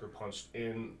get sucker punched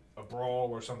in a brawl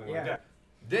or something like that.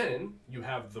 Then you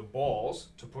have the balls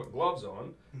to put gloves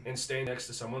on and stay next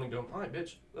to someone and go, all right,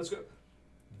 bitch, let's go.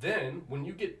 Then, when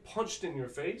you get punched in your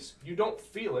face, you don't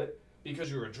feel it,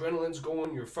 because your adrenaline's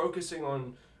going, you're focusing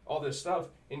on all this stuff,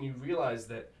 and you realize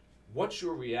that what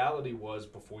your reality was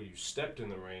before you stepped in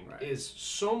the ring is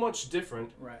so much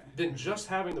different than just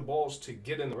having the balls to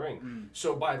get in the ring.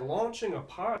 So by launching a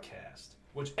podcast,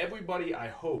 which everybody, I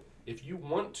hope, if you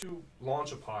want to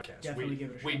launch a podcast,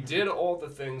 we did all the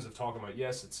things of talking about,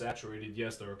 yes, it's saturated,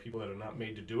 yes, there are people that are not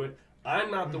made to do it. I'm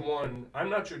not the one,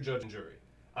 I'm not your judge and jury.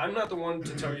 I'm not the one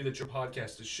to tell you that your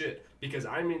podcast is shit, because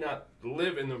I may not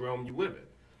live in the realm you live in.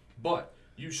 But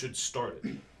you should start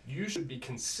it. You should be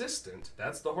consistent.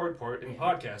 That's the hard part in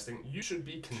podcasting. You should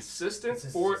be consistent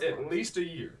for at least a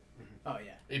year. Oh,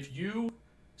 yeah. If you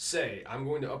say, I'm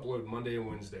going to upload Monday and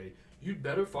Wednesday, you'd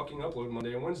better fucking upload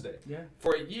Monday and Wednesday. Yeah.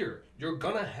 For a year, you're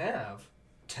going to have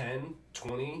 10,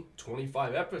 20,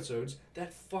 25 episodes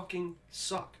that fucking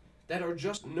suck, that are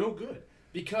just no good,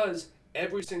 because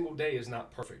every single day is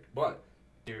not perfect. But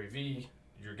Gary V,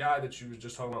 your guy that you was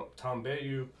just talking about, Tom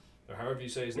Bayu, or however you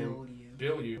say his name,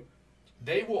 Bill You,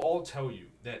 they will all tell you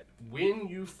that when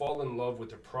you fall in love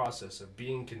with the process of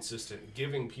being consistent,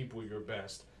 giving people your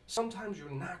best, sometimes you're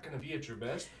not going to be at your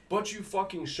best, but you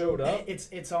fucking showed up.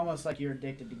 It's almost like you're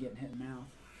addicted to getting hit in the mouth.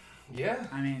 Yeah.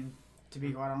 I mean, to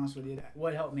be quite honest with you,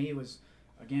 what helped me was,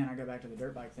 again, I go back to the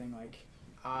dirt bike thing, like,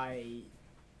 I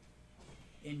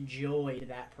enjoyed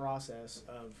that process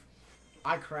of,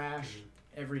 I crash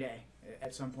every day.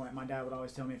 At some point, my dad would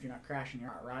always tell me, if you're not crashing, you're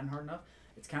not riding hard enough.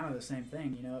 It's kind of the same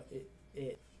thing, you know.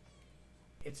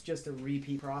 It's just a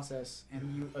repeat process,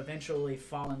 and you eventually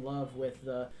fall in love with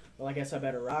the, well, I guess I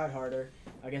better ride harder.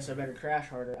 I guess I better crash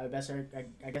harder. I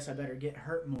guess I better get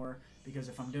hurt more, because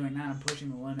if I'm doing that, I'm pushing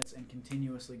the limits and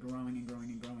continuously growing and growing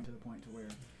and growing to the point to where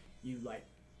you, like,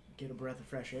 get a breath of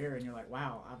fresh air and you're like,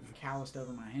 wow, I've calloused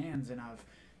over my hands and I've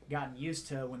gotten used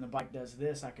to when the bike does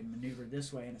this, I can maneuver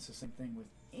this way. And it's the same thing with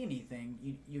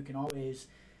anything. You can always,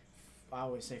 I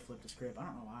always say flip the script. I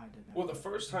don't know why I did that. Well, the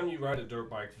first time you ride a dirt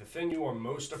bike, the thing you are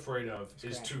most afraid of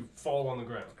is to fall on the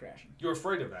ground. Crashing. You're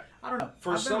afraid of that. I don't know.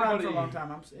 For I've been riding for a long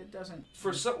time. It doesn't.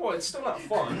 Well, it's still not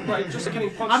fun, right? Just getting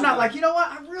punched. I'm not like, you know what?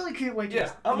 I really can't wait.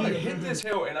 Yeah, I'm gonna hit this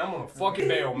hill and I'm gonna fucking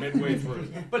bail midway through.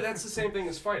 But that's the same thing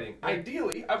as fighting.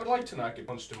 Ideally, I would like to not get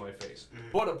punched in my face,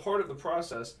 but a part of the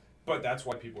process. But that's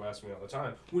why people ask me all the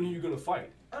time, when are you gonna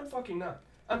fight? I'm fucking not.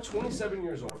 I'm 27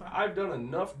 years old. I've done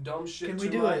enough dumb shit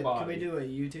to my body. Can we do a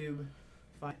YouTube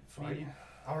fight?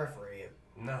 I'll referee you.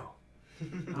 No.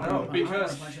 No,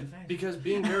 because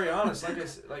being very honest, like I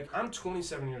said, like, I'm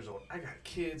 27 years old. I got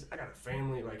kids. I got a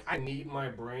family. Like, I need my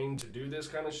brain to do this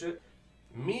kind of shit.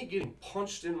 Me getting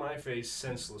punched in my face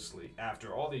senselessly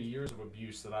after all the years of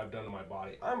abuse that I've done to my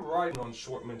body, I'm riding on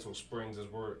short mental springs as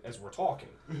we're talking.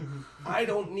 I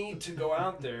don't need to go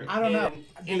out there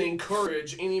and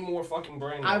encourage any more fucking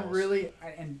brain loss. I really,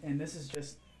 and this is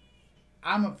just,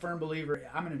 I'm a firm believer.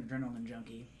 I'm an adrenaline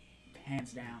junkie,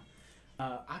 hands down.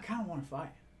 I kind of want to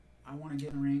fight. I want to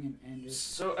get in the ring and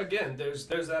just... So, again, there's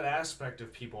that aspect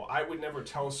of people. I would never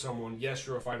tell someone, yes,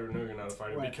 you're a fighter, no, you're not a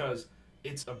fighter, because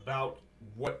it's about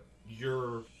what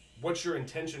your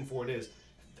intention for it is.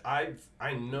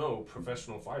 I know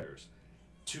professional fighters.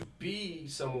 To be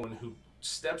someone who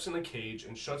steps in a cage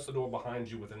and shuts the door behind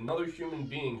you with another human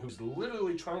being who's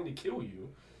literally trying to kill you,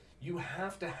 you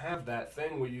have to have that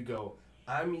thing where you go,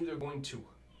 I'm either going to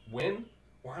win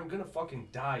or I'm gonna fucking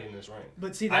die in this ring.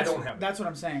 But see, I don't have that's what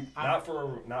I'm saying. Not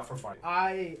for fighting.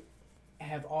 I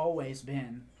have always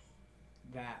been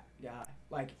that guy.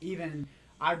 Like, even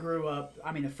I grew up.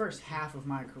 I mean, the first half of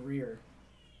my career,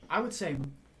 I would say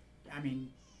for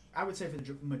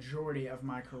the majority of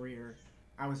my career,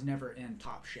 I was never in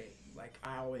top shape. Like,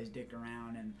 I always dicked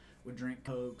around and would drink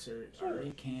Cokes or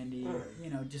eat candy, or,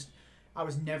 you know, just I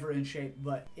was never in shape.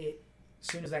 But as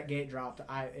soon as that gate dropped,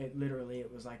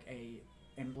 it was like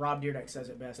and Rob Dyrdek says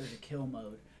it best, there's a kill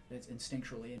mode that's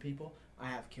instinctually in people. I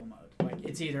have kill mode. Like,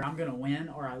 it's either I'm going to win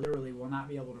or I literally will not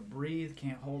be able to breathe,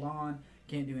 can't hold on,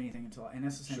 can't do anything until... And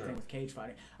that's the same thing with cage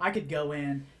fighting. I could go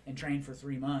in and train for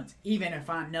 3 months, even if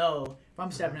I know, if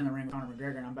I'm stepping in the ring with Conor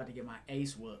McGregor and I'm about to get my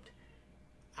ace whooped,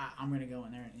 I'm going to go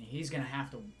in there and he's going to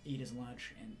have to eat his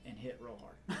lunch and hit real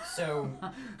hard. So,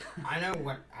 I know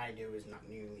what I do is not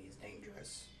nearly as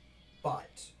dangerous,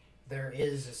 but there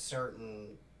is a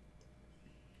certain...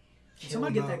 Can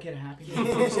somebody get that kid a happy?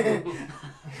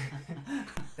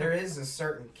 There is a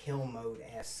certain kill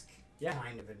mode-esque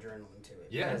kind of adrenaline to it.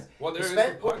 Yeah. Well, there is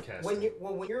the podcast.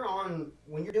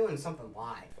 When you're doing something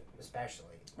live, especially.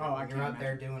 When you're out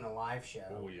there doing a live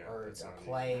show or it's a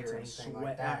play or anything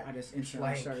like that. I just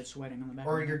instantly started sweating on the back.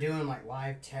 Or you're doing like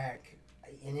live tech.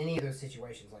 In any of those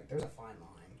situations, like, there's a fine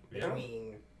line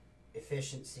between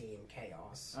efficiency and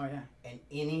chaos. Oh yeah. And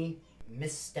any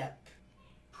misstep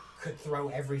could throw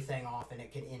everything off and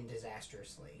it can end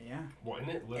disastrously. Yeah. Well, and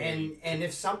it literally... And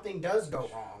if something does go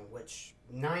wrong, which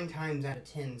 9 times out of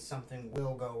 10 something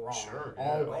will go wrong,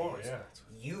 always,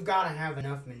 you've got to have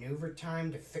enough maneuver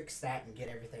time to fix that and get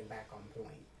everything back on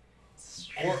point.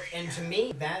 And to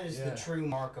me, that is the true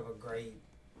mark of a great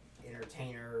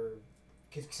entertainer.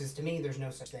 Because to me, there's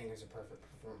no such thing as a perfect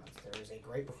performance. There is a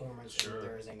great performance and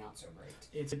there is a not so great.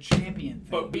 It's a champion thing.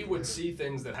 But we would see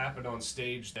things that happened on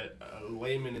stage that a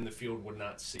layman in the field would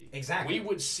not see. Exactly. We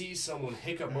would see someone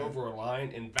hiccup over a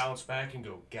line and bounce back and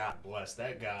go, God bless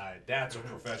that guy. That's a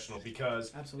professional.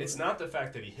 Because it's not the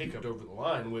fact that he hiccuped over the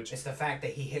line, which... It's the fact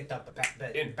that he hiccuped up the back.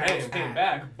 And bam, came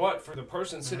back. But for the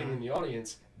person sitting in the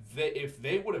audience, if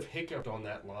they would have hiccuped on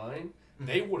that line,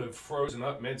 they would have frozen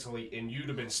up mentally, and you'd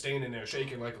have been standing there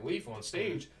shaking like a leaf on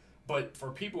stage. But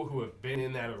for people who have been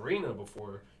in that arena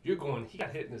before, you're going, he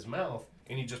got hit in his mouth,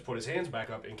 and he just put his hands back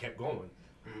up and kept going.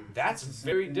 That's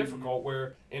very difficult,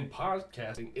 where in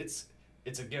podcasting, it's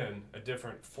again, a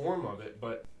different form of it,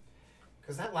 but...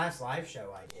 Because that last live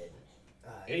show I did...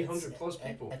 800 plus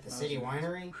people. At the City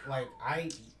Winery, like,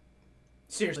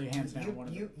 Seriously, hands down,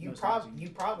 you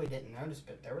probably didn't notice,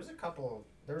 but there was a couple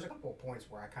of points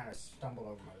where I kind of stumbled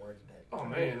over my words a bit. Oh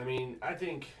man, I mean, I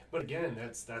think, but again,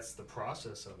 that's the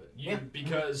process of it.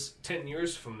 Because 10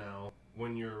 years from now,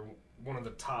 when you're one of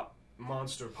the top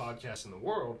monster podcasts in the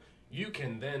world, you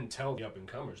can then tell the up and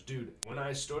comers, dude. When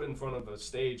I stood in front of a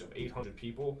stage of 800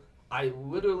 people, I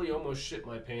literally almost shit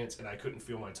my pants and I couldn't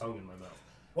feel my tongue in my mouth.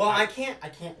 Well, I can't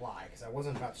lie because I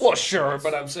wasn't about to. Well, sure,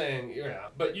 but I'm saying, yeah,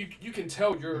 but you can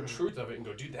tell your truth of it and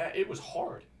go, dude, it was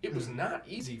hard. It was not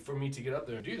easy for me to get up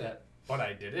there and do that, but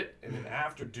I did it. And then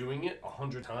after doing it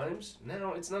 100 times,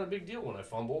 now it's not a big deal when I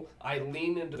fumble. I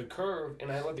lean into the curve and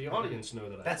I let the audience know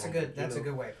that I fumbled. That's a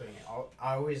good way of putting it.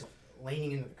 I always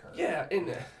leaning into the curve. Yeah,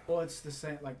 and well, it's the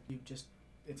same. Like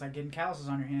it's like getting calluses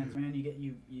on your hands, man.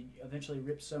 You eventually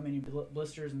rip so many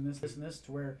blisters and this and this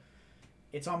to where.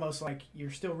 It's almost like you're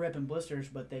still ripping blisters,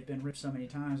 but they've been ripped so many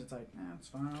times. It's like, it's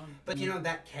fine. But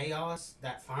that chaos,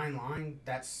 that fine line,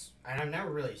 and I've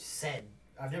never said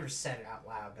it out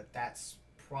loud, but that's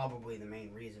probably the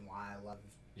main reason why I love.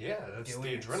 Yeah, that's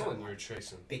the adrenaline you're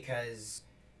chasing. Because,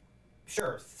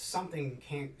 sure, something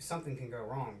can go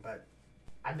wrong, but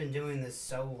I've been doing this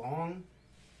so long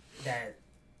that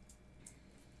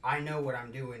I know what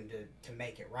I'm doing to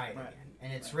make it right again,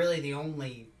 and it's really the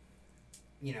only,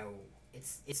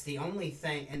 It's the only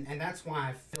thing, and that's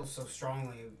why I feel so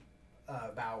strongly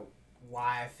about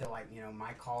why I feel like,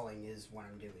 my calling is what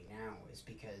I'm doing now, is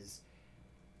because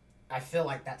I feel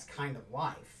like that's kind of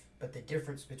life. But the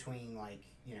difference between, like,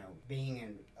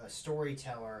 being a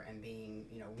storyteller and being,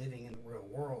 living in the real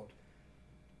world,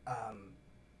 I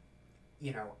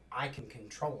can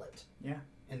control it. Yeah.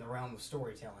 In the realm of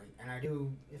storytelling. And I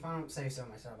do, if I don't say so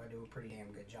myself, I do a pretty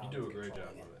damn good job. You do a great job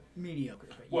of it. Mediocre.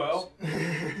 But well,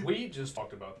 we just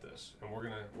talked about this, and we're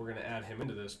gonna add him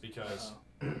into this because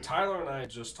Tylor and I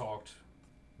just talked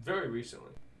very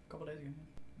recently. A couple days ago.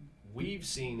 We've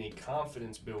seen a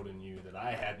confidence build in you that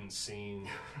I hadn't seen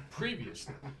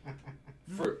previously.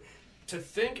 To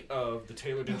think of the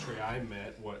Tylor Gentry I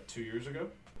met, 2 years ago?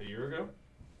 A year ago?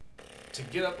 To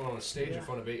get up on a stage in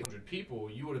front of 800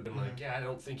 people, you would have been like, I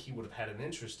don't think he would have had an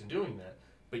interest in doing that.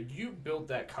 But you built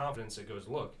that confidence that goes,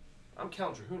 look, I'm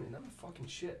Count Drahoon, and I'm a fucking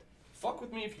shit. Fuck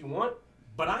with me if you want,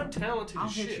 but I'm talented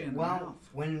as shit. Well,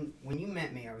 when you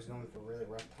met me, I was going through a really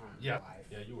rough time in my life.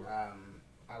 Yeah, you were. I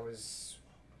was,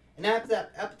 and up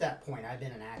at that point, I'd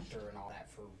been an actor and all that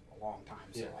for a long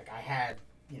time. So like, I had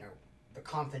the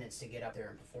confidence to get up there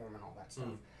and perform and all that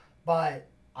stuff. But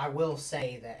I will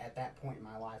say that at that point in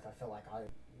my life, I feel like I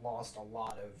lost a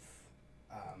lot of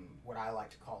what I like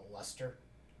to call luster.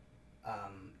 I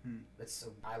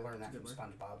learned that from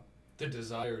SpongeBob. The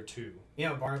desire to.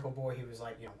 Barnacle Boy, he was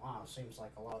like, wow, it seems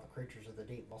like a lot of the creatures of the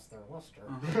deep lost their luster.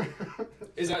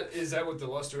 Is that what the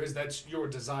luster is? That's your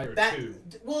desire to?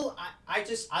 Well, I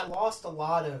lost a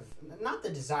lot of, not the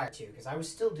desire to, because I was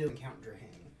still doing Count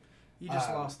Drahoon. You just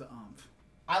lost the umph.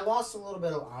 I lost a little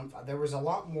bit of umph. There was a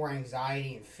lot more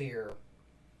anxiety and fear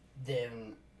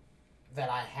than that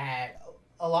I had.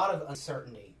 A lot of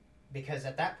uncertainty. Because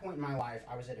at that point in my life,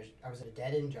 I was at a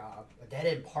dead-end job, a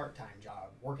dead-end part-time job,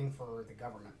 working for the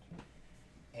government,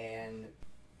 and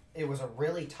it was a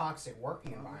really toxic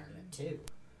working environment too.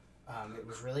 It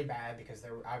was really bad because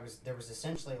there was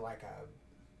essentially like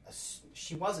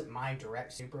she wasn't my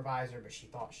direct supervisor, but she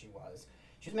thought she was.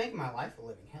 She was making my life a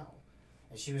living hell,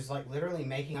 and she was like literally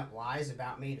making up lies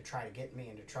about me to try to get me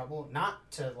into trouble,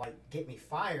 not to like get me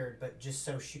fired, but just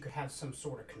so she could have some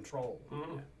sort of control.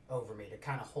 Over me, to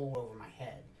kind of hold over my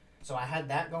head. So I had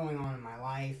that going on in my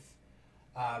life.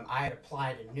 I had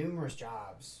applied to numerous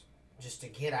jobs just to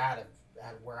get out of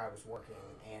where I was working,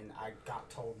 and I got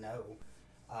told no.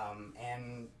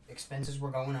 And expenses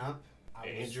were going up.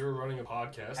 You were running a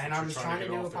podcast. And I was trying to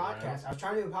do a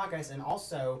podcast. And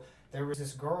also, there was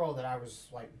this girl that I was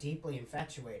like deeply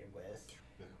infatuated with.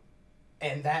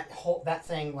 And that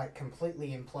thing like completely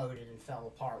imploded and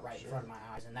fell apart right in front of my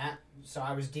eyes, and so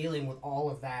I was dealing with all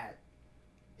of that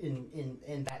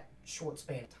in that short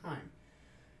span of time,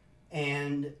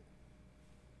 and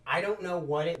I don't know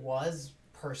what it was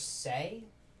per se.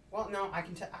 Well, no, I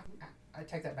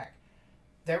take that back.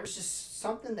 There was just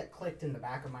something that clicked in the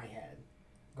back of my head,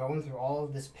 going through all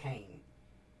of this pain,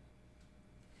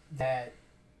 that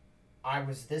I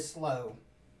was this low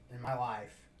in my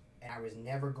life, and I was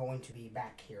never going to be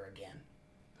back here again.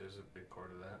 There's a big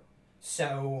part of that.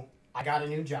 So I got a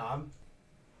new job,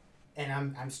 and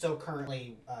I'm still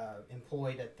currently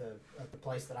employed at the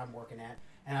place that I'm working at,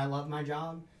 and I love my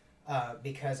job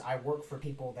because I work for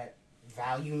people that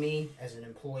value me as an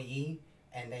employee,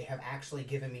 and they have actually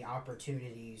given me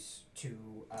opportunities to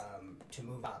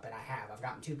move up, and I've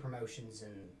gotten 2 promotions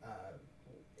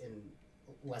in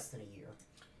less than a year.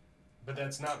 But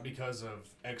that's not because of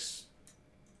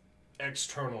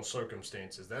external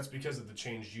circumstances. That's because of the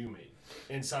change you made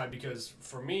inside. Because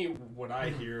for me, what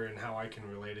I hear and how I can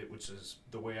relate it, which is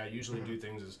the way I usually do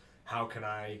things, is how can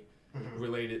I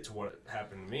relate it to what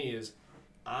happened to me, is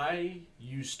I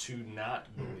used to not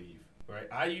believe, right?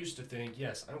 I used to think,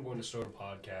 yes, I'm going to start a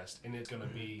podcast and it's going to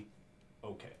be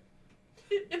okay.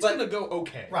 It's going to go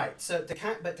okay. Right. So to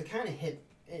kind of hit,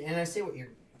 and I see what you're.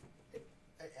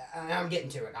 I'm getting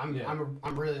to it.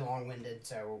 I'm really long-winded,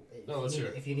 so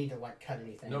if you need to like cut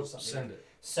anything, nope, or something, send it.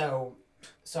 So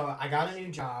I got a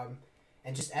new job,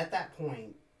 and just at that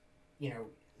point,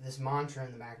 this mantra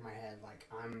in the back of my head, like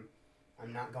I'm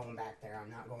not going back there. I'm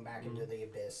not going back into the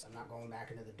abyss. I'm not going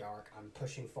back into the dark. I'm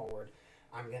pushing forward.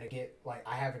 I'm gonna get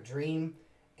I have a dream,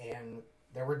 and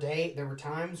there were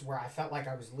times where I felt like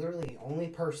I was literally the only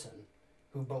person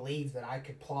who believed that I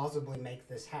could plausibly make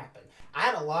this happen. I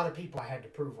had a lot of people I had to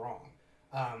prove wrong.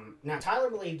 Now, Tyler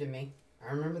believed in me.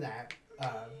 I remember that.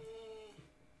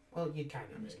 Well, you kind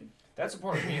of did. That's a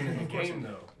part of being in the game,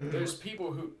 though. There's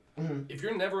people who, if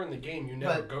you're never in the game, you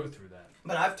never go through that.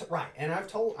 But I've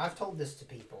told this to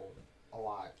people a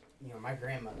lot. My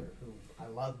grandmother, who I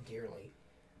love dearly,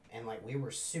 and we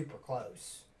were super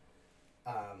close,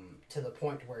 to the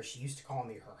point where she used to call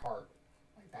me her heart.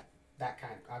 That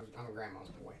kind of, I'm a grandma's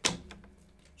boy.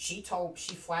 She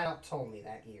flat out told me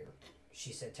that year.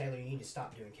 She said, "Taylor, you need to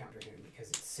stop doing counter doing because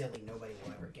it's silly. Nobody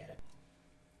will ever get it.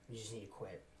 You just need to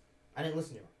quit." I didn't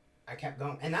listen to her. I kept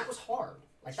going, and that was hard.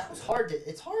 It's hard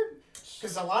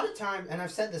because a lot of times, and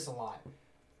I've said this a lot,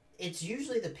 it's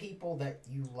usually the people that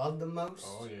you love the most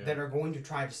that are going to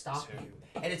try to stop you,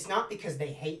 and it's not because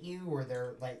they hate you or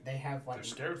they're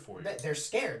scared for you. They're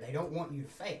scared. They don't want you to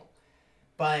fail.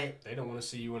 But they don't want to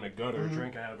see you in a gutter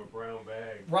drinking out of a brown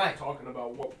bag. Right. Talking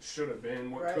about what should have been,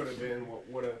 what could have been, what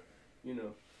would have,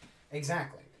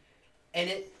 Exactly. And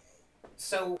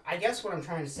so I guess what I'm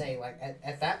trying to say,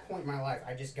 at that point in my life,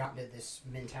 I just got into this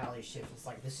mentality shift. It's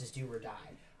like, this is do or die.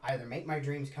 I either make my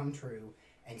dreams come true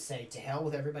and say, to hell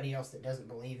with everybody else that doesn't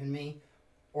believe in me,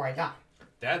 or I die.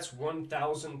 That's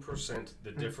 1,000%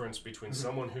 the difference between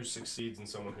someone who succeeds and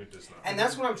someone who does not. And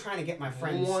that's what I'm trying to get my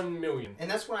friends. 1,000,000. And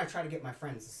that's what I try to get my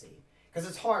friends to see, because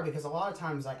it's hard. Because a lot of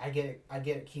times, I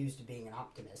get accused of being an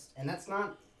optimist, and that's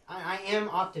not. I am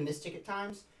optimistic at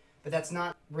times, but that's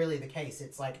not really the case.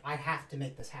 It's like I have to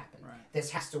make this happen. Right. This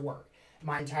has to work.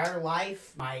 My entire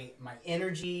life, my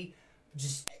energy,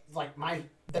 just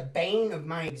the bane of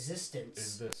my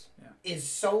existence is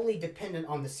solely dependent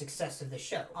on the success of the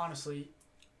show. Honestly.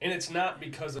 And it's not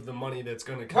because of the money that's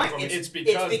going to come from it. It's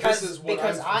because this is what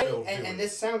and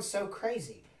this sounds so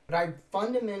crazy, but I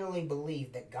fundamentally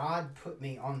believe that God put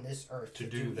me on this earth to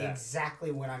do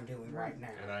exactly what I'm doing right now.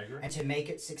 And I agree. And to make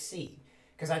it succeed.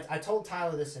 Because I told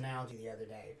Tyler this analogy the other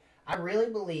day. I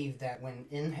really believe that when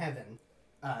in heaven,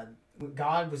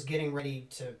 God was getting ready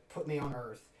to put me on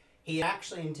earth, he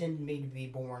actually intended me to be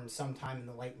born sometime in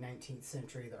the late 19th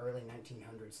century, the early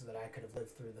 1900s, so that I could have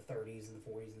lived through the 30s and the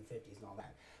 40s and the 50s and all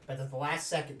that. But at the last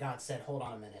second, God said, "Hold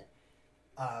on a minute.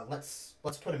 Let's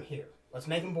put him here. Let's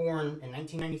make him born in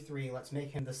 1993. Let's make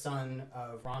him the son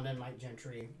of Rhonda and Mike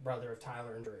Gentry, brother of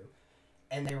Tyler and Drew."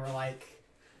 And they were like,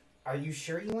 "Are you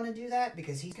sure you want to do that?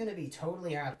 Because he's going to be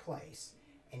totally out of place."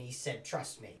 And he said,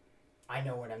 "Trust me. I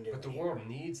know what I'm doing." But the world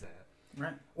needs that.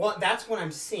 Right. Well, that's what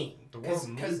I'm seeing. The world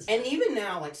needs and even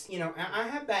now, I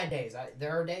have bad days.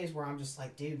 There are days where I'm just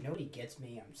like, dude, nobody gets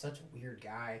me. I'm such a weird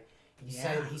guy. He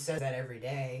says that every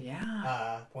day.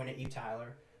 Yeah. Point at you,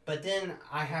 Tyler. But then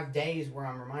I have days where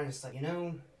I'm reminded, it's like,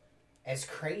 as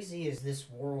crazy as this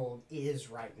world is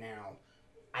right now,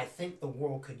 I think the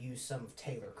world could use some of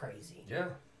Taylor crazy.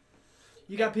 Yeah.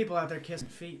 You got people out there kissing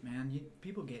feet, man.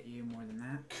 People get you more than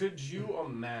that. Could you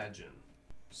imagine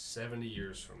 70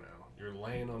 years from now, you're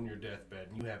laying on your deathbed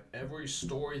and you have every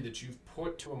story that you've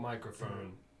put to a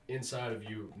microphone inside of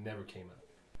you never came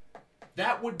out?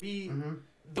 That would be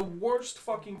the worst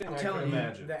fucking thing I can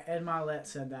imagine. That Ed Milet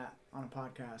said that on a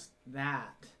podcast.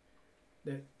 That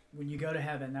when you go to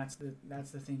heaven, that's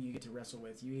the thing you get to wrestle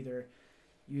with. You either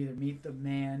meet the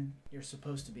man you're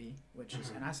supposed to be, which is,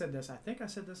 and I think I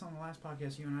said this on the last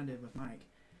podcast you and I did with Mike.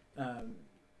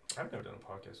 I've never done a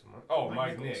podcast with Mike. Oh,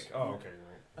 Mike Nick. Oh, okay.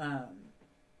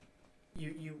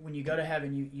 you when you go to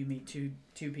heaven, you meet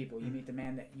two people. You meet the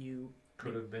man that you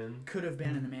Could have been,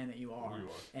 and the man that you are.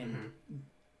 And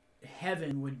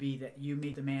heaven would be that you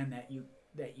meet the man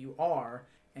that you are,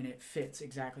 and it fits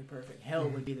exactly perfect. Hell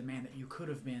would be the man that you could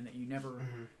have been, that you never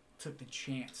took the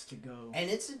chance to go. And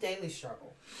it's a daily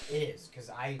struggle. It is,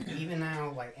 because even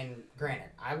now, like, and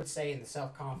granted, I would say in the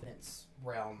self-confidence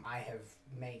realm, I have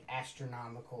made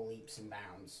astronomical leaps and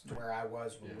bounds to where I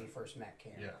was when we first met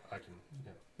Karen. Yeah, I can.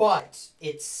 Yeah. But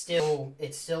it's still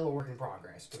a work in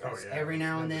progress, because every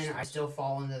now and then I still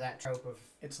fall into that trope of.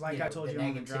 It's like I told you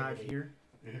on the drive here.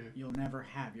 You'll never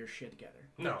have your shit together.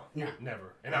 No,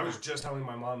 never. And I was just telling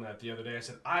my mom that the other day. I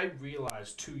said, I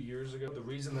realized 2 years ago the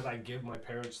reason that I give my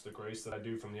parents the grace that I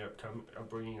do from the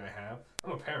upbringing I have.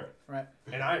 I'm a parent. Right.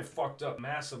 And I fucked up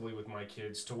massively with my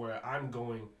kids to where I'm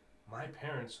going, my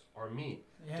parents are me.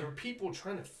 Yeah. They're people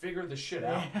trying to figure the shit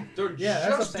out. They're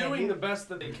just doing the best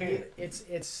that they can. It's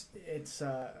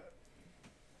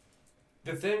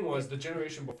The thing was, the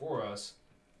generation before us,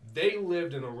 they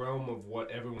lived in a realm of what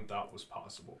everyone thought was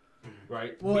possible,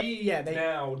 right? Well, we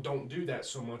now don't do that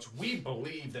so much. We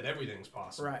believe that everything's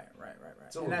possible. Right.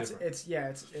 It's a little different.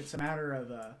 It's a matter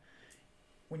of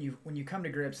when you come to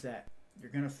grips that you're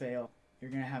gonna fail,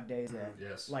 you're gonna have days that,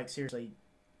 like, seriously,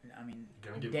 I mean,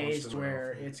 days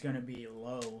where it's gonna be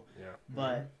low. Yeah.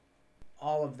 But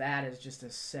all of that is just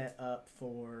a set up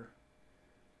for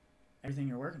everything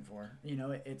you're working for. You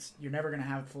know, you're never going to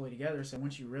have it fully together. So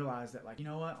once you realize that, like, you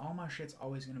know what, all my shit's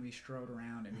always going to be strode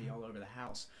around and be all over the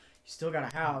house. You still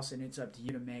got a house, and it's up to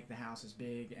you to make the house as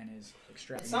big and as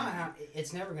extravagant.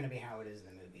 It's never going to be how it is in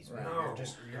the movies. Right. No,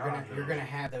 you're gonna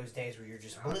have those days where you're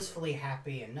just blissfully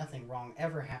happy and nothing wrong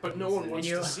ever happens. But no one wants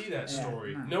to see that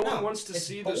story. No one wants to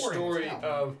see the story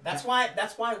of. That's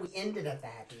why we ended at the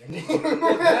happy ending.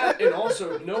 That, and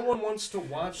also, no one wants to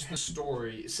watch the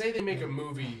story. Say they make a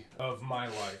movie of my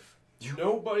life.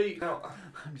 Nobody. Now,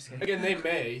 again, they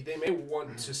may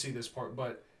want to see this part,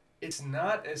 but it's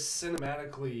not as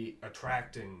cinematically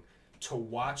attracting to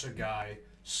watch a guy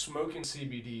smoking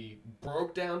CBD,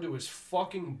 broke down to his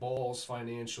fucking balls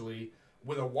financially,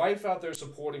 with a wife out there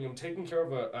supporting him, taking care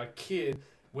of a kid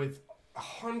with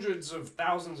hundreds of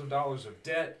thousands of dollars of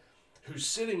debt, who's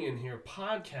sitting in here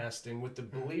podcasting with the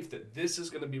belief that this is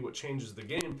going to be what changes the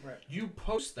game. Right. You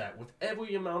post that with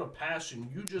every amount of passion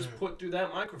you just put through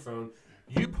that microphone.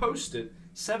 You post it.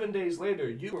 7 days later,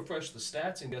 you refresh the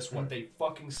stats, and guess what? They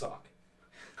fucking suck.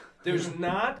 There's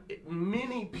not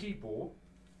many people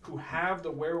who have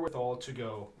the wherewithal to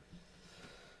go,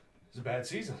 it's a bad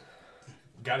season.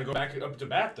 Got to go back up to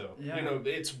bat, though. Yeah. You know,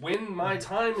 it's when my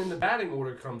time in the batting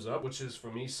order comes up, which is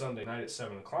for me Sunday night at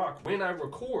 7 o'clock. When I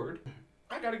record,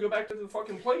 I got to go back to the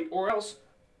fucking plate, or else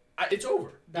it's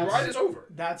over. The ride is over.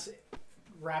 That's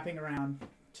wrapping around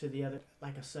to the other,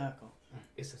 like a circle.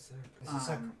 It's a circle. It's a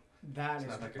circle. That is,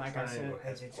 like I said,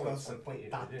 it goes from point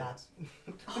dots.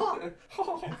 I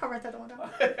write that one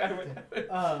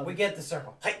down. We get the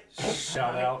circle. Hey.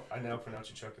 Shout out. I now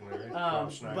pronounce you Chuck and Larry.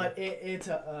 But it's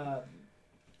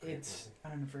I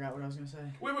don't forgot what I was gonna say.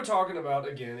 We were talking about,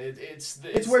 again, it's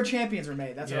where champions are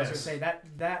made. That's what I was gonna say.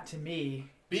 That to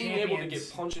me, being able to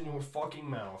get punched in your fucking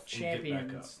mouth and get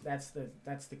back up. That's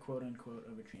the quote unquote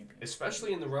of a champion.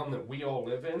 Especially in the realm that we all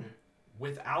live in,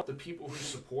 without the people who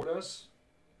support us,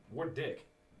 we're dick.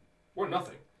 We're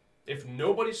nothing. If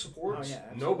nobody supports,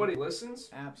 nobody listens,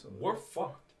 we're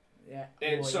fucked. Yeah.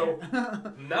 And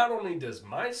not only does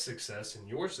my success and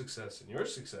your success,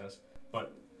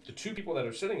 but the two people that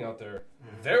are sitting out there,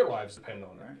 their lives depend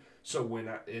on it. Right. So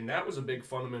and that was a big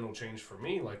fundamental change for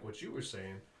me, like what you were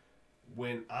saying.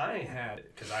 When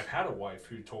because I've had a wife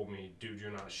who told me, dude, you're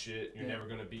not shit. You're never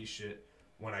going to be shit.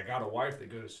 When I got a wife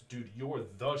that goes, dude, you're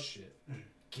the shit.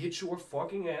 Get your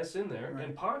fucking ass in there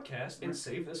and podcast and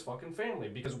save this fucking family,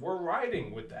 because we're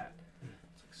riding with that.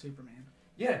 It's like Superman.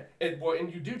 Yeah, and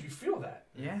you feel that.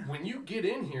 Yeah. When you get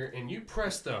in here and you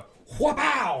press the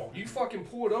wha-pow, you fucking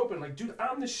pull it open like, dude,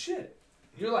 I'm the shit.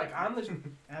 You're like, I'm the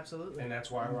Absolutely. And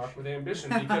that's why I rock with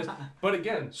Ambition, because, but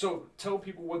again, so tell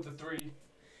people what the three.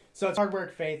 So it's hard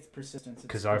work, faith, persistence.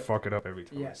 Because I fuck it up every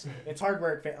time. Yes, it's hard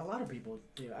work, faith. A lot of people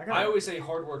do. I always say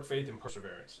hard work, faith, and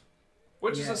perseverance.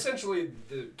 Which is essentially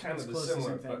the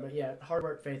similar thing, but yeah, hard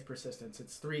work, faith, persistence.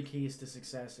 It's 3 keys to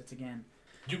success. It's again.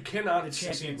 You cannot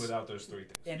succeed without those 3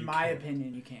 things. In my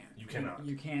opinion, you can't. You cannot.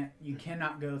 You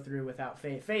cannot go through without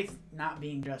faith. Faith not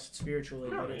being just spiritually,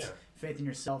 but it's faith in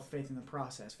yourself, faith in the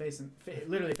process,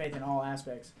 literally faith in all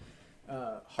aspects.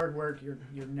 Hard work,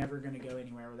 you're never going to go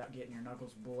anywhere without getting your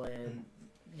knuckles bled.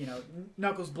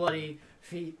 Knuckles bloody,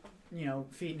 feet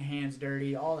and hands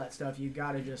dirty, all that stuff. You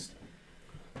got to just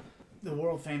the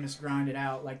world famous grind it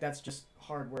out. Like that's just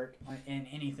hard work in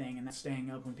anything, and that's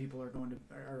staying up when people are going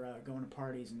to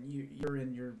parties, and you're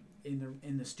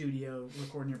in the studio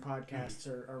recording your podcasts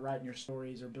or writing your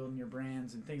stories or building your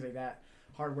brands and things like that.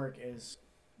 Hard work it's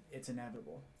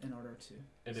inevitable in order to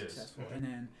be successful. And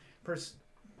then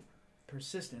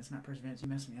persistence, not perseverance. You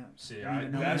messed me up. See,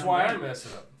 that's why I mess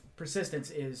it up. Persistence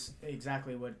is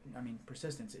exactly what I mean.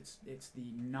 Persistence. It's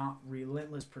the not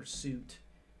relentless pursuit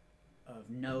of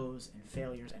no's and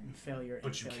failures and failure.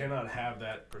 But you cannot have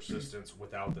that persistence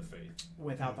without the faith.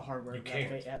 Without the hard work. You can't.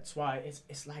 Faith. That's why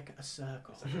it's like a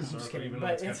circle. It's like a circle, even though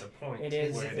it's got the point. It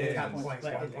is. It's got points.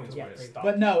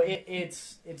 But no,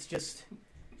 it's just.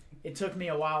 It took me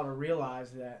a while to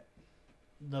realize that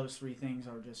those three things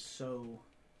are just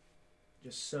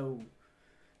so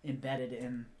embedded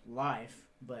in life.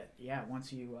 But yeah,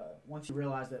 once you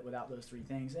realize that without those three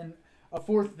things, and a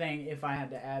fourth thing, if I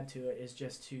had to add to it, is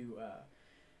just to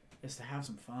have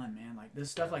some fun, man. Like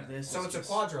this stuff like this. So it's a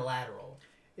quadrilateral.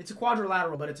 It's a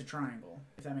quadrilateral, but it's a triangle.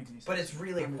 If that makes any sense. But it's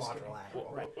really a quadrilateral.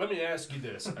 Well, right. Let me ask you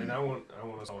this, and I want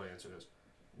us all to answer this.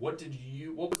 What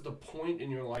was the point in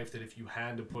your life that if you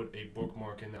had to put a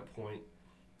bookmark in that point,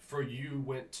 for you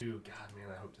went to, God, man,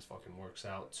 I hope this fucking works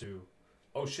out, to,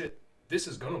 oh shit, this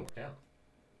is gonna work out.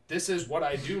 This is what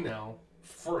I do now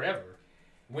forever.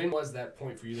 When was that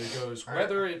point for you that goes,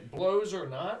 whether it blows or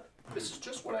not, this is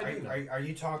just what I do now? Are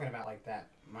you talking about like that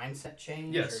mindset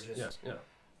change? Yes, or just, yes, yeah.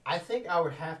 I think I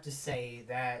would have to say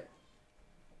that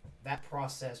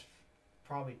process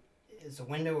probably is a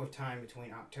window of time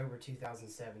between October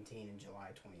 2017 and July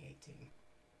 2018.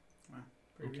 Wow,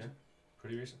 pretty recent.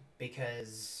 Pretty recent.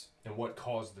 Because... And what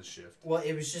caused the shift? Well,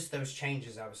 it was just those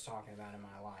changes I was talking about in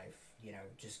my life. You know,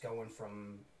 just going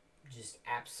from just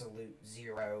absolute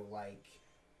zero, like,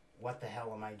 what the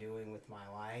hell am I doing with my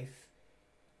life,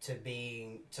 to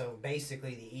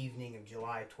basically the evening of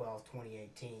July 12th,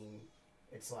 2018,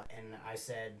 it's like, and I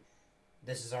said,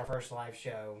 this is our first live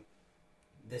show.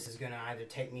 This is going to either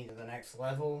take me to the next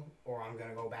level or I'm going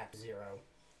to go back to zero.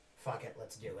 Fuck it,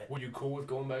 let's do it. Were you cool with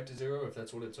going back to zero if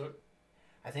that's what it took?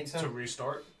 I think so. To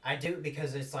restart? I do,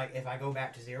 because it's like, if I go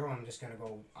back to zero, I'm just going to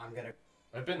go, I've been there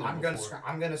before.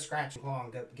 I'm going to scratch and claw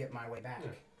and get my way back.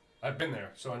 Yeah. I've been there,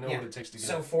 so I know what it takes to get.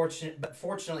 So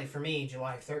fortunately for me,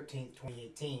 July 13th,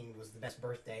 2018 was the best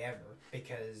birthday ever,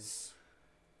 because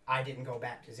I didn't go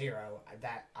back to zero.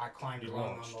 I climbed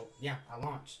along on the... I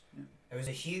launched. Yeah. It was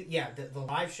a huge... Yeah, the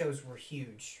live shows were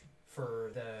huge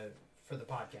for the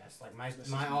podcast. Like,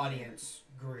 my audience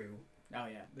grew. Oh,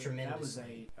 yeah.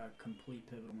 Tremendously. That was a complete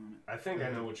pivotal moment. I think I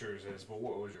know what yours is, but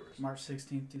what was yours? March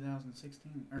 16th,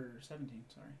 2016, or 17,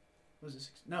 sorry. Was it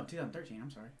 16? No, 2013, I'm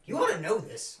sorry. You want to know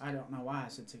this? I don't know why I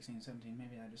said 16 and 17.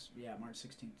 Maybe March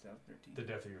 16th, 2013. The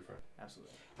death of your friend.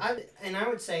 Absolutely. I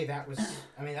would say that was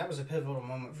a pivotal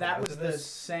moment for that both was of the us.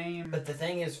 same. But the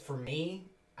thing is, for me,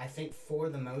 I think for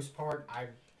the most part,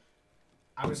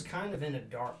 I was kind of in a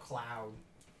dark cloud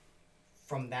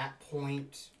from that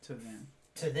point to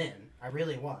then. I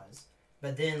really was.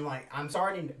 But then, like, I'm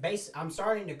starting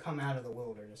to come out of the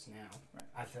wilderness now. Right.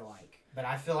 I feel like. But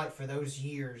I feel like for those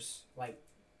years, like,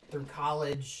 through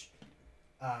college,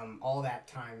 all that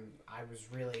time, I was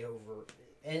really over...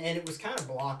 And it was kind of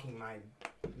blocking my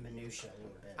minutia a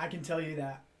little bit. I can tell you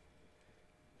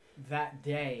that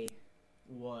day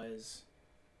was...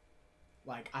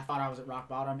 Like, I thought I was at rock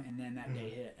bottom, and then that day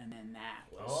hit, and then that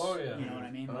was... Oh, yeah. You know what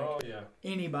I mean? Like, oh, yeah.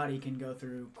 Anybody can go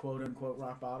through quote-unquote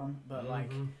rock bottom, but,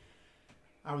 like...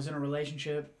 I was in a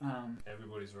relationship.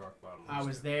 Everybody's rock bottom. I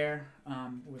was there,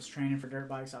 was training for dirt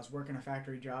bikes. I was working a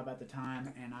factory job at the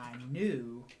time, and I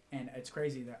knew, and it's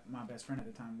crazy that my best friend at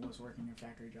the time was working a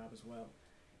factory job as well.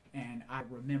 And I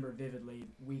remember vividly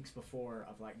weeks before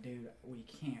of like, dude, we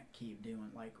can't keep doing,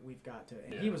 like, we've got to.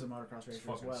 And he was a motocross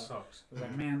racer as well. Sucks. It was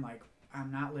like, man, like,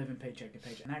 I'm not living paycheck to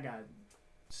paycheck. And that guy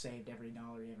saved every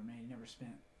dollar he ever made. He never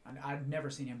spent. I'd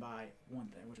never seen him buy one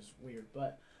thing, which is weird,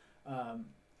 but.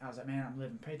 I was like, man, I'm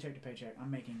living paycheck to paycheck. I'm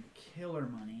making killer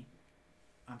money.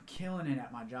 I'm killing it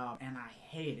at my job, and I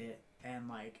hate it. And,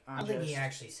 like, I think he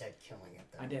actually said killing it,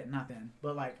 though. I did, not then.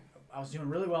 But, like, I was doing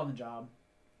really well in the job.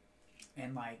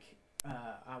 And, like,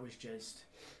 I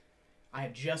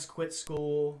had just quit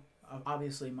school.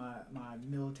 Obviously, my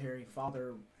military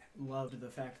father loved the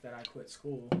fact that I quit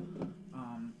school.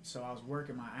 So I was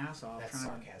working my ass off. That's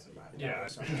sarcasm, by the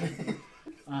way.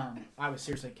 Yeah. I was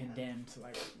seriously condemned to,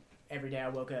 like... Every day I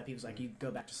woke up, he was like, "You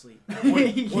go back to sleep." What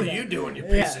are you doing, you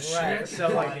piece of shit? So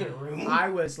like, I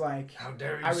was like, how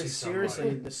dare you? I was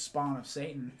seriously the spawn of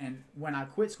Satan. And when I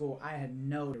quit school, I had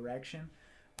no direction.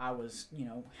 I was,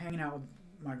 hanging out with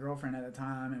my girlfriend at the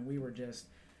time, and we were just,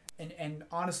 and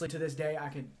honestly, to this day,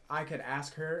 I could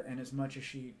ask her, and as much as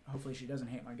hopefully she doesn't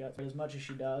hate my guts, but as much as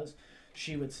she does,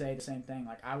 she would say the same thing.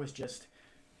 Like, I was just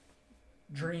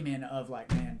dreaming of, like,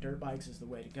 man, dirt bikes is the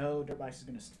way to go. Dirt bikes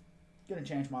is gonna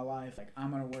change my life. Like,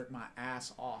 I'm gonna work my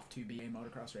ass off to be a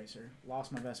motocross racer.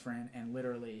 Lost my best friend, and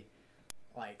literally,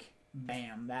 like,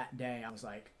 bam, that day I was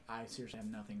like, I seriously have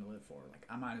nothing to live for. Like,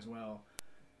 I might as well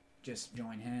just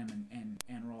join him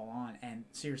and roll on. And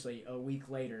seriously, a week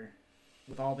later,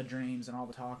 with all the dreams and all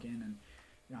the talking and,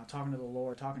 you know, talking to the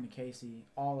Lord, talking to Casey,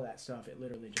 all of that stuff, it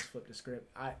literally just flipped the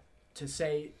script.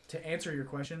 To answer your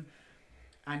question,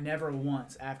 I never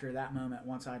once, after that moment,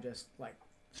 once I just, like,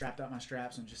 strapped up my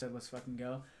straps and just said, let's fucking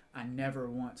go, I never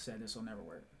once said this will never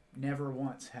work. Never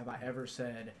once have I ever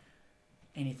said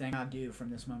anything I do from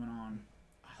this moment on,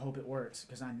 I hope it works,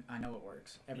 because I know it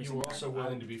works. You were also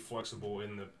willing to be flexible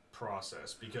in the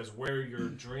process, because where your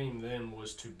dream then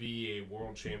was to be a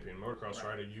world champion motocross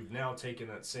rider, you've now taken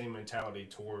that same mentality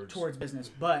towards business.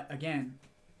 But again,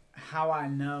 how I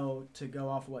know, to go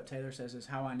off of what Taylor says, is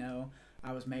how I know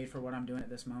I was made for what I'm doing at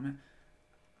this moment.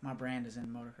 My brand is in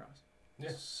motocross.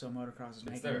 Yeah. So motocross is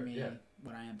making me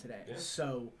what I am today. Yeah.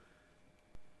 So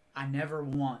I never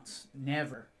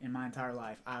in my entire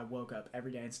life, I woke up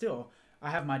every day, and still I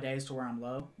have my days to where I'm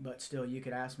low, but still, you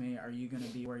could ask me, are you going to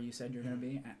be where you said you're going to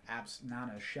be?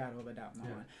 Not a shadow of a doubt in my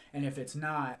mind. And if it's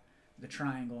not the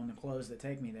triangle and the clothes that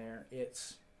take me there,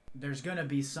 there's going to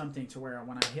be something to where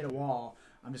when I hit a wall,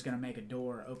 I'm just going to make a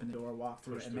door, open the door, walk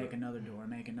through it, and make another door,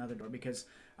 because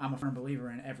I'm a firm believer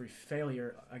in every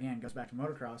failure, again, goes back to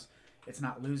motocross. It's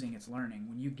not losing, it's learning.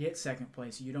 When you get second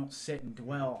place, you don't sit and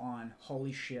dwell on,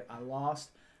 holy shit, I lost,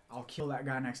 I'll kill that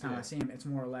guy next time I see him. It's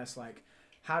more or less like,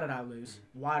 how did I lose?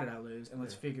 Why did I lose? And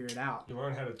let's figure it out. You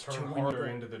learn how to turn harder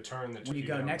into the turn that when you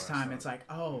go next time, it's like,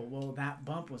 oh, well, that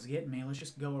bump was getting me. Let's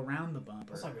just go around the bump.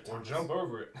 Or jump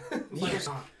over it. Like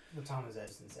what Thomas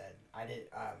Edison said. I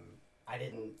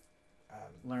didn't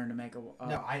learn to make a...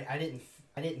 no, I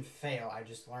didn't fail. I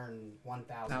just learned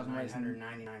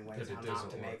 1,999 ways how not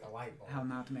to make a light bulb. How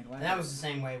not to make a light bulb. And that was the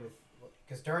same way with...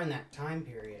 Because during that time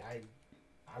period,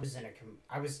 I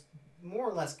was more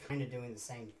or less kind of doing the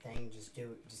same thing, just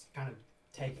kind of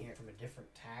taking it from a different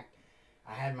tact.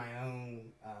 I had my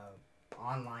own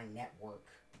online network.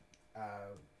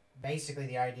 Basically,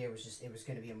 the idea was just it was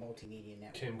going to be a multimedia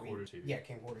network. Camcorder TV. Yeah,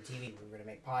 Camcorder TV. We were going to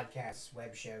make podcasts,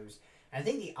 web shows. And I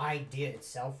think the idea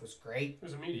itself was great. It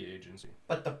was a media agency.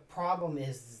 But the problem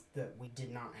is that we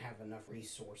did not have enough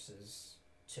resources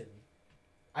to...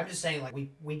 I'm just saying, like,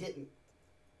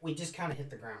 we just kind of hit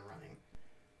the ground running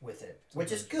with it,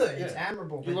 which is good. Yeah. It's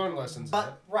admirable. You learn lessons.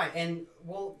 But right, and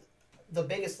well, the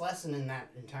biggest lesson in that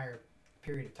entire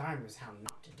period of time was how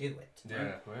not to do it.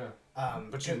 Yeah, yeah.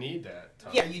 But you need that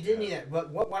time. Yeah, you did need that. But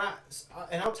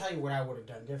and I'll tell you what I would have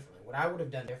done differently. What I would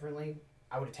have done differently,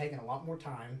 I would have taken a lot more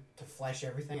time to flesh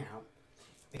everything out,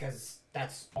 because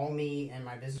that's all me and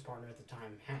my business partner at the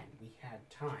time had. We had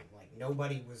time. Like,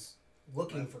 nobody was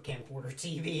looking for Camcorder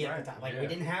TV at the time. Like, we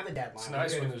didn't have a deadline. It's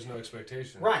nice when there's no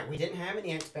expectation. Right. We didn't have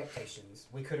any expectations.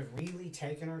 We could have really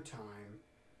taken our time,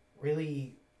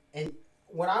 really... And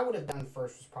what I would have done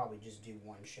first was probably just do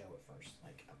one show at first.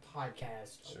 Like a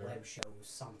podcast, a web show,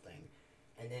 something.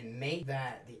 And then make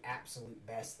that the absolute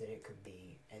best that it could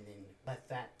be. And then let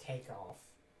that take off.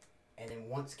 And then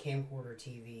once Camcorder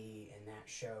TV and that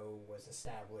show was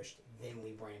established, then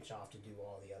we branch off to do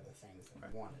all the other things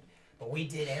that we wanted. But we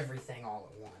did everything all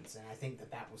at once, and I think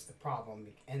that was the problem.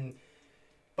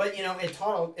 But you know, it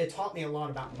taught me a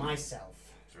lot about myself.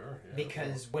 Sure. Yeah,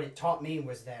 because what it taught me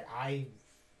was that I'm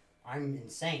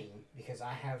insane, because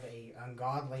I have a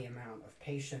ungodly amount of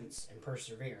patience and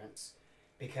perseverance.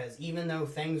 Because even though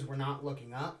things were not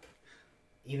looking up,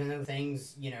 even though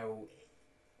things, you know,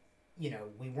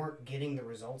 we weren't getting the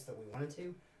results that we wanted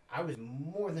to, I was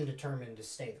more than determined to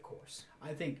stay the course.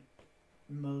 I think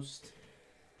most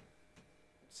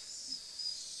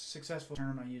successful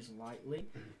term I use lightly,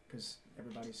 because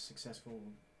everybody's successful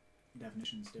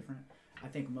definition is different. I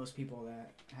think most people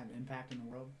that have impact in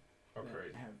the world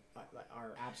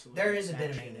are absolutely... There is a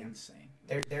bit of mania. Insane.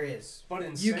 There is. But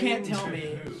insane. You can't tell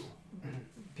me who?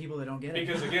 People that don't get it.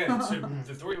 Because again, to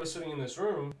the three of us sitting in this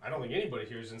room, I don't think anybody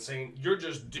here is insane.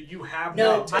 You have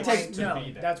no. I take to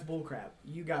be that. That's bullcrap.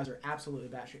 You guys are absolutely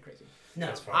batshit crazy.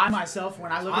 No, I myself,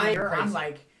 when I look in the mirror, I'm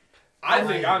like... I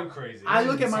think I'm crazy. I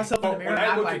look at myself in the mirror, when I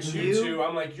I'm look like, at you two,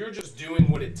 I'm like, you're just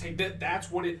doing what it takes. That's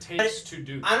what it takes to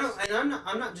do this. I'm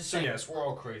not just saying... So yes, we're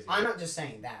all crazy. I'm not just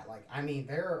saying that. Like, I mean,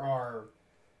 there are...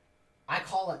 I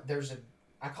call it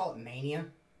mania.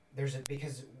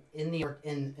 Because in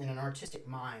an artistic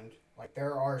mind, like,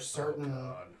 there are certain...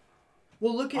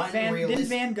 Well, look at Didn't unrealistic.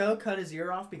 Van Gogh cut his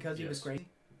ear off because he was Yes. crazy?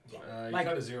 He Like-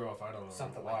 cut his ear off. I don't know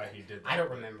Something why like that. he did that. I don't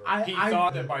remember. He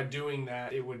thought that by doing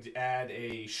that, it would add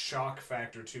a shock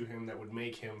factor to him that would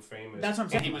make him famous. That's what I'm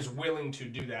saying. And he was willing to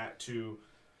do that to...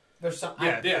 There's some.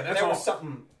 Yeah, that's there all. was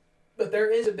something, but there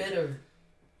is a bit of.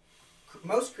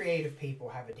 Most creative people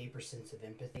have a deeper sense of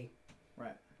empathy.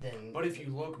 Right. Than. But if you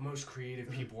look, most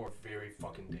creative people are very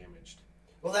fucking damaged.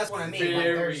 Well, that's what I mean.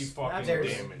 Very like fucking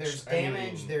there's, damaged. There's I mean,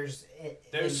 damage.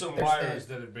 There's some wires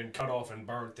that have been cut off and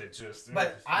burnt that just.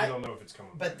 But I don't know if it's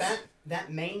coming. But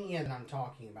that mania that I'm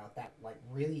talking about, that like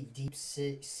really deep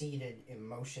seated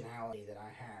emotionality that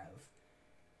I have,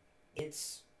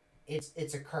 it's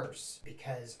a curse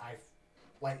because I've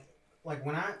like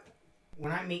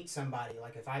when I meet somebody,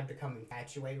 like if I become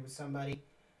infatuated with somebody,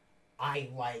 I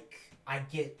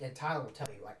get, and Tyler will tell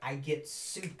you, like I get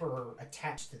super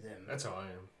attached to them. That's how I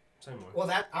am. Same way.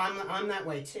 Well, I'm that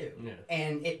way too. Yeah.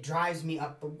 And it drives me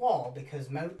up the wall because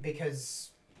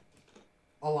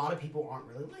a lot of people aren't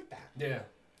really like that. Yeah.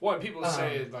 What people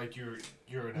say like you're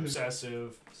an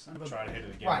obsessive. Try to hit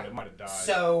it again, Right. but it might have died.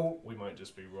 So we might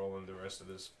just be rolling the rest of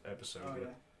this episode. Oh, but yeah.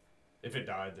 if it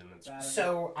died, then it's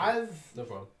so no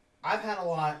problem. I've had a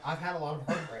lot of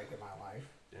heartbreak in my life.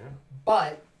 Yeah.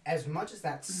 But as much as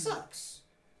that sucks,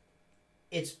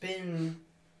 it's been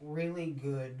really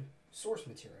good source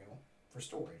material for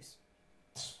stories.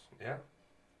 Yeah.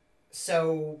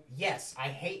 So, yes, I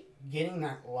hate getting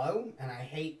that low, and I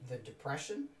hate the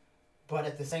depression, but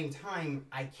at the same time,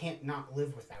 I can't not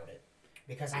live without it.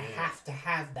 Because I have to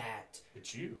have that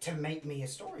It's you. to make me a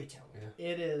storyteller. Yeah.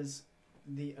 It is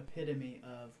the epitome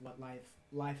of what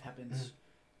life happens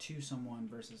to someone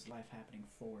versus life happening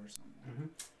for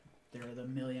someone. There are the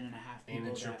 1.5 million people. And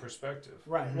it's your perspective.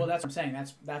 Right. Well, that's what I'm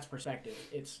saying. That's perspective.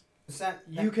 It's That,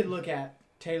 you could look at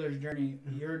Taylor's journey,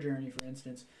 your journey, for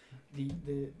instance,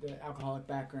 the alcoholic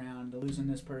background, the losing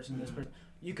this person, this person.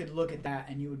 You could look at that,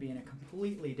 and you would be in a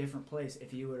completely different place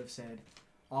if you would have said,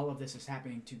 "All of this is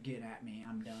happening to get at me.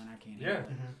 I'm done. I can't handle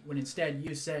it." When instead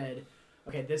you said,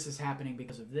 "Okay, this is happening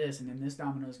because of this, and then this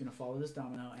domino is going to follow this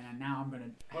domino, and now I'm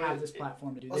going to have this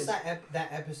platform to do what's this."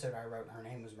 that episode I wrote? Her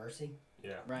name was Mercy.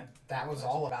 Yeah. Right. That was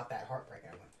all about that heartbreak I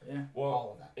went through. Yeah. Well,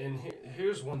 all of that. And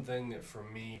here's one thing that for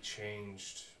me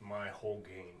changed my whole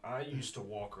game. I used to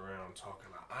walk around talking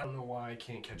about, I don't know why I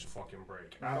can't catch a fucking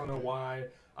break. I don't know why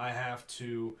I have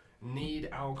to need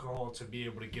alcohol to be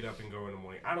able to get up and go in the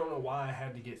morning. I don't know why I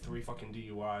had to get 3 fucking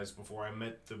DUIs before I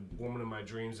met the woman of my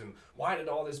dreams, and why did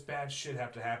all this bad shit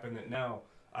have to happen that now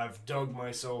I've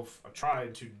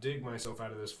tried to dig myself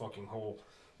out of this fucking hole.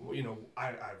 You know,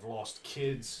 I've lost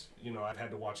kids. You know, I've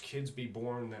had to watch kids be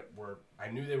born that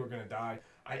I knew they were going to die.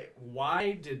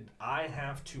 Why did I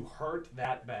have to hurt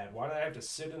that bad? Why did I have to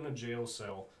sit in a jail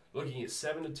cell looking at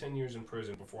 7 to 10 years in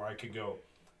prison before I could go,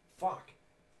 fuck,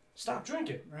 stop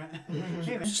drinking.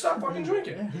 Right. Stop fucking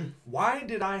drinking. Why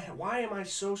am I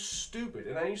so stupid?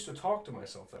 And I used to talk to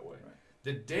myself that way. Right.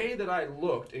 The day that I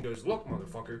looked and goes, look,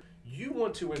 motherfucker, you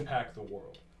want to impact the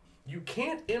world. You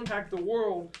can't impact the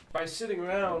world by sitting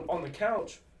around on the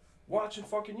couch watching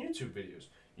fucking YouTube videos.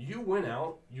 You went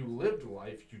out, you lived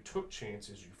life, you took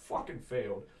chances, you fucking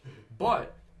failed.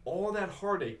 But all that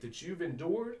heartache that you've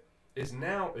endured is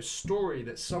now a story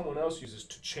that someone else uses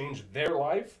to change their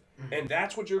life, and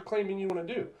that's what you're claiming you want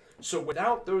to do. So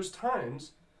without those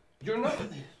times, you're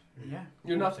nothing. Yeah.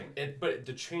 You're nothing. But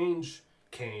the change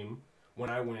came when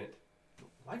I went,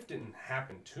 life didn't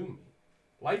happen to me.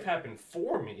 Life happened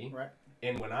for me, Right.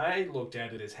 and when I looked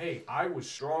at it as, hey, I was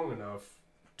strong enough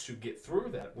to get through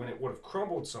that, when it would have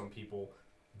crumbled some people,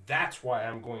 that's why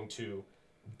I'm going to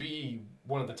be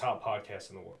one of the top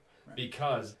podcasts in the world. Right.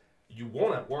 Because you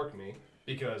won't outwork me,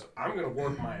 because I'm going to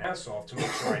work my ass off to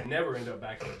make sure I never end up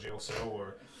back in a jail cell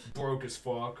or broke as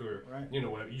fuck or, Right. you know,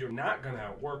 whatever. You're not going to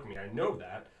outwork me. I know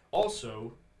that.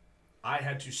 Also, I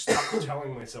had to stop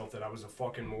telling myself that I was a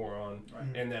fucking moron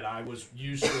and that I was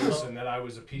useless and that I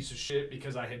was a piece of shit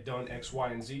because I had done X, Y,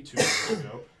 and Z 2 years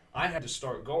ago. I had to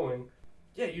start going,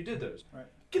 yeah, you did those. Right.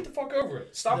 Get the fuck over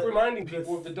it. Stop reminding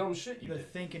people of the dumb shit you The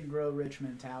did. think and grow rich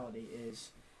mentality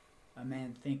is a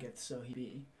man thinketh, so he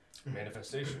be.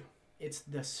 Manifestation. It's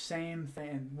the same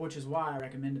thing, which is why I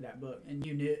recommended that book. And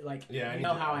you knew, like, Yeah, you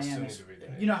know how I am.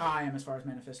 You know how I am as far as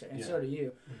manifestation, and so do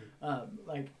you.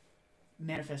 Like,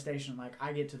 manifestation, like,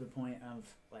 I get to the point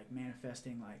of, like,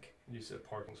 manifesting, like, You said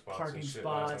parking spots. parking and shit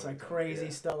last spots, time like we crazy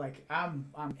talked. stuff. Like, I'm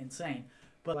insane.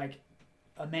 But, like,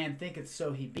 a man thinketh,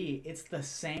 so he be. It's the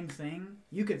same thing.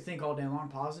 You could think all day long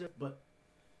positive, but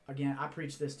again, I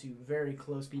preach this to very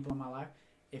close people in my life.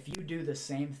 If you do the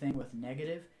same thing with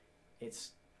negative,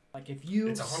 it's Like if you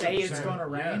It's say it's 100%, going to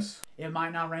rain, yes. it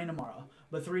might not rain tomorrow.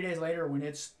 But 3 days later, when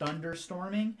it's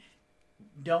thunderstorming,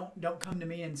 don't come to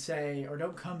me and say, or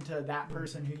don't come to that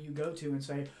person who you go to and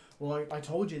say, well, I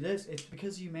told you this. It's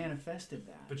because you manifested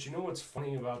that. But you know what's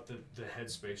funny about the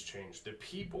headspace change? The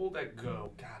people that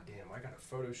go, God damn, I got a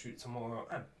photo shoot tomorrow.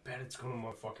 I bet it's going to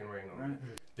motherfucking rain on me.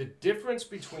 The difference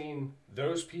between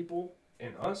those people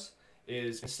and us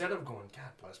is instead of going,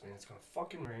 God bless me, it's going to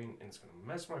fucking rain and it's going to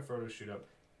mess my photo shoot up,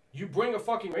 you bring a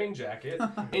fucking rain jacket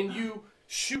and you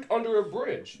shoot under a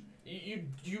bridge.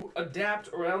 You adapt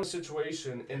around the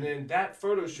situation, and then that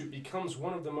photo shoot becomes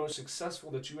one of the most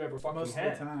successful that you ever fucking Most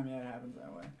had. of the time, yeah, it happens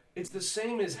that way. It's the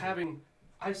same as having.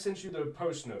 I sent you the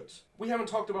post notes. We haven't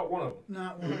talked about one of them.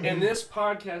 Not one. And this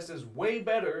podcast is way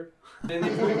better than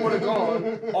if we would have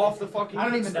gone off the fucking. I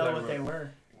don't even notes that know I what wrote. they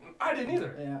were. I didn't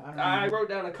either. Yeah, I don't I know. wrote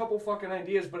down a couple fucking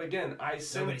ideas, but again, Nobody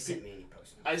sent me any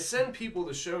post notes. I send people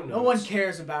the show notes. No one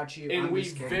cares about you. And I'm we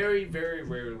just kidding. very, very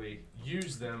rarely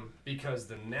use them because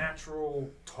the natural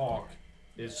talk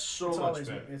is so It's much always,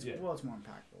 better. Well, it's more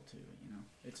impactful too. You know,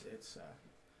 it's.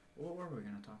 What were we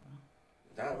gonna talk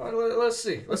about? Let's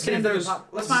see. Let's see get if into there's.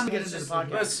 let's finally get into the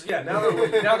podcast.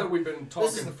 Now that we've been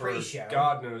This is talking the for pre-show.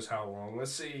 God knows how long.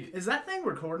 Let's see. Is that thing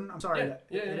recording? I'm sorry. Yeah, It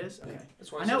yeah. is. Okay.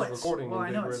 That's why I it know says it's recording. Well, in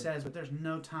I know big it red. says, but there's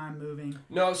no time moving.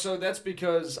 No, so that's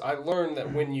because I learned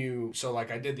that when you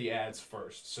I did the ads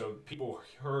first, so people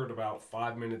heard about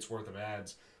 5 minutes worth of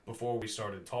ads before we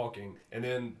started talking, and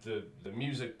then the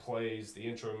music plays, the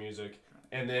intro music,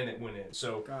 and then it went in.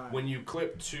 So when you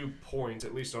clip 2 points,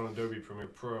 at least on Adobe Premiere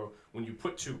Pro, when you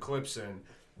put 2 clips in,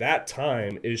 that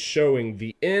time is showing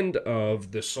the end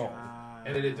of the song,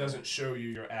 and then it doesn't show you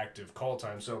your active call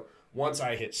time. So once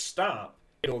I hit stop,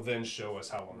 it'll then show us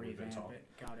how long we've been talking.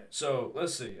 Got it. So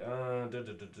let's see. I don't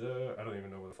even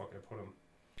know where the fuck I put them.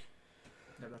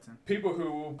 No, that's in. People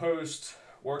who will post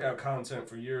workout content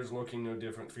for years, looking no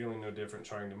different, feeling no different,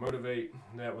 trying to motivate.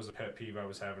 That was a pet peeve I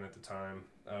was having at the time.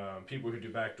 People who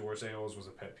do backdoor sales was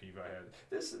a pet peeve I had.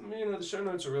 The show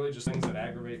notes are really just things that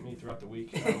aggravate me throughout the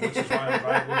week, which is why I'm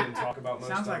glad we didn't talk about most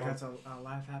Sounds of like them. that's a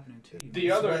life happening to you.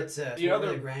 The other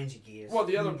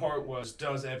The other part was,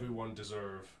 does everyone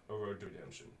deserve a road to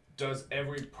redemption? Does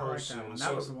every person? I like that one.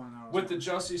 That was the one I was with the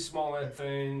Jussie Smollett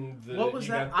thing. What was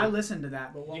that? I listened to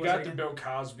that, but what you was got it the again? Bill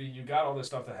Cosby. You got all this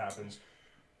stuff that happens.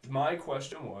 My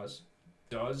question was,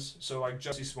 like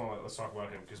Jussie Smollett? Let's talk about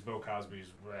him because Bill Cosby's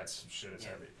that's shit. It's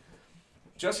heavy.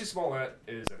 Jussie Smollett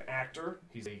is an actor.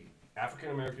 He's a African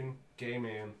American gay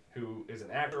man who is an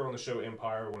actor on the show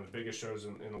Empire, one of the biggest shows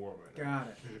in the world right now. Got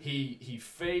it. He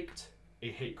faked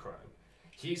a hate crime.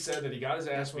 He said that he got his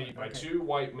ass beat by 2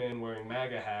 white men wearing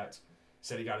MAGA hats.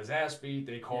 Said he got his ass beat.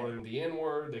 They called him the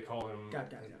N-word. They called him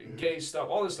gay stuff.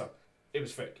 All this stuff. It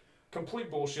was fake. Complete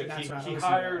bullshit. He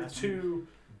hired 2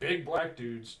 big black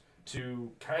dudes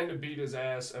to kind of beat his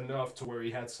ass enough to where he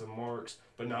had some marks,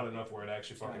 but not enough where it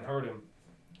actually fucking hurt him.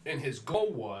 And his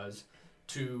goal was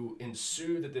to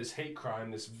ensue that this hate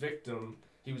crime, this victim,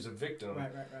 he was a victim.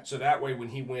 Right. So that way when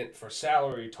he went for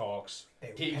salary talks,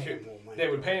 they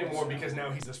would pay him more because now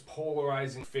he's this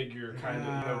polarizing figure, kind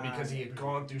of, because he had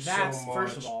gone through so much.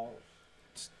 First of all,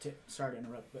 sorry to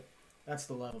interrupt, but that's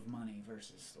the love of money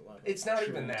versus the love of It's not true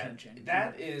even that. intention.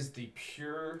 That is the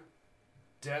pure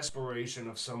desperation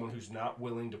of someone who's not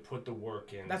willing to put the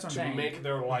work in to make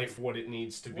their life what it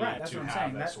needs to be that's to what I'm have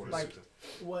saying. that That's sort of like, success.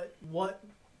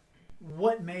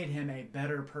 What made him a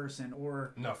better person,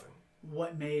 or Nothing.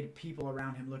 what made people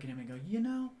around him look at him and go,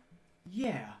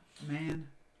 yeah, man,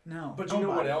 no. But you know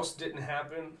what else didn't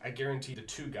happen? I guarantee the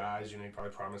 2 guys, he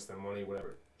probably promised them money,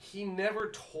 whatever. He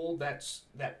never told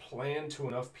that plan to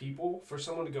enough people for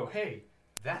someone to go, hey,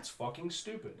 that's fucking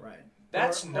stupid. Right.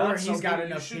 That's not something he's got you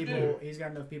enough should people. do. He's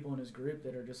got enough people in his group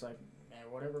that are just like, man,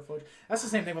 whatever floats. That's the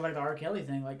same thing with like the R. Kelly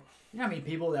thing. Like, you know how many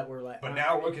people that were like. But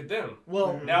now look at them.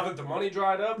 Well, now that the money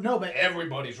dried up, no, but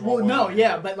everybody's well, rolling. no,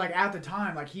 yeah, but like at the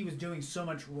time, like he was doing so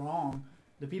much wrong.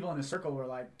 The people in his circle were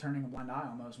like turning a blind eye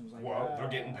almost, and was like, well, they're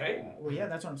getting paid. Well, yeah,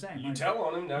 that's what I'm saying. You like, tell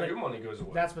on him, now your money goes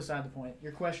away. That's beside the point.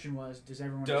 Your question was, does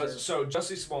everyone So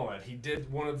Jussie Smollett, he did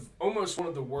almost one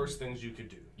of the worst things you could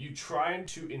do. You tried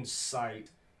to incite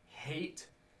hate.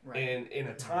 Right. And in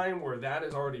a time where that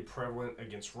is already prevalent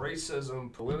against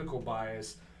racism, political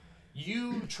bias,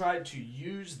 you tried to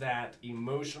use that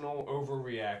emotional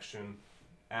overreaction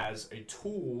as a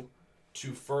tool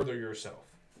to further yourself.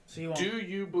 So do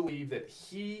you believe that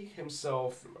he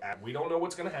himself, we don't know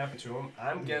what's going to happen to him.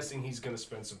 I'm guessing he's going to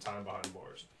spend some time behind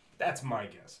bars. That's my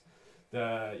guess.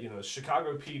 The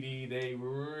Chicago PD, they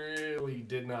really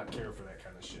did not care for that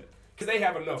kind of shit. Because they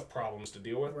have enough problems to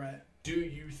deal with. Right. Do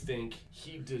you think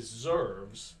he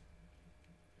deserves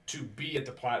to be at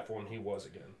the platform he was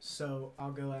again. So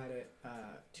I'll go at it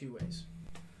two ways.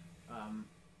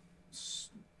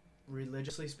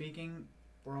 Religiously speaking,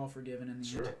 we're all forgiven in the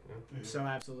Sure. end. Yeah. So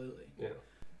absolutely. Yeah.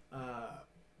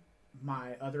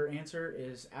 My other answer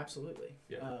is absolutely.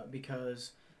 Yeah.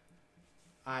 Because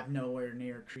I've nowhere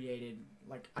near created,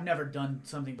 like, I've never done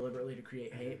something deliberately to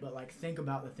create hate, but, like, think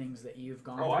about the things that you've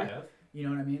gone through. I have. You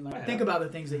know what I mean? Like, think about the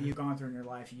things that you've gone through in your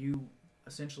life. You,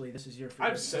 essentially, this is your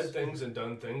forgiveness. I've said things and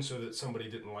done things so that somebody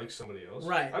didn't like somebody else.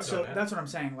 Right. I've So done that. that's what I'm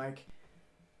saying. Like,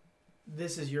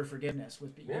 this is your forgiveness.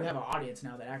 You Yeah. have an audience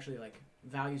now that actually, like,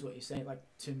 values what you say. Like,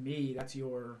 to me, that's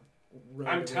your...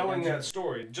 I'm telling that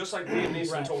story, just like Liam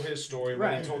Neeson Right. told his story when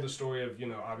Right. he told the story of,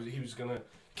 he was going to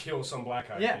kill some black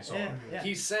guy Yeah, he saw. yeah.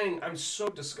 He's saying, I'm so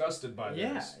disgusted by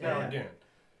Yeah, this. yeah, Now, yeah. again,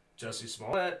 Jussie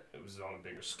Smollett, it was on a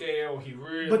bigger scale. He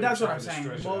really But that's what tried I'm to saying.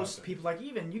 stretch it out Most there. people, like,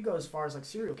 even you go as far as, like,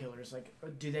 serial killers. Like,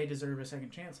 do they deserve a second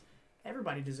chance?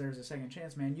 Everybody deserves a second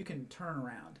chance, man. You can turn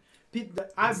around.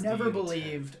 I've never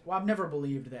believed... Well, I've never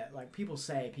believed that, like, people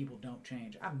say people don't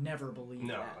change. I've never believed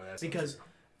that. That's Because, not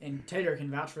and Taylor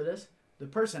can vouch for this, the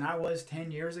person I was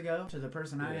 10 years ago to the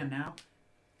person I am now,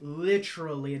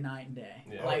 literally a night and day.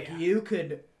 Yeah. Like, Oh, yeah. you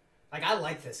could... Like, I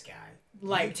like this guy.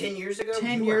 Like, You 10 years ago?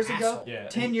 10 you were years an ago, asshole. Yeah.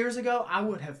 10 years ago, I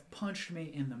would have punched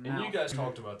me in the mouth. And you guys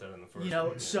talked about that in the first You know,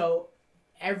 one. so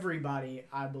everybody,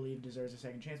 I believe, deserves a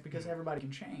second chance because everybody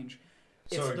can change.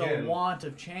 It's So the again- want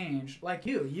of change. Like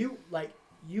you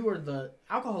are the...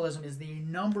 Alcoholism is the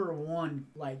number one,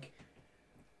 like...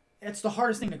 It's the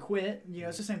hardest thing to quit. You know,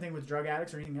 it's the same thing with drug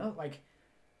addicts or anything else. Like,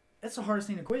 it's the hardest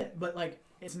thing to quit. But, like,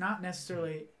 it's not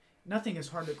necessarily... Nothing is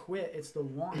hard to quit. It's the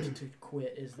want to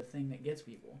quit is the thing that gets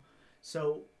people.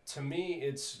 So... To me,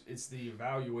 it's the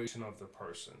evaluation of the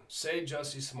person. Say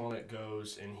Jussie Smollett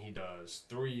goes and he does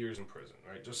 3 years in prison,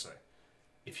 right? Just say.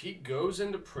 If he goes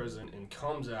into prison and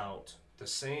comes out the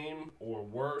same or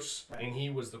worse, and he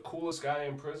was the coolest guy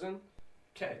in prison,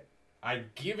 okay.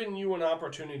 I've given you an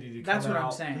opportunity to come That's what I'm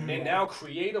out saying. and now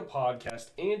create a podcast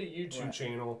and a YouTube Right.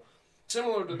 channel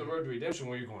similar to the Road to Redemption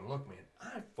where you're going, look, man,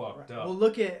 I fucked up. Well,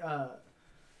 look at...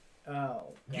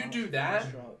 You do that,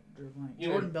 you know-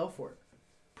 Jordan Belfort.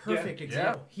 Perfect Yeah,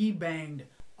 example. He banged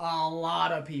a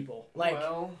lot of people. Like,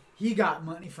 well, he got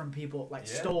money from people, like,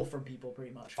 Yeah. stole from people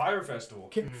pretty much. Fire Festival.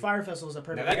 Fire Festival is a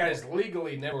perfect Now, that example. guy's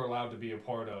legally never allowed to be a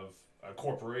part of a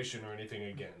corporation or anything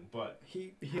again, but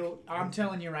He'll. I'm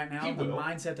telling you right now, He the will.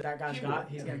 mindset that guy's He got, will,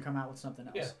 he's yeah. going to come out with something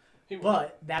else. Yeah, he will.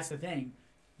 But that's the thing.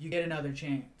 You get another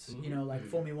chance. Mhm. You know, like,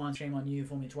 fool me once, shame on you.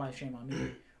 Fool me twice, shame on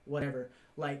me. Whatever.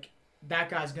 Like, that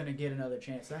guy's going to get another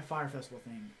chance. That Fire Festival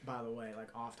thing, by the way, like,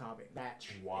 off topic, that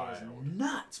Wild. is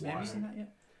nuts, man. Have you Wild. seen that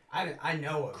yet? I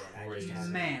know of it. I just Crazy.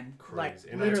 haven't. Man, Crazy. like,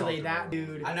 And I literally, talked that about it.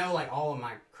 dude... I know, like, all of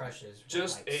my crushes were,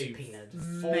 Just like, a subpoenaed.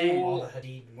 Man. All the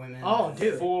Hadid women. Oh,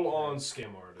 dude. full-on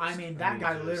scam artist. I mean, that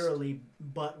guy just- literally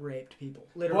butt raped people.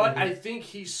 Literally. But I think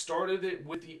he started it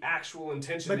with the actual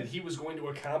intention But- that he was going to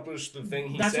accomplish the thing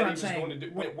he That's said what he I'm was saying. going to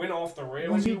do. When- It went off the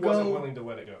rails. when He you wasn't go- willing to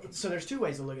let it go. So there's two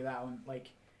ways to look at that one. Like,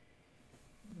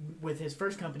 with his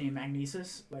first company,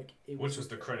 Magnesis, like, it Which was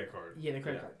the credit card. Yeah, the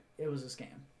credit card. It was a scam.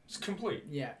 It's complete.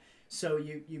 Yeah. So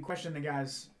you question the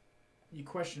guy's... You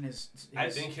question his I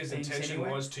think his things intention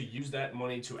anyway. was to use that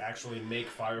money to actually make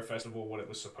Fire Festival what it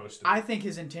was supposed to be. I think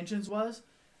his intentions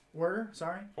were,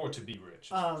 sorry. Or to be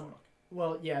rich.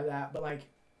 Well, yeah, that, but, like,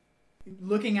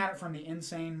 looking at it from the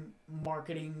insane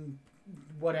marketing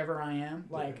whatever I am,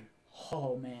 like,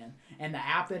 oh, man. And the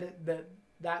app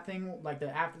that thing, like,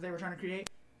 the app that they were trying to create,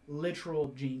 literal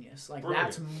genius. Like,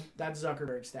 Brilliant. that's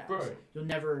Zuckerberg status. Brilliant. You'll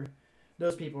never...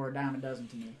 Those people are a dime a dozen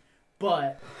to me.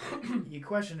 But you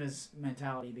question his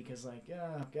mentality because, like,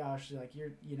 oh, gosh, like,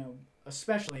 you're, you know,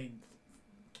 especially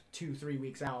 2-3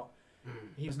 weeks out,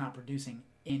 he was not producing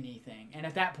anything. And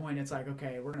at that point, it's like,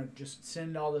 okay, we're going to just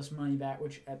send all this money back,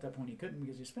 which at that point he couldn't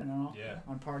because he was spending it all Yeah.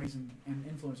 on parties and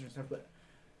influencers and stuff. But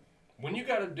When you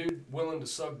got a dude willing to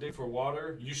suck dick for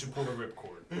water, you should pull the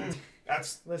ripcord.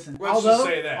 That's listen, Let's just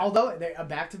say that. although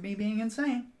back to me being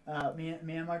insane, me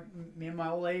and my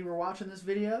old lady were watching this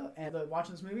video and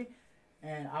watching this movie,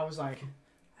 and I was like,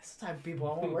 that's the type of people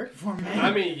I want working for, man. I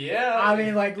mean, yeah. I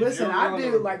mean, like, If listen, you're I willing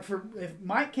do, to- like, if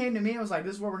Mike came to me and was like,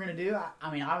 this is what we're going to do,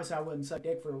 I mean, obviously I wouldn't suck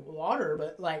dick for water,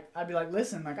 but, like, I'd be like,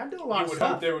 listen, like, I do a lot You of would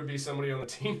stuff. hope there would be somebody on the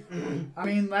team. I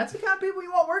mean, that's the kind of people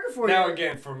you want working for Now, you.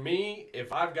 again, for me,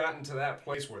 if I've gotten to that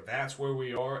place where that's where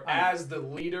we are, as the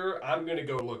leader, I'm going to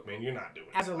go, look, man, you're not doing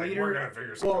it. As a Like, leader, we're going to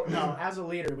figure something well, out. no, as a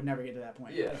leader, would never get to that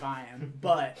point Yeah. if I am.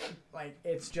 But, like,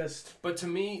 it's just... But to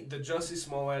me, the Jussie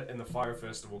Smollett and the Fire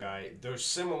Festival guy, they're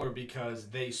similar because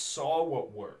they saw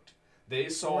what worked. They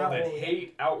saw that Well-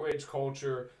 hate, outrage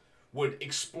culture would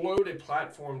explode a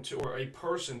platform to or a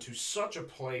person to such a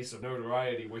place of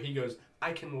notoriety where he goes,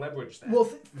 I can leverage that. Well,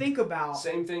 think about...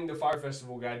 Same thing the Fire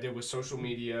Festival guy did with social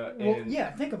media. Well, and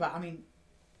yeah, think about... I mean,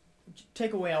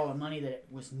 take away all the money that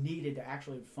was needed to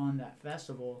actually fund that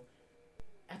festival.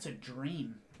 That's a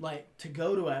dream. Like, to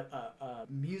go to a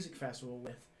music festival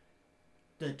with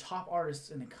the top artists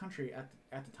in the country at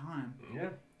the time,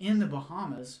 in the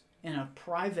Bahamas, in a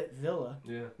private villa,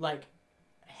 like,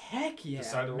 heck yeah,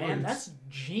 man, that's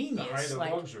genius. The height of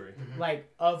like, luxury.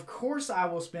 Like, of course I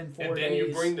will spend 4 days. And then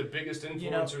you bring the biggest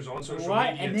influencers on social media.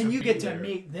 Right, and then you get to there.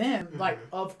 meet them. Like,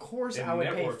 of course And I would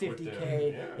pay network with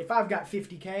 $50K. them. If I've got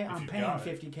 $50K, I'm you've paying got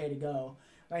it. $50K to go.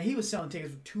 Like, he was selling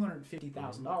tickets for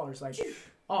 $250,000. Like,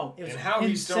 oh, it was And how insane.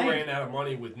 he still ran out of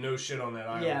money with no shit on that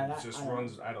island. Yeah,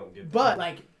 I don't get that. But,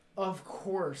 like, of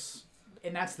course,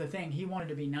 and that's the thing, he wanted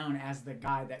to be known as the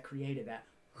guy that created that.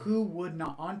 Who would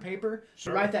not, on paper,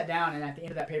 you write that down, and at the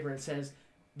end of that paper it says,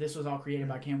 this was all created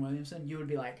by Cam Williamson, you would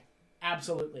be like,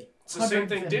 absolutely. It's the same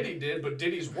thing Diddy did, but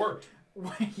Diddy's worked.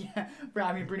 Yeah,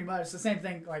 I mean, pretty much. It's the same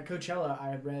thing, like, Coachella, I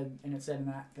had read, and it said in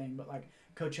that thing, but, like,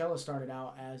 Coachella started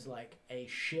out as, like, a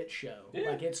shit show.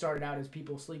 Yeah. Like, it started out as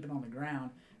people sleeping on the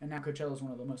ground, and now Coachella is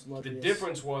one of the most luxurious. The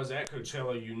difference was at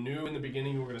Coachella, you knew in the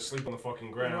beginning you were going to sleep on the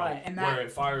fucking ground. Right, and that, where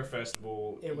at Fire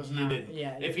Festival, it was he not. didn't.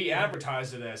 Yeah, if he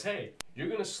advertised it as, hey, you're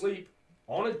going to sleep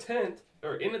on a tent,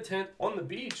 or in a tent on the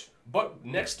beach, but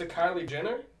next to Kylie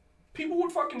Jenner, people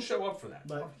would fucking show up for that.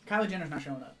 But Kylie Jenner's not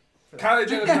showing up. Kylie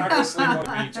Jenner's not going to sleep on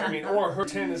the beach. I mean, or her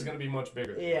tent is going to be much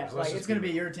bigger. Yeah, like, it's going to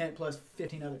be your tent plus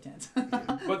 15 other tents.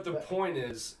 But the point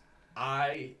is,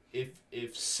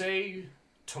 if say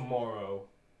tomorrow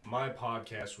my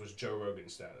podcast was Joe Rogan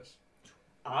status,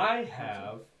 I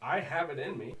have it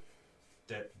in me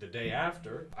that the day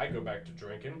after I go back to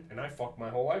drinking and I fuck my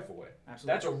whole life away.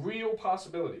 Absolutely. That's a real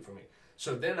possibility for me.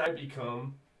 So then I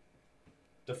become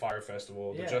the Fire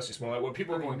Festival, the Jussie Smollett, where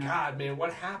people are going, God, man,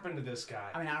 what happened to this guy?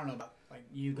 I mean, I don't know about, like,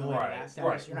 you going to that status.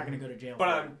 Right. You're not going to go to jail.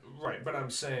 But I'm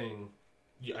saying,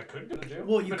 yeah, I could go to jail.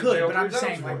 Well, you Been to could, jail but I'm 3 times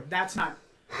saying, for it. like, that's not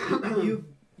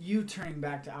you turning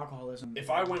back to alcoholism. If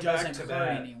I went doesn't back to hurt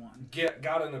that, anyone.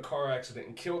 got in a car accident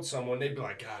and killed someone, they'd be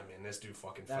like, God, man, this dude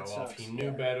fucking That fell off. sucks. He knew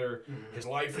better. His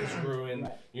life is ruined.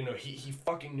 Right. You know, he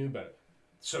fucking knew better.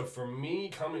 So for me,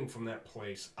 coming from that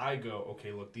place, I go,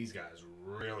 okay, look, these guys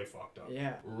really fucked up.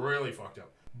 Yeah. Really fucked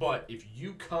up. But if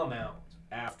you come out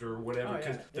after whatever,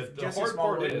 because the Jussie hard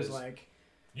part Smollett is, like,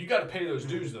 you got to pay those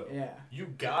dues, though. Yeah. You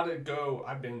got to go.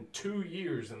 I've been 2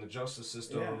 years in the justice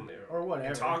system. Or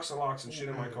whatever. Toxalox and shit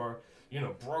in my car. You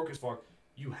know, broke as fuck.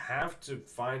 You have to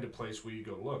find a place where you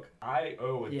go, look, I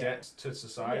owe a debt to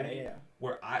society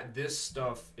where this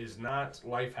stuff is not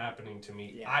life happening to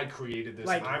me. Yeah. I created this,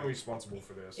 Like, and I'm responsible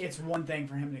for this. It's one thing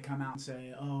for him to come out and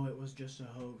say, oh, it was just a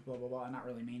hoax, blah, blah, blah, and not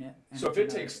really mean it. And So if it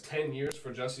takes 10 years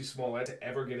for Jussie Smollett to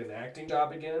ever get an acting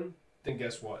job again, then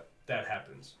guess what? That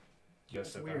happens. You gotta That's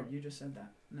step weird. out. You just said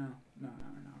that. No.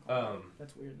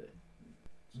 That's weird.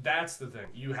 That's the thing.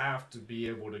 You have to be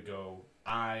able to go,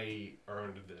 I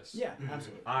earned this. Yeah,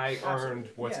 absolutely. I earned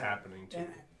what's happening to me.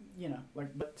 And, you know,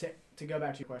 like, but to go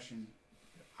back to your question,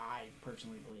 I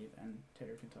personally believe, and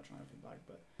Taylor can touch on it if he'd like,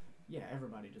 but yeah,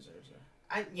 everybody deserves it.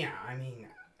 I mean,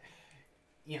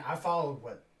 I followed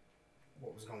what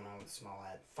was going on with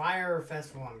Smollett. Fire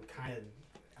Festival,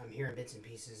 I'm hearing bits and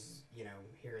pieces, you know,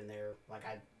 here and there. Like,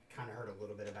 I kind of heard a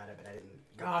little bit about it, but I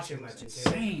didn't go too much into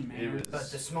insane, it. man.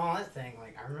 But the Smollett thing,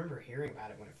 like, I remember hearing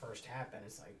about it when it first happened.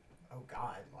 It's like, oh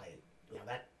God, like, you know,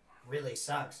 that really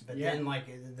sucks. But then, like,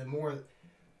 the more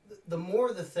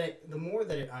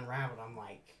that it unraveled, I'm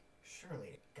like,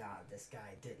 surely to God, this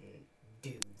guy didn't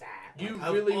do that. You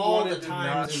Like, really of all wanted the to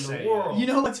times not in say the it. world. You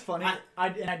know what's funny?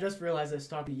 I just realized this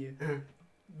talking to you. Uh-huh.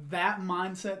 That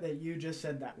mindset that you just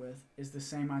said that with is the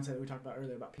same mindset that we talked about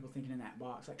earlier about people thinking in that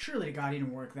box. Like, surely to God he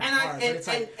didn't work that hard. But it's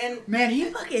like, man, he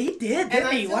did,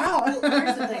 didn't he? Wow. Well,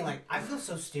 here's the thing. Like, I feel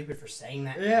so stupid for saying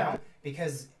that now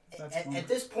because at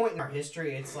this point in our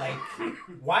history, it's like,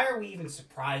 why are we even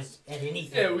surprised at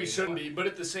anything? Yeah, we shouldn't be. But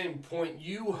at the same point,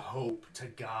 you hope to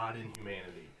God and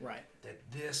humanity Right. that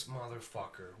this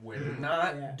motherfucker would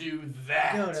not do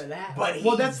that. Go to that. But he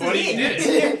well, But he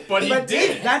did. But he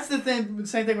did. That's the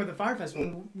same thing with the Fire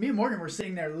Festival. Me and Morgan were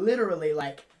sitting there literally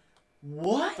like,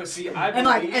 what? But see, and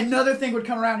like another thing would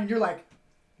come around and you're like,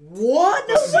 what?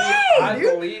 No See, way, I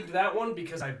dude. believed that one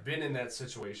because I've been in that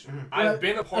situation. Mm-hmm. I've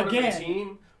been a part of a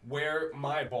team where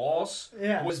my boss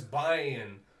was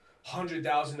buying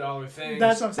 $100,000 things.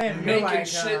 That's what I'm saying. Making like,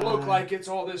 shit look like it's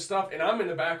all this stuff, and I'm in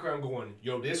the background going,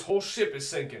 "Yo, this whole ship is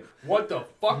sinking. What the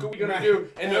fuck are we gonna do?"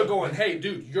 And they're going, "Hey,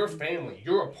 dude, your family.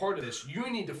 You're a part of this. You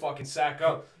need to fucking sack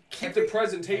up." keep the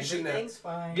presentation that. Everything's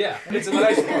fine. Yeah, it's an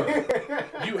iceberg.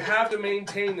 You have to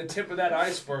maintain the tip of that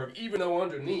iceberg, even though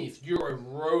underneath you're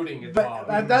eroding at the But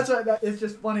bottom. that's what, it's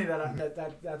just funny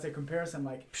that's a comparison.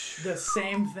 Like the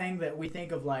same thing that we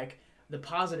think of like the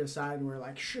positive side, where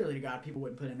like surely to God people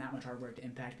wouldn't put in that much hard work to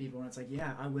impact people, and it's like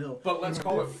I will. But let's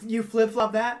call it. You flip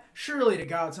flop that. Surely to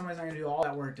God somebody's not gonna do all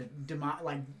that work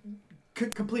to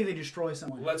completely destroy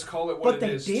someone. Let's call it But what it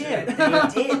they is. did. Too.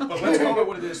 They did. But let's call it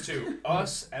what it is too.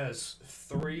 Us as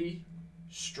 3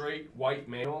 straight white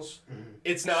males,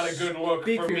 it's not a good look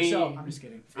Speak for for me. yourself. I'm just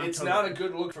kidding. It's not a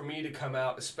good look for me to come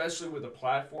out, especially with a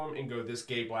platform, and go, "This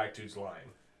gay black dude's lying."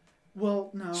 Well,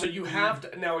 no. So you have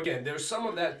to. Now again, there's some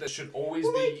of that should always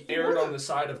Well, be aired on the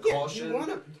side of caution.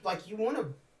 You want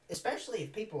to, especially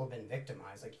if people have been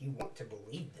victimized, like you want to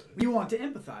believe them. You want to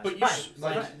empathize. But you Right, sh-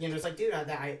 like like, it's like, dude,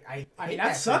 I I hate mean,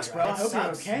 that sucks, for you. bro. That I hope you're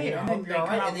sucks, okay. You know, And I then hope they you're come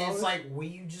alright, out and then it's both. like, will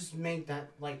you just make that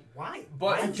like why? But-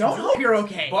 Why I would don't you hope you're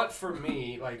okay. But for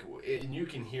me, like, and you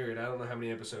can hear it. I don't know how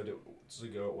many episodes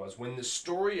ago it was. When the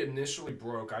story initially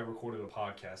broke, I recorded a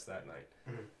podcast that night,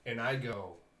 and I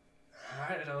go,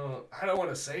 I don't want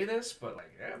to say this, but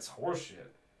like that's horseshit.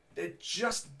 It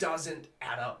just doesn't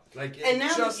add up. Like it And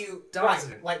now just that you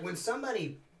doesn't. right, like when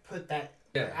somebody put that,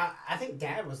 Yeah. I think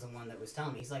Dad was the one that was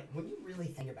telling me. He's like, when you really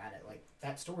think about it, like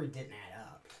that story didn't add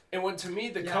up. And when to me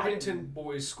the Yeah, Covington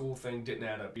boys' school thing didn't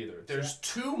add up either. There's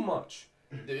too much.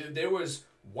 There was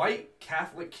white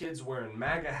Catholic kids wearing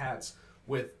MAGA hats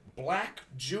with black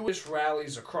Jewish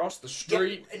rallies across the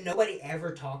street. Yeah, and nobody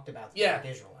ever talked about the Yeah.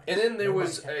 Black Israelites. And then there Nobody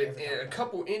was ever talked a about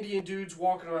couple Indian dudes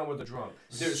walking around with a drum.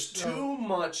 There's too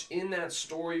much in that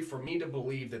story for me to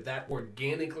believe that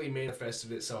organically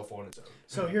manifested itself on its own.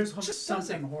 So here's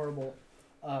something horrible.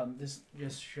 This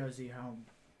just shows you how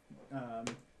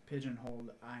pigeonholed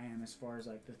I am as far as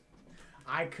like the.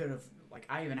 I could have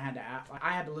I even had to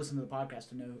I had to listen to the podcast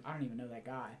to know I don't even know that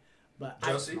guy, but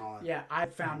Josie? I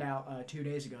found out 2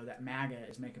 days ago that MAGA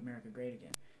is Make America Great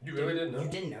Again. You really didn't know? You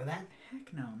didn't know that?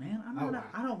 Heck no, man. Wow.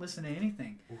 I don't listen to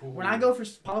anything. Ooh. When I go for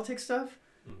politics stuff,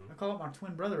 I call up my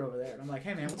twin brother over there, and I'm like,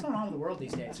 "Hey, man, what's going on with the world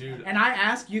these days?" Dude. And I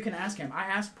ask, you can ask him. I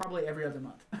ask probably every other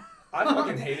month. I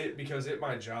fucking hate it because at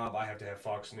my job I have to have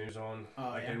Fox News on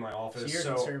in my So office.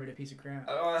 you're a conservative piece of crap.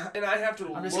 And I have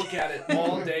to I'm just look at it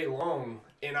all day long,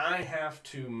 and I have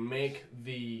to make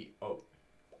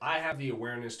I have the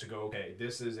awareness to go, okay,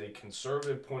 this is a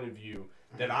conservative point of view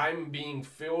that I'm being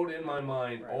filled in my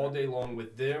mind all day long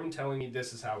with them telling me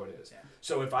this is how it is. Yeah.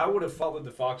 So if I would have followed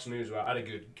the Fox News route,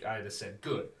 I'd have said,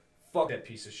 good, fuck that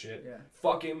piece of shit. Yeah.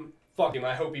 Fuck him,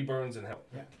 I hope he burns in hell.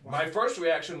 Yeah. My first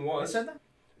reaction You was... said that?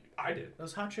 I did.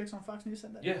 Those hot chicks on Fox News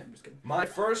said that? Yeah. I'm just kidding. My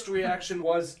first reaction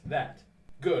was that.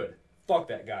 Good. Fuck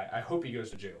that guy. I hope he goes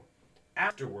to jail.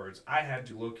 Afterwards, I had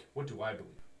to look, what do I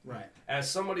believe? Right. As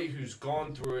somebody who's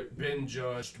gone through it, been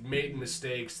judged, made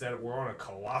mistakes that were on a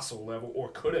colossal level or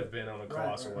could have been on a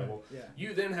colossal level, Yeah.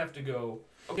 you then have to go,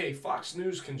 okay, Fox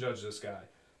News can judge this guy,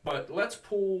 but let's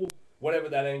pull whatever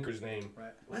that anchor's name.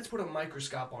 Right. Let's put a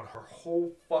microscope on her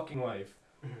whole fucking life.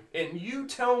 And you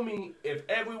tell me if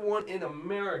everyone in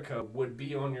America would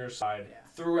be on your side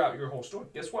throughout your whole story.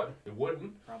 Guess what? It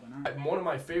wouldn't. Probably not. And one of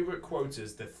my favorite quotes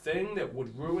is, the thing that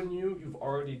would ruin you, you've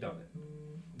already done it.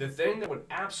 The thing that would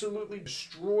absolutely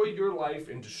destroy your life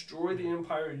and destroy the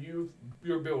empire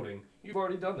you're building, you've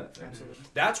already done that thing. Absolutely.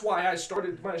 That's why I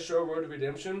started my show, Road to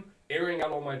Redemption, airing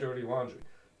out all my dirty laundry.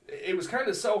 It was kind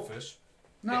of selfish.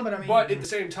 No, but I mean... But at the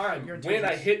same time, Your when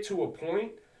I intentions. hit to a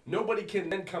point, nobody can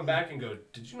then come back and go,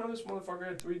 did you know this motherfucker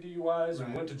had 3 DUIs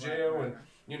and went to jail and,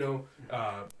 you know,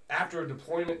 after a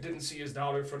deployment didn't see his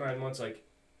daughter for 9 months? Like,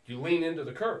 you lean into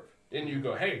the curve and you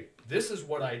go, hey, this is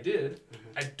what I did.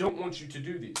 I don't want you to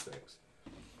do these things.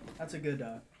 That's a good...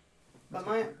 But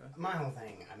my whole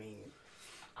thing, I mean,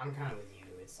 I'm kind of with you.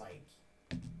 It's like,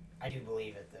 I do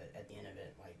believe at the end of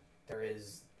it, like,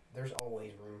 there's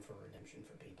always room for redemption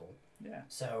for people. Yeah.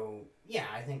 So, yeah,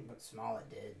 I think what Smollett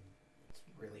did, it's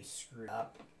really screwed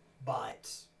up.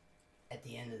 But at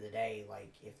the end of the day,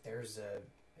 like, if there's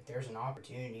an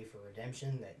opportunity for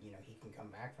redemption that, you know, he can come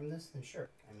back from this, then sure.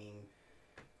 I mean...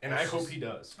 And I hope he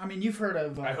does. I mean, you've heard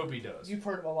of... I hope he does. You've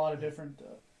heard of a lot of different...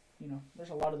 you know,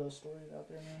 there's a lot of those stories out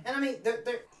there, man. And I mean,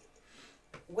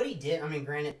 what he did, I mean,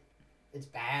 granted, it's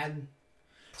bad.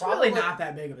 It's really not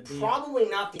that big of a deal. Probably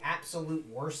not the absolute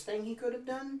worst thing he could have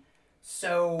done.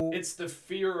 So... It's the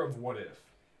fear of what if.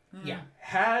 Yeah.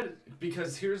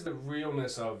 Because here's the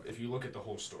realness of, if you look at the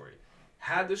whole story,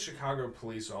 had the Chicago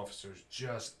police officers,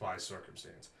 just by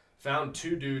circumstance, found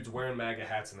 2 dudes wearing MAGA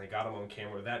hats and they got them on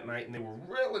camera that night and they were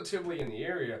relatively in the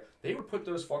area, they would put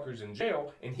those fuckers in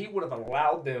jail and he would have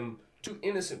allowed them two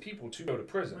innocent people to go to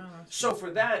prison. Well, So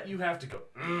for that, you have to go,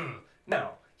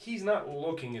 Now, he's not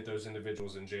looking at those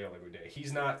individuals in jail every day.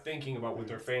 He's not thinking about what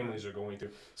their families are going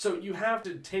through. So you have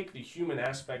to take the human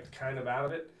aspect kind of out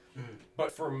of it.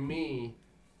 But for me,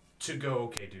 to go,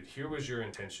 okay, dude, here was your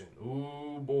intention.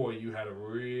 Ooh, boy, you had a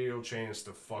real chance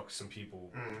to fuck some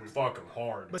people. Fuck them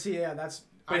hard. But see, yeah, that's.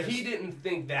 But he didn't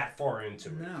think that far into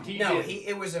it. No.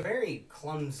 It was a very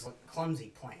clumsy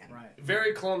plan. Right.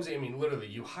 Very clumsy. I mean, literally,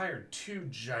 you hired two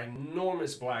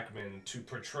ginormous black men to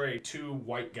portray two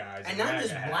white guys. And in not MAGA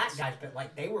just hats. black guys, but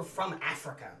like they were from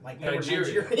Africa. Like they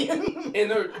Nigeria. were Nigerian. And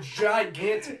they're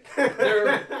gigantic.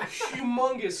 They're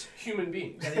humongous human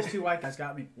beings. Yeah, these two white guys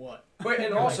got me. What? But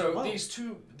and also Whoa. these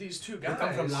two They guys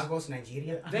come from Lagos,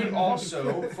 Nigeria. they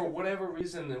also, for whatever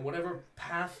reason and whatever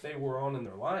path they were on in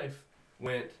their life,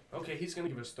 went, okay, he's going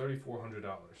to give us $3,400.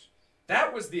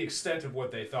 That was the extent of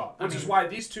what they thought, which is why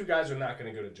these two guys are not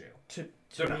going to go to jail.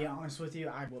 To be honest with you,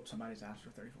 I'd whoop somebody's ass for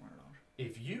 $3,400.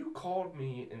 If you called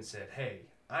me and said, hey,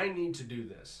 I need to do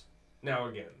this. Now,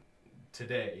 again,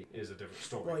 today is a different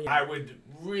story. Well, yeah. I would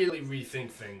really rethink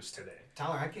things today.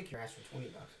 Tyler, I'd kick your ass for $20.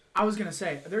 I was gonna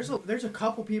say there's a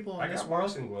couple people in I this got world.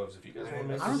 boxing gloves if you guys want to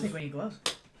make I don't think we need gloves.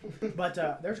 But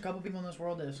there's a couple people in this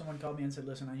world that if someone called me and said,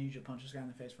 "Listen, I need you to punch this guy in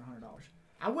the face for $100,"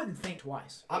 I wouldn't think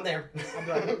twice. I'm there. I'd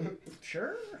be like,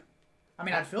 "Sure." I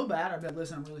mean, I'd feel bad. I'd be like,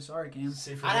 "Listen, I'm really sorry, Cam.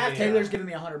 See, for I'd me, have Taylor's giving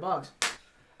me $100."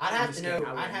 I'd have to just know. kidding,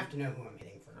 I I'd have to know who I'm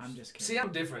hitting first. I'm just kidding. See,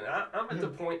 I'm different. I'm at the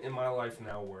point in my life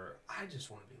now where I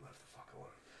just want to be left the fuck alone.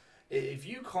 If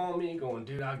you call me going,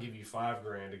 dude, I'll give you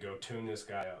 $5,000 to go tune this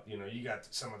guy up. You know, you got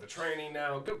some of the training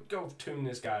now. Go tune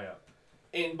this guy up.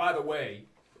 And by the way,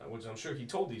 which I'm sure he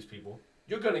told these people,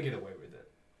 you're gonna get away with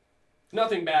it.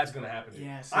 Nothing bad's gonna happen to you.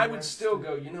 Yeah, see, I would that's still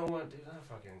go, you know what, dude,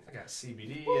 I got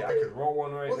CBD. I could roll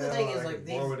one right well, the now. thing is, I like, could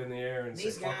blow it in the air and say,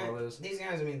 These fuck all this.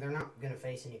 guys, I mean, they're not gonna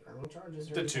face any criminal charges.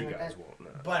 Or The anything two like guys that. won't, no.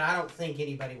 But I don't think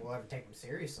anybody will ever take them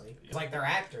seriously. It's like they're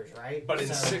actors, right? But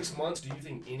in 6 months, do you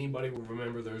think anybody will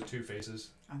remember those two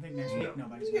faces? I think next week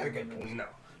nobody's You got a gonna good remember point.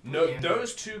 No. Yeah.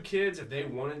 Those two kids, if they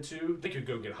wanted to, they could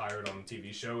go get hired on a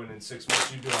TV show, and in 6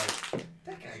 months you'd be like,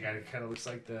 that guy kind of looks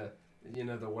like the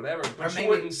whatever. But you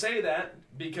wouldn't say that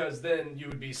because then you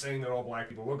would be saying that all black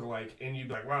people look alike, and you'd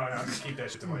be like, well, I'll just keep that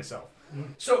shit to myself.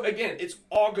 So again, it's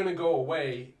all gonna go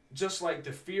away, just like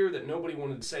the fear that nobody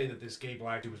wanted to say that this gay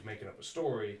black dude was making up a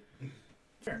story.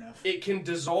 Fair enough. It can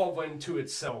dissolve into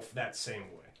itself that same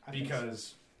way I think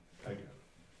because, again.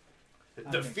 I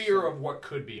The think fear so. of what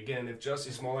could be. Again, if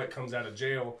Jussie Smollett comes out of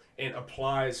jail and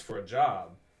applies for a job,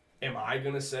 am I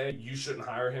going to say you shouldn't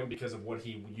hire him because of what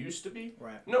he used to be?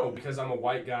 Right. No, because I'm a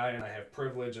white guy and I have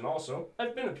privilege, and also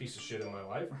I've been a piece of shit in my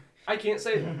life. I can't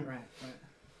say that. Right.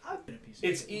 I've been a piece of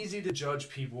It's shit. easy to judge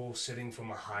people sitting from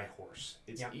a high horse.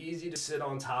 It's Yeah. easy to sit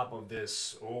on top of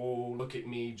this, oh, look at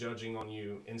me judging on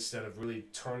you, instead of really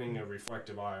turning a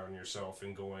reflective eye on yourself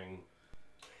and going,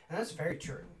 And that's very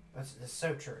true. That's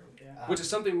so true. Yeah. which is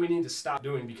something we need to stop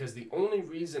doing, because the only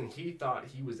reason he thought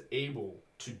he was able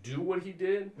to do what he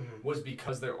did was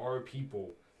because there are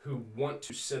people who want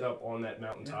to sit up on that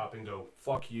mountaintop and go,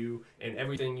 fuck you, and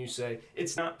everything you say.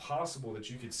 It's not possible that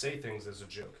you could say things as a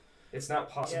joke. It's not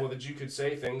possible that you could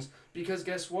say things, because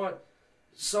guess what?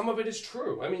 Some of it is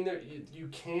true. I mean, you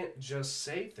can't just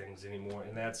say things anymore,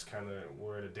 and that's kind of,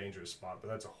 we're at a dangerous spot, but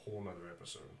that's a whole nother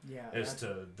episode. Yeah. As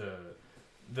to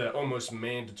the almost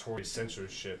mandatory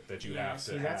censorship that you have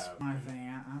to that's have. my thing.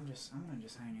 I'm gonna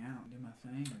just hang out, do my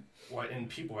thing. Well, and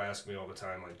people ask me all the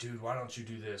time, like, dude, why don't you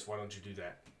do this? Why don't you do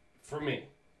that? For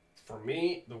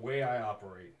me, the way I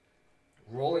operate,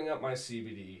 rolling up my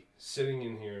CBD, sitting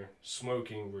in here,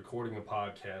 smoking, recording a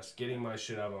podcast, getting my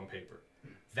shit out on paper,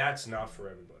 that's not for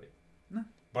everybody. No.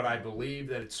 But I believe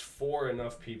that it's for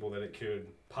enough people that it could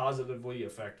positively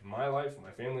affect my life,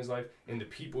 my family's life, and the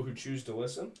people who choose to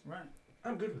listen. Right.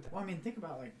 I'm good with that. Well, I mean, think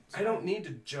about like. I don't need to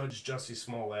judge Jussie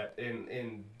Smollett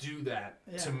and do that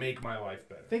to make my life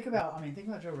better. Think about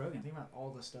Joe Rogan. Think about all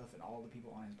the stuff and all the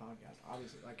people on his podcast.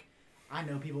 Obviously, like, I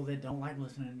know people that don't like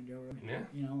listening to Joe Rogan. Yeah.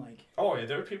 You know, like. Oh, yeah,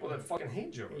 there are people that fucking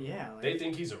hate Joe Rogan. Yeah. Like, They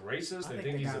think he's a racist. They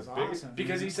think the he's a guy's bigot. awesome,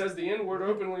 because man. he says the N-word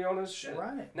openly on his shit.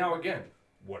 Right. Now, again,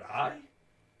 would I?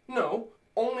 No,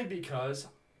 only because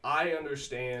I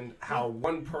understand how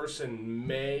one person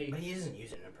may... But he isn't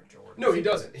using it in a pejorative. No, he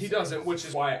doesn't. He doesn't, which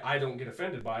is why I don't get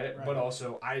offended by it. Right. But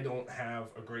also, I don't have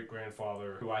a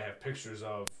great-grandfather who I have pictures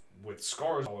of with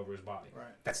scars all over his body. Right.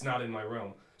 That's not in my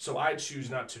realm. So I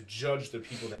choose not to judge the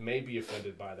people that may be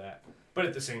offended by that. But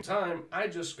at the same time, I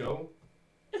just go,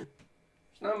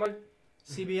 it's not my...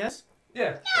 CBS.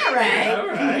 Yeah. All right. All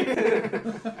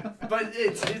right. But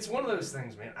it's one of those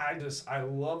things, man. I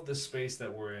love the space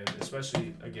that we're in,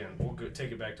 especially, again, we'll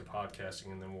take it back to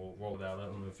podcasting and then we'll roll it out. I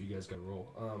don't know if you guys got to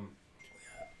roll.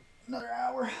 Another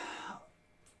hour.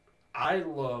 I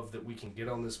love that we can get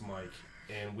on this mic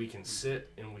and we can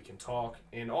sit and we can talk,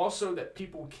 and also that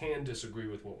people can disagree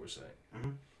with what we're saying. Mm-hmm.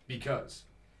 Because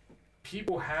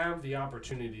people have the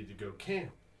opportunity to go, Cam,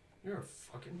 you're a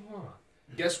fucking moron.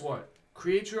 Guess what?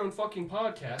 Create your own fucking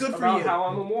podcast Good for about you. how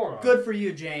I'm a moron. Good for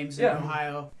you, James, in Yeah.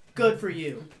 Ohio. Good for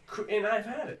you. And I've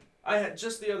had it. I had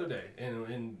just the other day,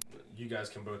 and you guys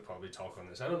can both probably talk on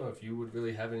this. I don't know if you would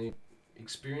really have any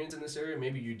experience in this area.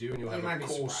 Maybe you do, and you'll have You a might be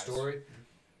cool surprised. story.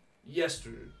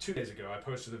 2 days ago, I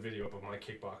posted a video up of my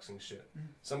kickboxing shit.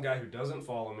 Some guy who doesn't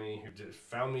follow me, who just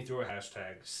found me through a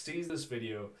hashtag, sees this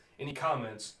video, and he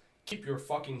comments, "Keep your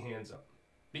fucking hands up."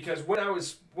 Because when I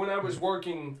was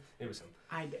working, it was him.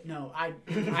 I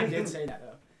did say that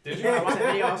though. Did you? Yeah, I watched that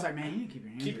video. I was like, man, you need to keep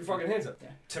your hands. Keep your fucking hands up. Yeah.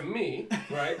 To me,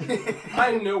 right?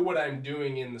 I know what I'm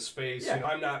doing in the space. Yeah. You know,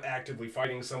 I'm not actively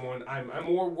fighting someone. I'm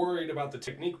more worried about the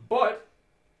technique. But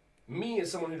me,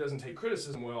 as someone who doesn't take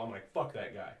criticism well, I'm like, fuck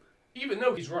that guy. Even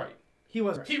though he's right. He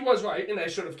was right. He was right, and I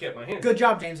should have kept my hands Good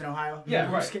job, James in Ohio. Yeah, No,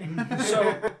 I'm right. just kidding.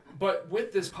 So, but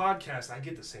with this podcast, I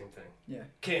get the same thing. Yeah.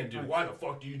 Cam, dude, why the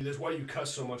fuck do you do this? Why do you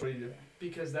cuss so much? What do you do?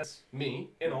 Because that's me,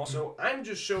 and also I'm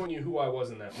just showing you who I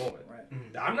was in that moment.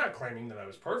 Right. I'm not claiming that I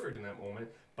was perfect in that moment,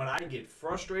 but I get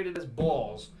frustrated as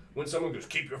balls when someone goes,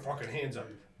 "Keep your fucking hands up."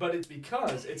 But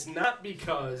it's not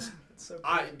because It's so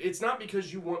it's not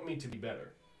because you want me to be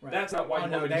better. Right. That's not why Oh,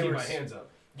 you no, want me to they keep were my hands up.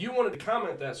 You wanted to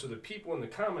comment that so the people in the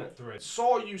comment thread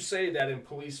saw you say that and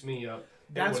police me up.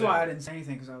 and That's why I whatever. didn't say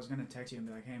anything, because I was going to text you and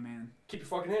be like, hey, man, Keep your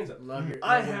fucking hands up. love what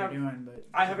I you're have- doing, but...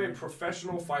 I have a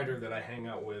professional fighter that I hang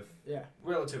out with Yeah.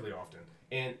 relatively often.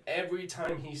 And every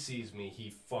time he sees me,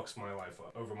 he fucks my life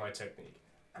up over my technique.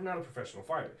 I'm not a professional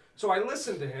fighter. So I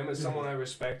listen to him as someone I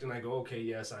respect, and I go, okay,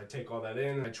 yes, I take all that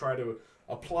in, and I try to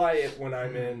apply it when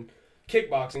I'm in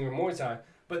kickboxing or Muay Thai.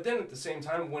 But then at the same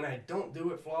time, when I don't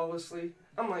do it flawlessly,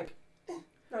 I'm like,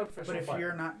 not a professional But if fighter.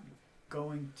 you're not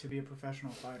going to be a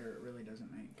professional fighter, it really doesn't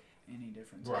make any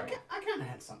difference. Right. I kind of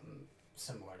had something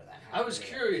similar to that. I was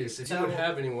happen. curious if you So- would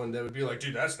have anyone that would be like,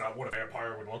 dude, that's not what a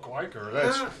vampire would look like, or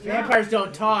that's Vampires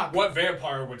don't talk. what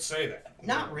vampire would say that.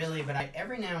 Not really, but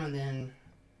every now and then,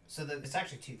 it's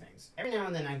actually two things. Every now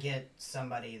and then I get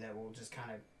somebody that will just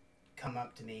kind of come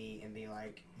up to me and be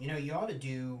like, you ought to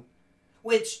do,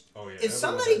 which, Oh, yeah, if everyone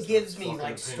somebody has gives their me, fucking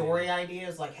like, opinion. story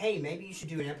ideas, like, hey, maybe you should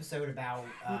do an episode about,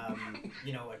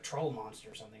 a troll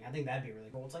monster or something, I think that'd be really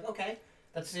cool. It's like, okay,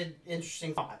 that's an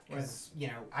interesting thought, because,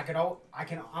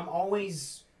 I'm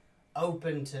always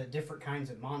open to different kinds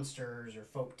of monsters or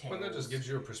folk tales. Well, that just gives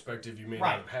you a perspective you may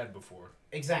Right. not have had before.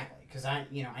 Exactly, because I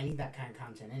need that kind of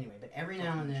content anyway. But every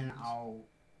now and then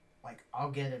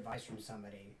I'll get advice from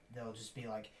somebody. They'll just be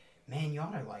like, "Man, you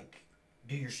ought to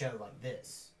do your show like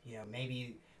this."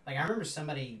 Maybe I remember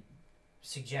somebody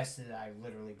suggested that I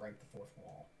literally break the fourth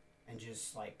wall and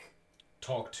just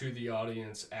Talk to the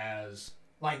audience as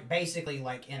basically in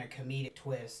a comedic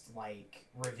twist,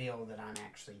 reveal that I'm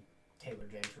actually Tylor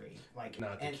Gentry.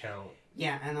 not the count.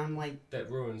 Yeah, and I'm like, That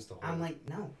ruins the whole. I'm like,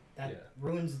 no, that Yeah.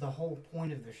 ruins the whole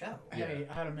point of the show. Hey,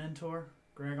 I had a mentor,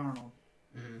 Greg Arnold.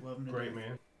 Mhm. Love him to Great death.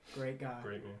 man. Great guy.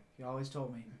 Great man. He always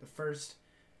told me the first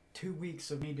 2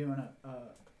 weeks of me doing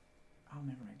I'll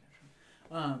never make that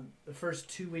show. The first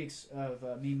 2 weeks of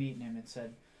me meeting him, it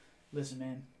said, "Listen,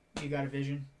 man, you got a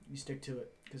vision. You stick to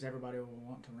it, because everybody will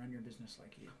want to run your business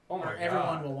like you. Oh my Or everyone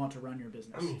God. will want to run your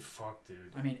business. I mean, fuck,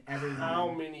 dude. Everyone. How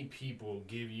many people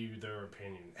give you their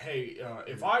opinion? Hey,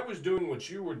 if I was doing what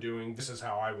you were doing, this is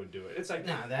how I would do it. It's like,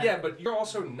 No, yeah, but you're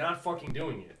also not fucking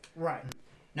doing it, Right.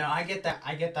 No, I get that.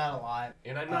 I get that a lot.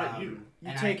 and I'm not you. You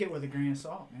And take it with a grain of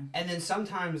salt, man. And then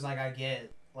sometimes, I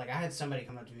get, I had somebody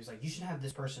come up to me, who's like, you should have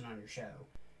this person on your show.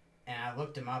 And I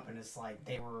looked them up, and it's like,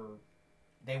 they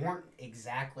weren't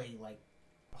exactly,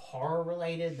 horror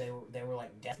related. They were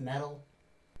death metal.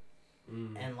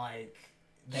 Mm. And,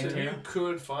 So you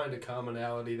could find a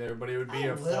commonality there, but it would be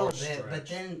a little far bit, stretch. but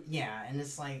then, yeah, and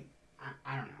it's like,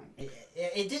 I don't know.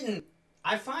 It didn't,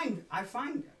 I find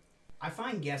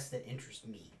guests that interest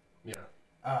me. Yeah.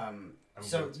 Um, I'm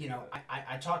so, guilty of that.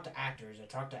 I talk to actors. I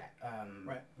talk to,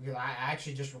 Right. because I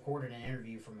actually just recorded an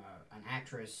interview from an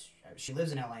actress. She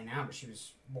lives in LA now, but she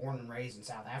was born and raised in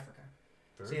South Africa.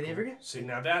 Very Say they ever get- See,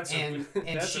 now that's And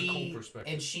that's she, a cool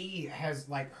perspective. and she has,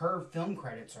 her film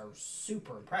credits are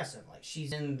super impressive.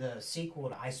 She's in the sequel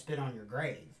to I Spit on Your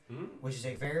Grave, Mm. which is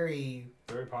a very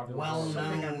Very popular. Something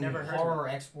I've well-known never heard horror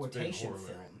of. exploitation horror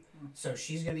movie. film. So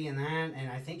she's gonna be in that,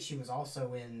 and I think she was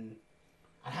also in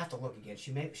I'd have to look again.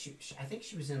 I think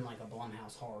she was in like a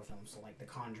Blumhouse horror film, so like The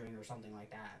Conjuring or something like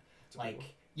that.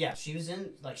 Like, yeah, she was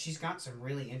in, like, she's got some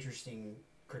really interesting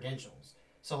credentials.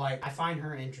 So, like, I find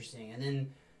her interesting. And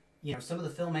then, you know, some of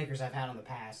the filmmakers I've had in the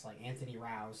past, like Anthony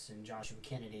Rouse and Joshua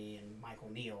Kennedy and Michael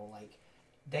Neal, like,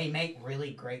 they make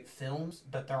really great films,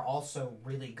 but they're also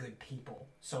really good people.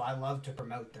 So I love to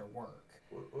promote their work.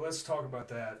 Well, let's talk about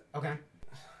that. Okay.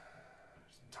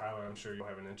 Tyler, I'm sure you'll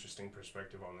have an interesting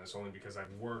perspective on this, only because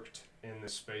I've worked in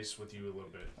this space with you a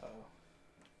little bit. Oh,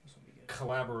 this will be good.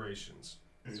 Collaborations.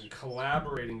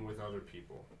 Collaborating with other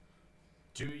people.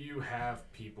 Do you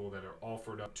have people that are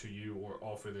offered up to you or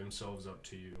offer themselves up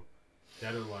to you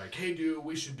that are like, hey, dude,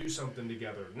 we should do something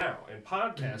together? Now, in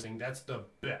podcasting, that's the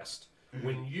best.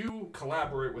 When you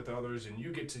collaborate with others and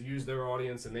you get to use their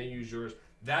audience and they use yours,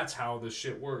 that's how this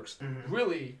shit works.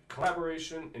 Really,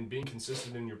 collaboration and being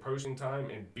consistent in your posting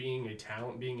time and being a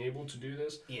talent, being able to do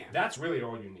this, that's really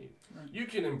all you need. You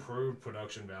can improve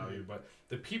production value, but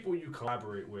the people you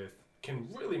collaborate with can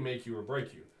really make you or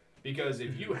break you. Because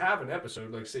if you have an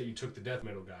episode, like say you took the death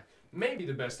metal guy, maybe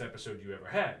the best episode you ever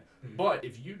had. But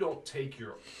if you don't take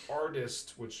your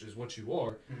artist, which is what you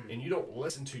are, and you don't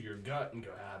listen to your gut and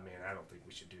go, ah, man, I don't think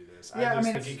we should do this. Yeah, I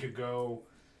think it could go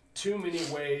too many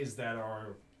ways that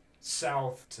are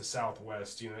south to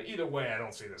southwest. You know, either way, I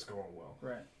don't see this going well.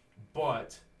 Right.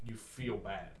 But you feel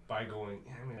bad by going,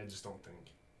 I mean, I just don't think.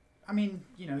 I mean,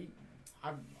 you know,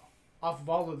 off of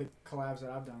all of the collabs that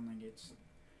I've done, like it's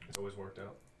always worked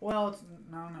out. Well, it's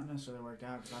not necessarily worked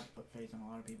out because I put faith in a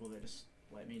lot of people that just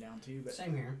let me down too. But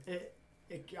same here.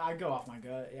 I go off my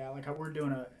gut. Yeah, like we're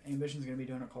doing Ambition's gonna be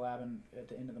doing a collab at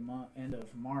the end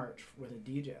of March with a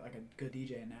DJ, like a good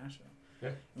DJ in Nashville. Yeah.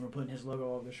 And we're putting his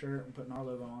logo over the shirt and putting our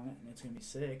logo on it, and it's gonna be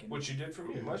sick. And which you did for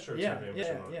me. My shirt's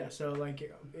yeah. So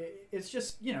like, it's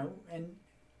just, you know, and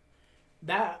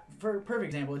that, for a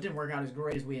perfect example, it didn't work out as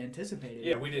great as we anticipated.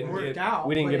 Yeah, we didn't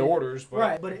get orders, but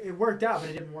right, but it worked out, but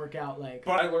it didn't work out like.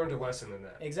 But I learned a lesson in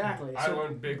that. Exactly. I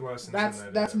learned big lessons.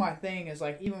 That's my thing. Is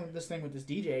like, even with this thing with this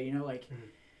DJ, you know, like.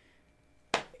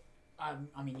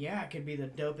 I mean, yeah, it could be the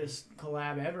dopest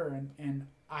collab ever, and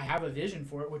I have a vision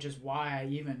for it, which is why I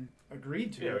even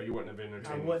agreed to it. Yeah, you wouldn't have been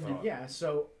entertained. I wouldn't. Yeah,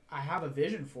 so I have a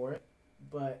vision for it,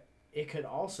 but it could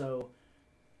also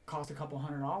cost a couple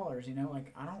 $100. You know,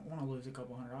 like I don't want to lose a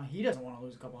couple $100. He doesn't want to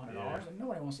lose a couple $100, and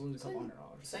nobody wants to lose a couple $100.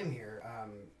 Same here.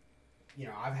 You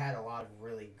know, I've had a lot of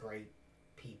really great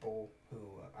people who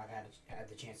I've had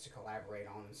the chance to collaborate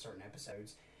on in certain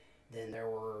episodes. Then there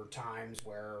were times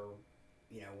where,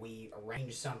 you know, we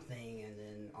arranged something and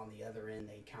then on the other end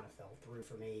they kind of fell through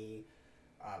for me.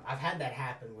 I've had that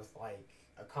happen with like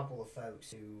a couple of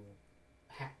folks who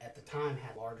at the time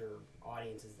had larger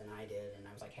audiences than I did, and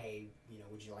I was like, hey, you know,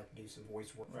 would you like to do some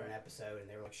voice work for an episode? And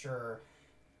they were like, sure.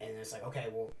 And it's like, okay,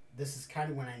 well, this is kind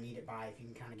of when I need it by. If you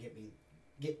can kind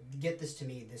of get this to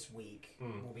me this week,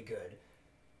 we'll be good.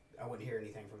 I wouldn't hear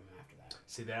anything from them after that.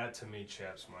 See, that to me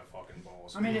chaps my fucking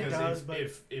balls. I mean, it does, but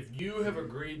if you have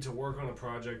agreed to work on a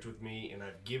project with me and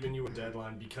I've given you a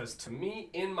deadline, because to me,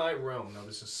 in my realm, now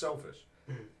this is selfish,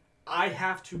 I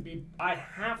have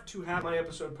to have my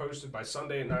episode posted by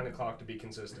Sunday at 9 o'clock to be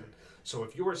consistent. So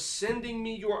if you're sending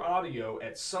me your audio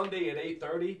at Sunday at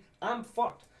 8:30, I'm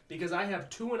fucked, because I have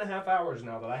 2.5 hours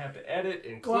now that I have to edit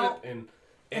and clip and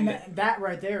that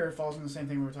right there falls in the same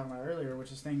thing we were talking about earlier,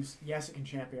 which is things. Yes, it can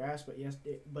champ your ass, but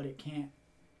it can't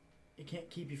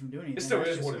keep you from doing anything. It still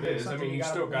is what it is. I mean, you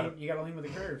still got to lean with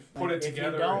the curve. Put it together.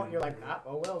 If you don't, you're like,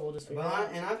 oh well, we'll just figure it out.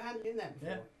 And I've had to do that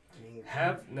before.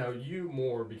 Yeah. Now you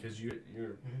more, because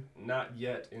you're not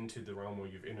yet into the realm where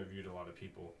you've interviewed a lot of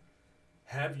people.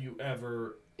 Have you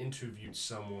ever interviewed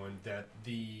someone that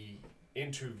the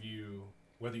interview,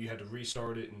 whether you had to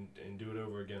restart it and do it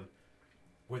over again,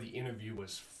 where the interview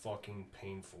was fucking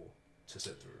painful to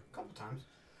sit through? A couple times.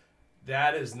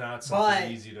 That is not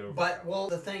something easy to overcome. But, well,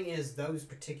 the thing is, those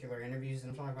particular interviews that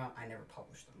I'm talking about, I never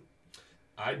published them.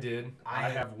 I did. I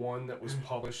have one that was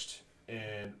published,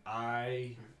 and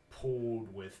I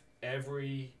pulled with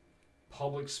every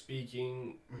public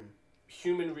speaking,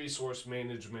 human resource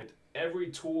management, every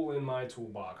tool in my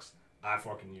toolbox. I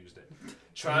fucking used it.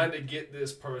 Trying to get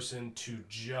this person to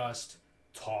just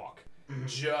talk.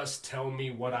 Just tell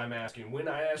me what I'm asking. When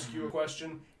I ask you a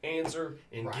question, answer,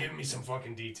 and give me some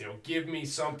fucking detail. Give me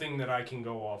something that I can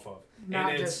go off of.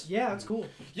 Not just, that's cool.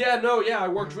 Yeah, no, I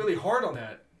worked really hard on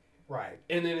that. Right.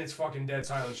 And then it's fucking dead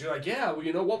silence. You're like, yeah, well,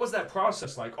 you know, what was that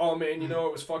process like? Oh, man, you know,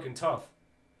 it was fucking tough.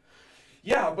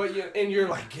 Yeah, but you're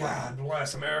like, God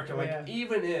bless America. Like,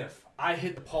 even if I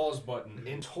hit the pause button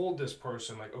and told this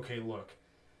person, like, okay, look,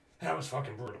 that was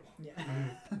fucking brutal. Yeah.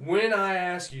 when I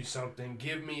ask you something,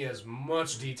 give me as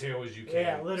much detail as you can.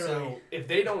 Yeah, literally. So if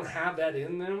they don't have that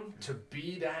in them to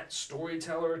be that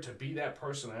storyteller, to be that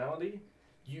personality,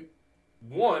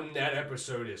 that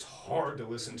episode is hard to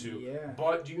listen to. Yeah.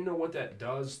 But do you know what that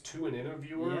does to an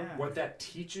interviewer? Yeah. What that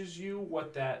teaches you?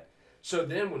 So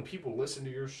then when people listen to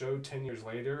your show 10 years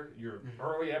later, your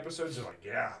early episodes are like,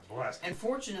 yeah, blessed. And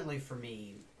fortunately for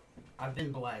me, I've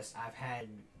been blessed. I've had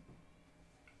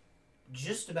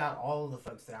just about all of the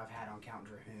folks that I've had on Count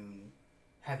Drahoon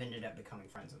have ended up becoming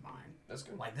friends of mine. That's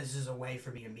good. Like, this is a way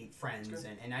for me to meet friends,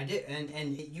 and I did,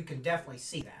 and you can definitely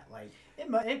see that. Like,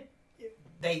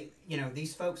 they,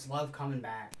 these folks love coming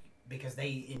back because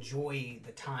they enjoy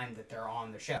the time that they're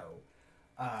on the show.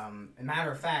 As a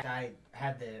matter of fact, I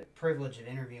had the privilege of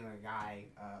interviewing a guy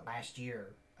last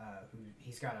year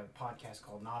he's got a podcast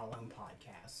called Not Alone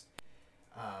Podcast.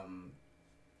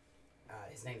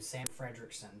 His name's Sam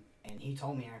Fredrickson, and he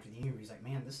told me after the interview, he's like,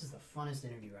 "Man, this is the funnest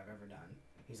interview I've ever done."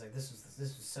 He's like, "This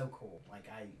was so cool. Like,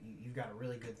 you've got a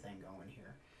really good thing going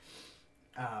here."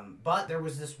 But there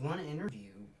was this one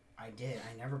interview I did.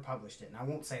 I never published it, and I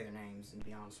won't say their names. And to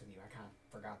be honest with you, I kind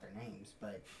of forgot their names,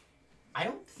 but I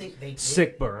don't think they did.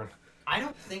 Sick burn. I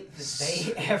don't think that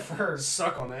they ever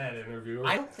suck on that interviewer.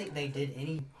 I don't think they did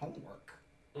any homework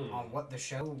on what the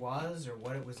show was or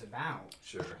what it was about.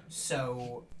 Sure.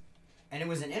 So, and it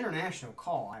was an international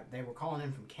call. They were calling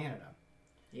in from Canada.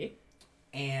 Yeah.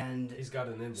 And he's got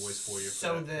an invoice for you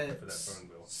for that phone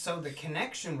bill. So the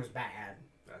connection was bad.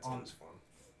 That sounds fun.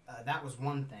 That was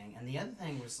one thing, and the other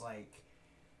thing was like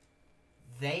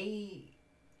they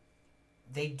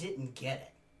didn't get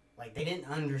it. Like, they didn't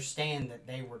understand that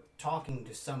they were talking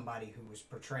to somebody who was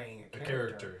portraying a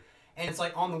character. And it's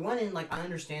like, on the one end, like, I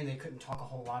understand they couldn't talk a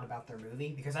whole lot about their movie,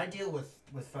 because I deal with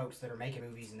folks that are making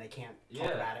movies and they can't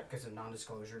talk about it because of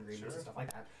non-disclosure agreements and stuff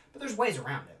like that. But there's ways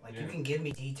around it. Like, you can give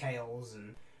me details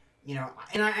and,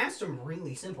 and I asked them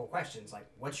really simple questions, like,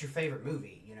 what's your favorite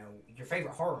movie? Your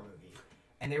favorite horror movie?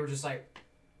 And they were just like,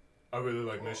 I really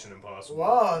like Mission Impossible.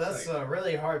 Whoa, that's a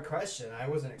really hard question. I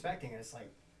wasn't expecting it. It's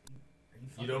like,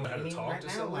 you don't know how to talk to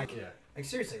someone? Like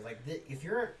seriously, like, if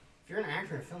you're an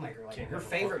actor and a filmmaker, like, your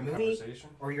favorite movie,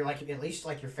 or you're like, at least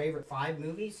like your favorite 5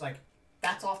 movies, like,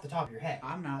 that's off the top of your head.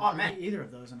 I'm not either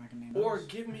of those, and I can name Or those.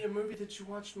 give me a movie that you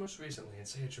watched most recently and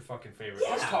say it's your fucking favorite.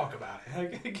 Yeah. Let's talk about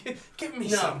it. Give me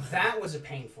something. That was a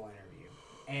painful interview,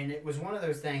 and it was one of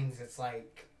those things. It's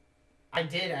like, I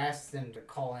did ask them to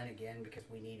call in again because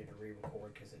we needed to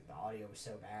re-record because the audio was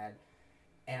so bad.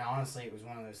 And honestly, it was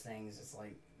one of those things. It's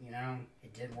like,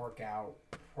 it didn't work out.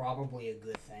 Probably a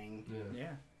good thing.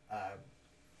 Yeah.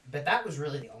 But that was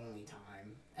really the only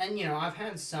time. And, I've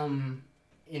had some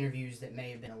interviews that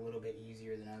may have been a little bit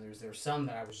easier than others. There were some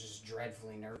that I was just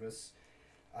dreadfully nervous.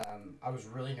 I was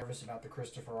really nervous about the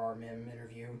Christopher R. Mim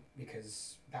interview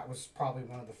because that was probably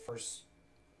one of the first...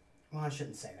 Well, I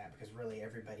shouldn't say that because really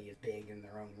everybody is big in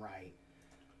their own right.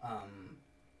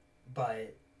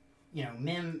 But...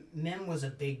 Mim was a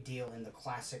big deal in the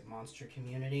classic monster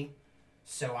community,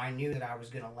 so I knew that I was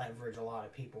going to leverage a lot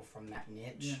of people from that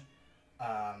niche.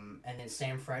 Yeah. And then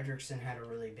Sam Fredrickson had a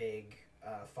really big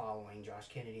following. Josh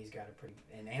Kennedy's got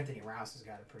and Anthony Rouse has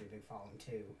got a pretty big following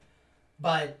too.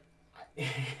 But,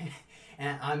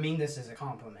 and I mean this as a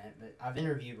compliment, but I've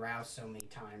interviewed Rouse so many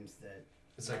times that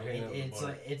it's like and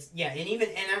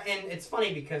it's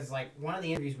funny because like one of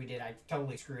the interviews we did, I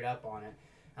totally screwed up on it.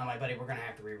 I'm like, buddy, we're going to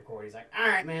have to re-record. He's like, all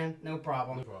right, man, no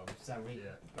problem. No problem. So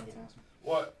That's awesome.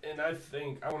 Well, and I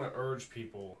think I want to urge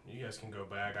people, you guys can go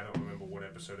back. I don't remember what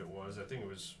episode it was. I think it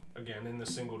was, again, in the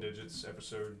single digits,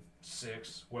 episode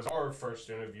 6, was our first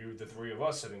interview, the 3 of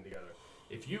us sitting together.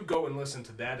 If you go and listen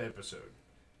to that episode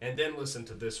and then listen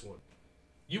to this one,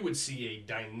 you would see a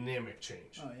dynamic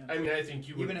change. Oh, yeah. I mean, I think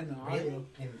you would... Even in the audio.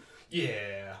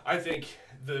 Yeah, I think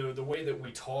the way that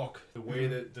we talk, the way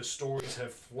that the stories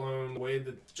have flown, the way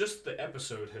that just the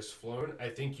episode has flown, I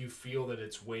think you feel that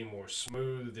it's way more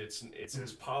smooth. It's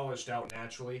as polished out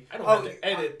naturally. I don't have to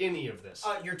edit any of this.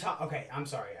 Okay, I'm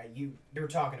sorry. You were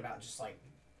talking about just like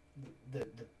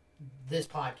this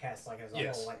podcast like as a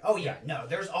whole. Like, no,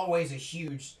 there's always a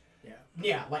huge.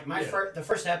 Yeah, like the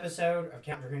first episode of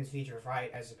Count Drahoon's Feature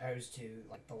Fright, as opposed to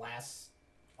like the last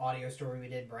audio story we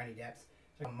did, Briny Depth.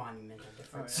 A monumental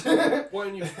difference. Well,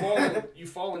 and you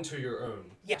fall into your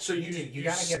own. Yeah, so you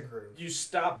gotta get a groove. You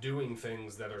stop doing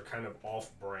things that are kind of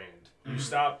off-brand. You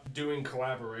stop doing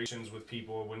collaborations with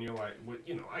people when you're like,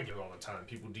 I get it all the time.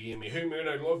 People DM me, hey man,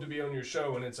 I'd love to be on your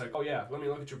show, and it's like, oh yeah, let me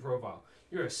look at your profile.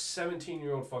 You're a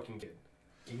 17-year-old fucking kid.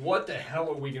 what the hell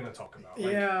are we gonna talk about?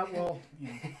 Like, Yeah, well, yeah.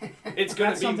 it's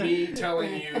gonna That's be something- me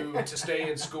telling you to stay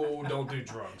in school, don't do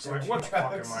drugs. Like, what the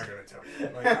fuck am I gonna tell you?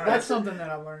 Like, all right. That's something that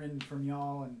I've learned from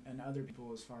y'all and other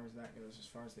people as far as that goes, as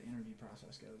far as the interview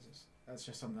process goes. That's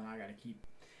just something I got to keep.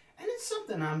 And it's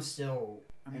something I'm still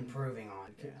improving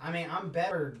on. Yeah. I mean, I'm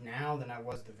better now than I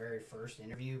was the very first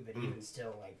interview, but even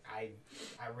still, like, I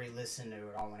re-listen to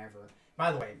it all whenever.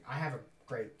 By the way, I have a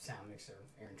great sound mixer,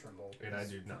 Aaron Trimble. And I He's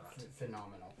do not.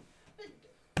 Phenomenal.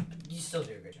 You still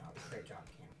do a good job. Great job,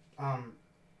 Cam.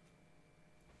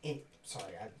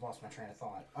 Sorry, I lost my train of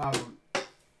thought.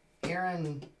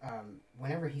 Aaron,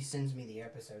 whenever he sends me the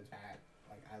episodes back,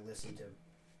 like, I listen to,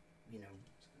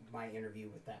 my interview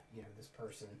with that, this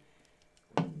person.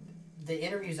 The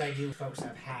interviews I do with folks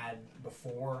I've had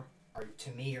before are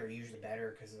usually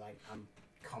better because, like, I'm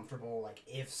comfortable. Like,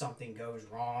 if something goes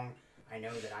wrong, I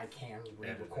know that I can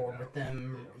re-record with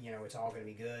them. It's all going to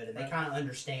be good, and they kind of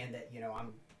understand that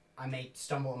I may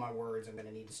stumble on my words. I'm going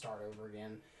to need to start over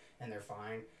again, and they're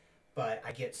fine. But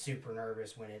I get super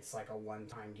nervous when it's like a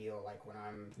one-time deal, like when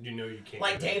I'm you can't.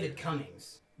 like David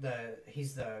Cummings.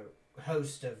 He's the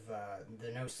host of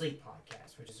the No Sleep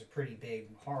podcast, which is a pretty big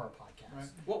horror podcast. Right.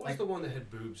 What was the one that had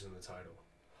boobs in the title?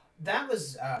 That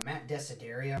was Matt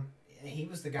Desideria. He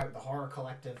was the guy with the Horror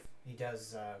Collective. He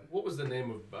does. What was the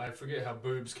name of? I forget how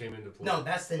boobs came into play. No,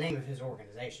 that's the name of his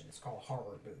organization. It's called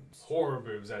Horror Boobs. Horror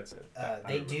boobs. That's it.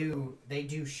 They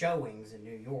do showings in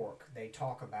New York. They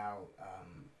talk about.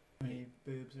 How many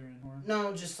boobs are in horror?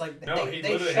 No, just like No, they he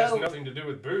literally show, has nothing to do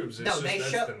with boobs. It's No, just, they that's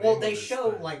show. the name Well, of they his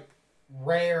show thing. like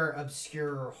rare,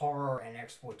 obscure horror and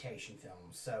exploitation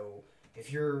films. So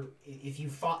if you're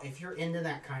into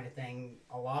that kind of thing,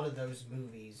 a lot of those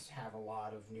movies have a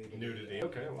lot of nudity and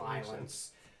Okay, well, makes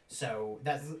violence. So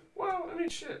that's. Well, I mean,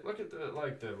 shit. Look at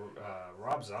the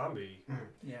Rob Zombie.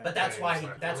 Yeah. But that's Yeah, why it's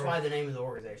like, that's why the name of the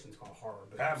organization is called Horror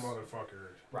Boobs. That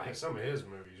motherfucker. Right. In some of his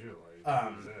movies, you're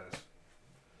like, Jesus.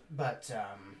 But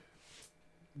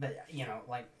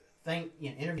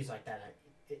interviews like that,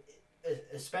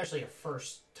 especially a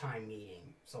first time meeting.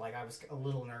 So like I was a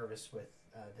little nervous with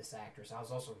this actress. I was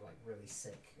also like really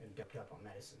sick and doped up on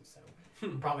medicine, so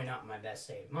probably not in my best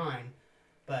state of mind.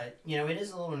 But it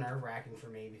is a little nerve wracking for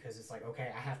me because it's like, okay,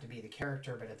 I have to be the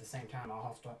character, but at the same time,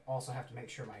 I'll also have to make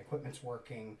sure my equipment's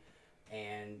working,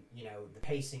 and the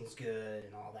pacing's good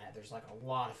and all that. There's like a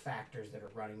lot of factors that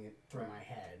are running through my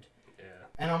head. Yeah.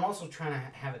 And I'm also trying to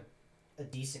have a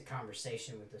decent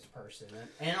conversation with this person.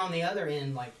 And on the other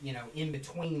end, like, in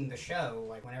between the show,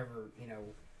 like whenever,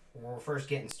 we're first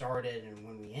getting started and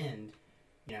when we end,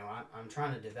 I'm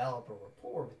trying to develop a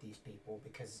rapport with these people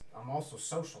because I'm also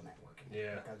social networking.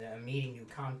 Yeah. Like, I'm meeting new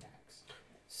contacts.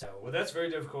 So. Well, that's very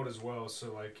difficult as well.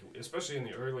 So, like, especially in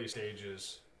the early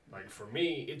stages, like, for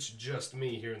me, it's just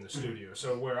me here in the studio.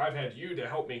 So, where I've had you to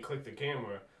help me click the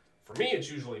camera, for me,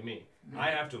 it's usually me.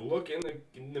 I have to look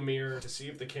in the mirror to see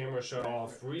if the camera shut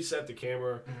off, reset the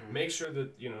camera, make sure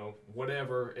that,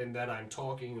 whatever, and that I'm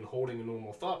talking and holding a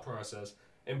normal thought process.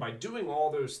 And by doing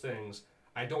all those things,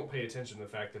 I don't pay attention to the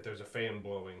fact that there's a fan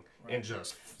blowing and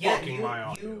just fucking my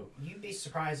audio. You'd be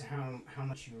surprised how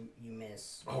much you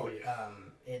miss. Oh, yeah.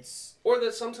 It's... Or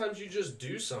that sometimes you just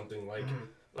do something like...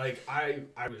 Like,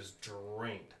 I was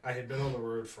drained. I had been on the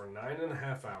road for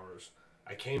 9.5 hours.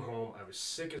 I came home. I was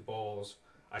sick as balls.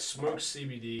 I smoked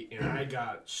CBD, and I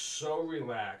got so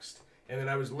relaxed. And then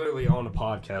I was literally on a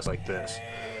podcast like this.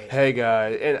 Hey,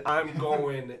 guys. And I'm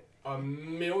going a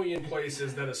million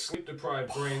places that a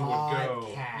sleep-deprived brain would go.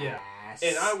 Yeah.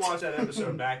 And I watched that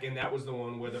episode back, and that was the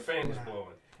one where the fan was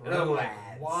blowing. And I'm like,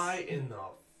 why in the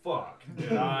fuck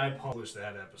did I publish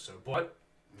that episode? But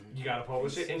you got to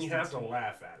publish it, and you have to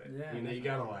laugh at it. Yeah, you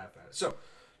got to laugh at it. So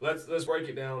let's break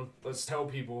it down. Let's tell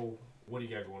people, what do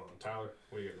you got going on? Tyler,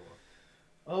 what do you got going on?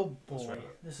 Oh boy,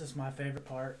 this is my favorite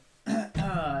part.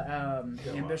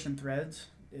 Ambition Threads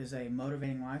is a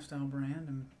motivating lifestyle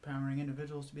brand empowering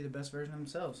individuals to be the best version of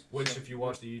themselves. Which, if you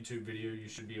watch the YouTube video, you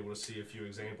should be able to see a few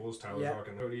examples. Tyler's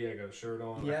rocking a hoodie. I got a shirt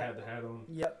on. I had the hat on.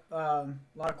 Yep. A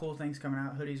lot of cool things coming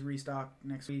out. Hoodies restock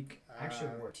next week. I actually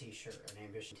wore a t-shirt, an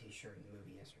Ambition t-shirt in the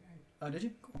movie yesterday. Oh, did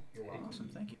you? Cool. You're welcome. Awesome.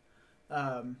 Thank you.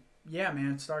 Yeah,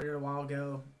 man. Started a while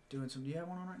ago doing some... Do you have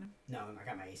one on right now? No, I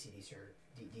got my ACD shirt.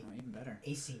 Oh, even better.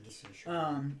 ACDC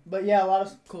shirt. But yeah, a lot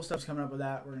of cool stuff's coming up with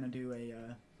that. We're going to do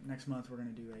next month we're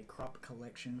going to do a crop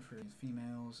collection for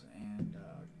females, and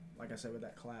like I said, with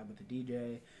that collab with the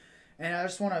DJ. And I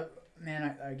just want to,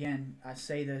 man, I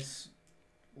say this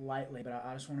lightly, but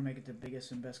I just want to make it the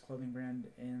biggest and best clothing brand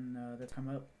that's come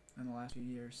up in the last few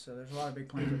years. So there's a lot of big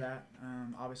plans with that.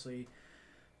 Obviously,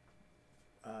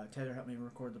 Taylor helped me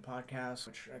record the podcast,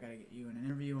 which I got to get you an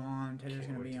interview on. Taylor's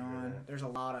going to be on. That. There's a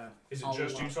lot of... Is it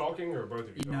just you talking or both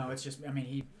of you talking? No, it's just... I mean,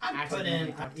 he I put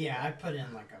in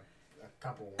like a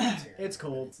couple words here. It's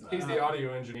cool. He's the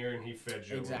audio engineer, and he fed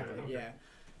you. Exactly, Okay. yeah.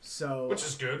 So... Which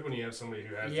is good when you have somebody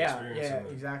who has experience Yeah, in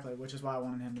it. exactly, which is why I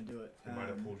wanted him to do it. He might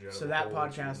have pulled you out So of that the hole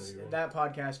that you knew you were.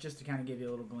 podcast, just to kind of give you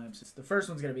a little glimpse, the first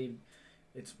one's going to be...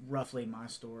 It's roughly my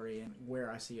story and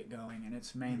where I see it going, and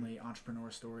it's mainly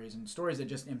entrepreneur stories and stories that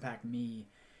just impact me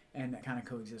and that kind of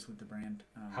coexist with the brand.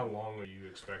 How long are you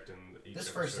expecting each This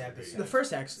first to be? episode? The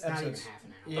first It's not even episode's... half an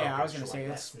hour. Yeah, Okay, I was going to sure. say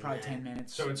Less it's than probably that. 10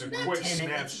 minutes. So it's a Not quick 10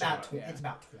 minutes. snapshot. It's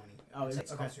about 20. Oh, It's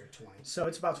okay. closer to 20. So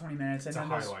it's about 20 minutes. It's and a then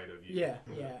there's- highlight of you. Yeah,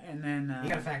 and then... You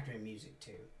got to factor in music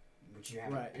too, which you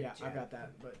haven't. Right, yeah, picked I yet. got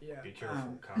that, but yeah. Be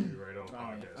careful, copyright on the Oh,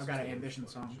 podcast. yeah. I've got an It's ambition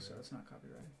too song, much, so yeah. it's not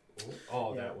copyrighted.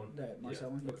 Oh, Yeah, that one. That Marcel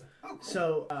one. Okay. Oh, cool.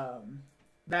 So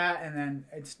that, and then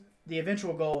it's the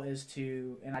eventual goal is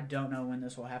to, and I don't know when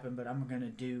this will happen, but I'm going to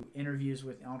do interviews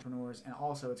with entrepreneurs, and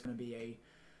also it's going to be a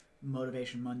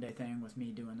Motivation Monday thing with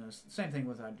me doing those. Same thing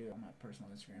with what I do on my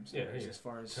personal Instagram stories, Yeah. as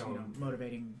far as Tell them.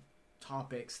 motivating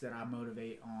topics that I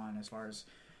motivate on, as far as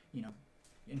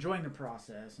enjoying the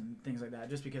process and things like that.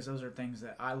 Just because those are things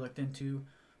that I looked into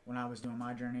when I was doing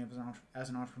my journey as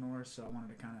an entrepreneur, so I wanted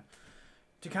to kind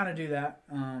of do that.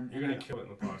 You're going to kill it in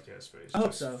the podcast space. I hope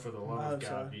Just so. For the I love hope of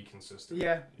God, so. be consistent.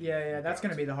 Yeah. That's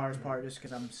going to be the hardest part, just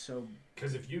because I'm so...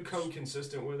 Because if you come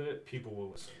consistent with it, people will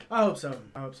listen. I hope so.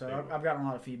 They will. I've gotten a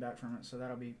lot of feedback from it, so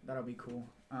that'll be cool.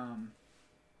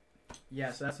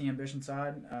 So that's the ambition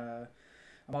side.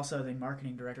 I'm also the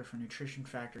marketing director for Nutrition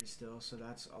Factory still, so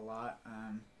that's a lot.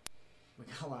 We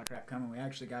got a lot of crap coming. We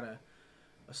actually got a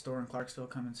store in Clarksville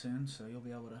coming soon, so you'll be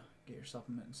able to get your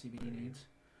supplement and CBD needs.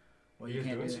 Well, You guys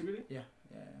can't doing do CBD? that. Yeah.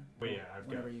 Well, yeah, I've got...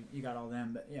 Whenever you got all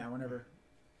them, but yeah, whenever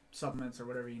supplements or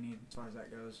whatever you need as far as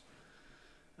that goes.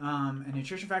 And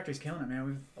Nutrition Factory's killing it, man.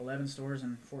 We've 11 stores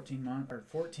in 14 months, or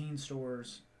 14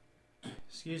 stores.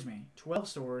 Excuse me, 12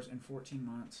 stores in 14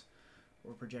 months.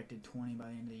 We're projected 20 by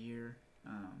the end of the year.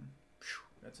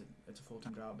 It's a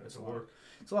full-time job, but It's it's a a lot. work.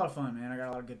 It's a lot of fun, man. I got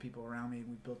a lot of good people around me.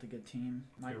 We built a good team.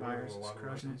 Mike You're learning Byers a is lot of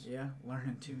crushing it. lessons. Yeah,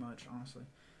 learning too much, honestly.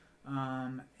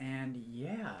 And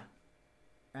yeah,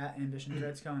 at Ambition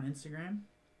Dreadsco on Instagram,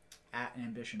 at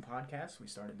Ambition Podcast. We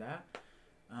started that.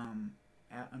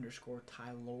 At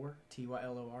 _Tylor,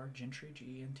 Tylor, Gentry,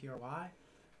 Gentry.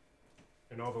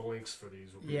 And all the links for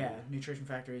these will be... Yeah, Nutrition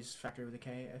Factory's Factory with a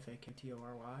K, Faktory.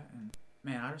 And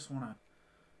man, I just want to.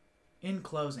 In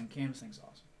closing, Canvas thing's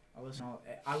awesome.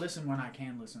 I listen when I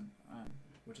can listen,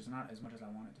 which is not as much as I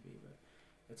want it to be, but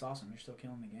it's awesome. You're still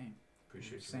killing the game.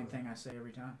 Appreciate you. Same brother. thing I say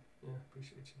every time. Yeah,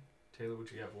 appreciate you. Taylor,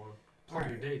 what you got for him? All Plug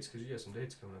right. your dates, because you got some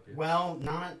dates coming up here. Well,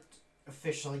 not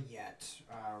officially yet.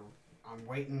 I'm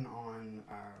waiting on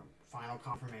final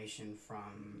confirmation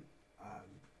from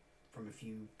a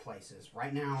few places.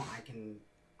 Right now,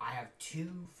 I have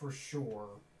 2 for sure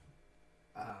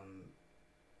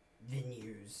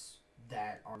venues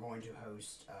that are going to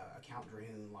host a Count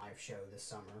Drahoon live show this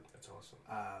summer. That's awesome.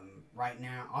 Right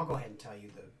now, I'll go ahead and tell you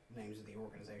the names of the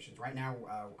organizations. Right now,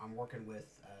 I'm working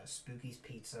with Spooky's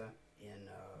Pizza in.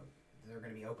 They're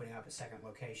going to be opening up a second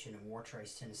location in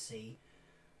Wartrace, Tennessee.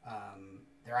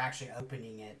 They're actually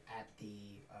opening it at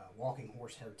the Walking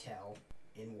Horse Hotel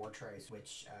in Wartrace,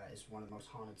 which is one of the most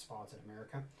haunted spots in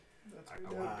America.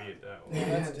 I wouldn't be at that one.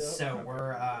 Yeah, that's dope.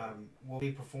 So we'll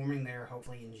be performing there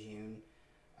hopefully in June.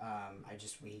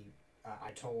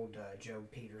 I told Joe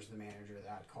Peters, the manager,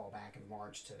 that I'd call back in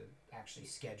March to actually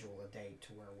schedule a date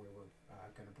to where we were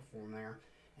going to perform there.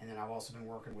 And then I've also been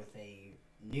working with a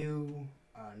new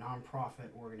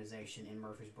nonprofit organization in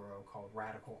Murfreesboro called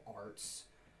Radical Arts,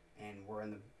 and we're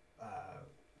in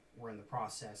the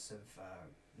process of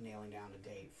nailing down a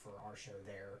date for our show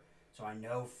there. So I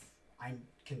know I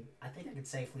think I can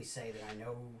safely say that I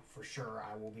know for sure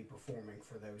I will be performing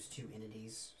for those 2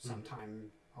 entities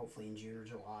sometime, hopefully in June or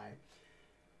July.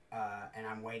 And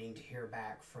I'm waiting to hear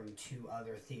back from 2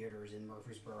 other theaters in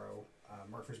Murfreesboro,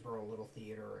 Murfreesboro Little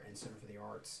Theater and Center for the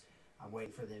Arts. I'm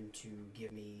waiting for them to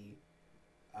give me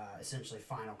essentially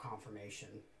final confirmation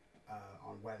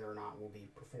on whether or not we'll be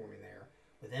performing there.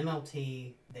 With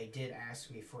MLT, they did ask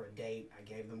me for a date. I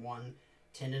gave them one.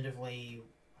 Tentatively,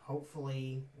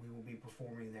 hopefully, we will be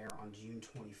performing there on June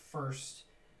 21st,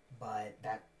 but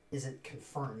that isn't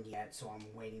confirmed yet, so I'm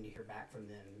waiting to hear back from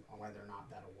them on whether or not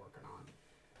that'll work or not.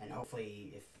 And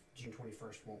hopefully, if June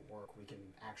 21st won't work, we can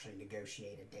actually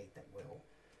negotiate a date that will.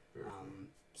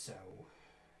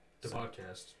 The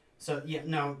podcast. So, yeah,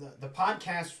 no, the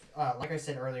podcast, like I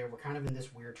said earlier, we're kind of in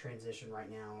this weird transition right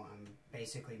now. I'm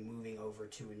basically moving over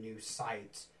to a new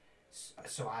site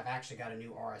So I've actually got a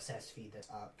new RSS feed that's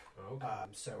up. Okay.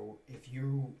 So if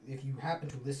you happen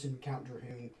to listen to Count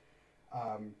Drahoon,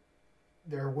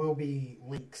 there will be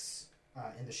links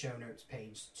in the show notes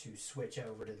page to switch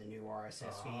over to the new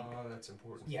RSS feed. Oh, that's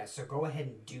important. Yeah, so go ahead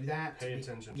and do that. Pay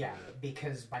attention to that.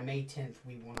 Because by May 10th,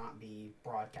 we will not be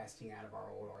broadcasting out of our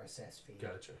old RSS feed.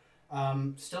 Gotcha.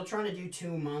 Still trying to do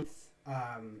 2 a month,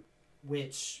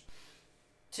 which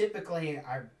typically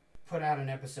I put out an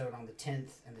episode on the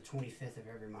 10th and the 25th of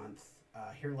every month.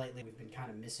 Here lately, we've been kind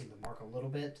of missing the mark a little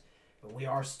bit, but we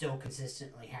are still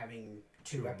consistently having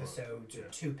two episodes or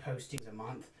 2 postings a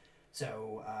month.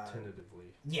 So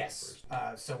tentatively. Yes.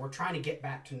 So we're trying to get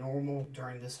back to normal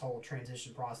during this whole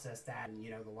transition process. That and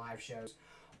the live shows.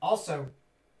 Also,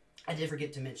 I did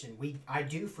forget to mention I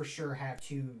do for sure have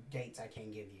 2 dates I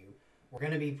can give you. We're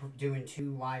going to be doing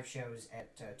 2 live shows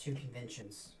at 2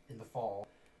 conventions in the fall.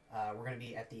 We're going to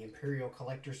be at the Imperial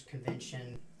Collectors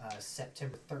Convention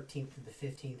September 13th through the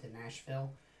 15th in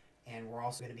Nashville. And we're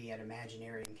also going to be at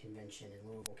Imaginarium Convention in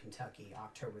Louisville, Kentucky,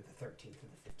 October the 13th through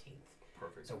the 15th.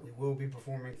 Perfect. So we will be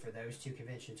performing for those 2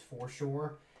 conventions for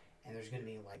sure. And there's going to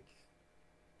be like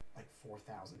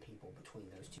 4,000 people between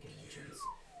those 2 conventions.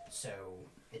 So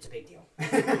it's a big deal.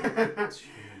 That's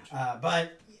huge.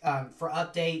 But for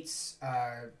updates,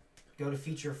 go to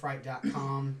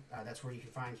featurefright.com. That's where you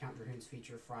can find Count Drahoon's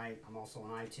Feature Fright. I'm also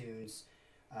on iTunes,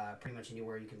 pretty much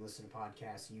anywhere you can listen to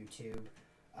podcasts, YouTube,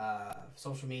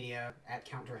 social media, at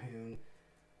Count Drahoon,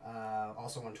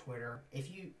 also on Twitter. If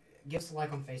you give us a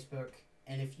like on Facebook,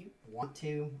 and if you want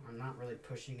to, I'm not really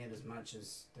pushing it as much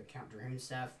as the Count Drahoon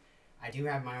stuff. I do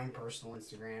have my own personal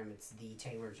Instagram. It's the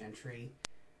Tylor Gentry.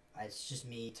 It's just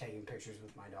me taking pictures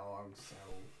with my dog, so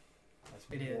that's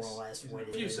more or less what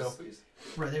it is. A few selfies.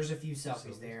 Right, there's a few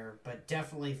selfies there, but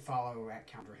definitely follow at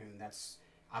Count Drahoon.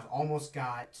 I've almost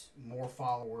got more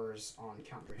followers on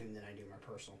Count Drahoon than I do my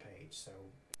personal page, so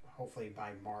hopefully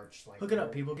by March, hook it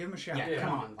up, people. Give him a shout. Yeah,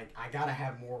 come on. I gotta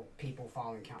have more people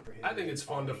following Count Drahoon. I think it's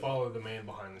fun to follow the man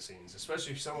behind the scenes,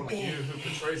 especially someone like you who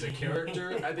portrays a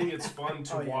character. I think it's fun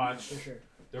to watch for sure.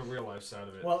 the real life side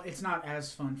of it. Well, it's not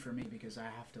as fun for me because I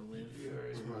have to live.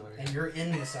 And you're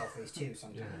in the selfies too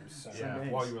sometimes. So. Yeah,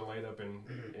 while you were laid up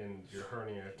in your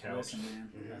hernia couch. Listen, man,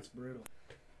 that's brutal.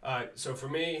 So for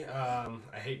me,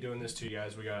 I hate doing this to you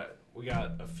guys. We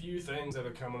got a few things that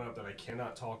are coming up that I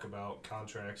cannot talk about.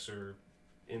 Contracts are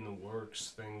in the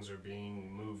works. Things are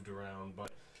being moved around, but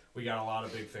we got a lot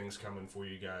of big things coming for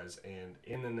you guys. And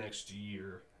in the next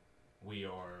year, we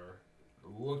are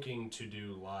looking to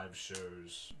do live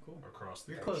shows across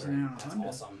the country. Closing in on a That's hundo.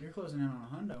 awesome. You're closing in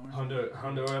on a hundo.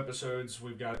 Hundo episodes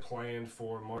we've got planned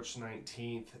for March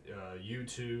 19th. You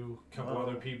two, a couple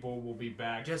other people will be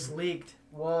back. Just leaked.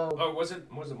 Whoa. Oh, was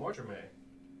it March or May?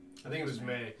 I think it was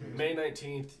May. May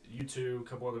 19th, you two, a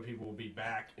couple other people will be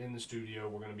back in the studio.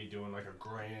 We're going to be doing like a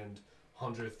grand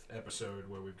 100th episode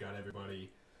where we've got everybody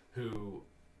who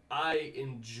I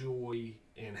enjoy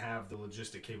and have the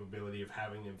logistic capability of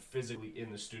having them physically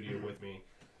in the studio with me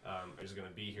is going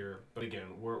to be here. But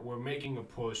again, we're making a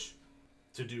push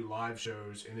to do live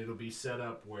shows, and it'll be set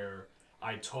up where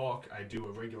I talk, I do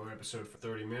a regular episode for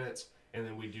 30 minutes, and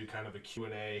then we do kind of a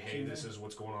Q&A. Hey, this is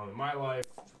what's going on in my life.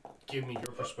 Give me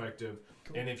your perspective.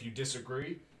 And if you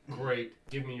disagree, great.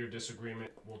 Give me your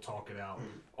disagreement. We'll talk it out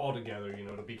all together.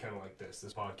 It'll be kind of like this.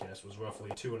 This podcast was roughly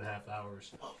 2.5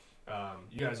 hours.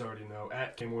 You guys already know,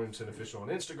 at Cam Williamson Official on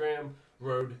Instagram,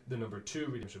 Road, the number 2,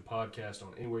 Redemption Podcast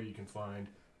on anywhere you can find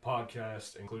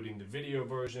podcasts, including the video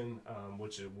version,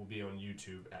 which it will be on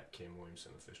YouTube at Cam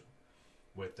Williamson Official.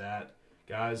 With that,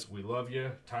 guys, we love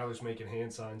you. Tyler's making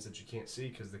hand signs that you can't see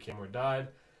because the camera died.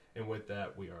 And with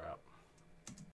that, we are out.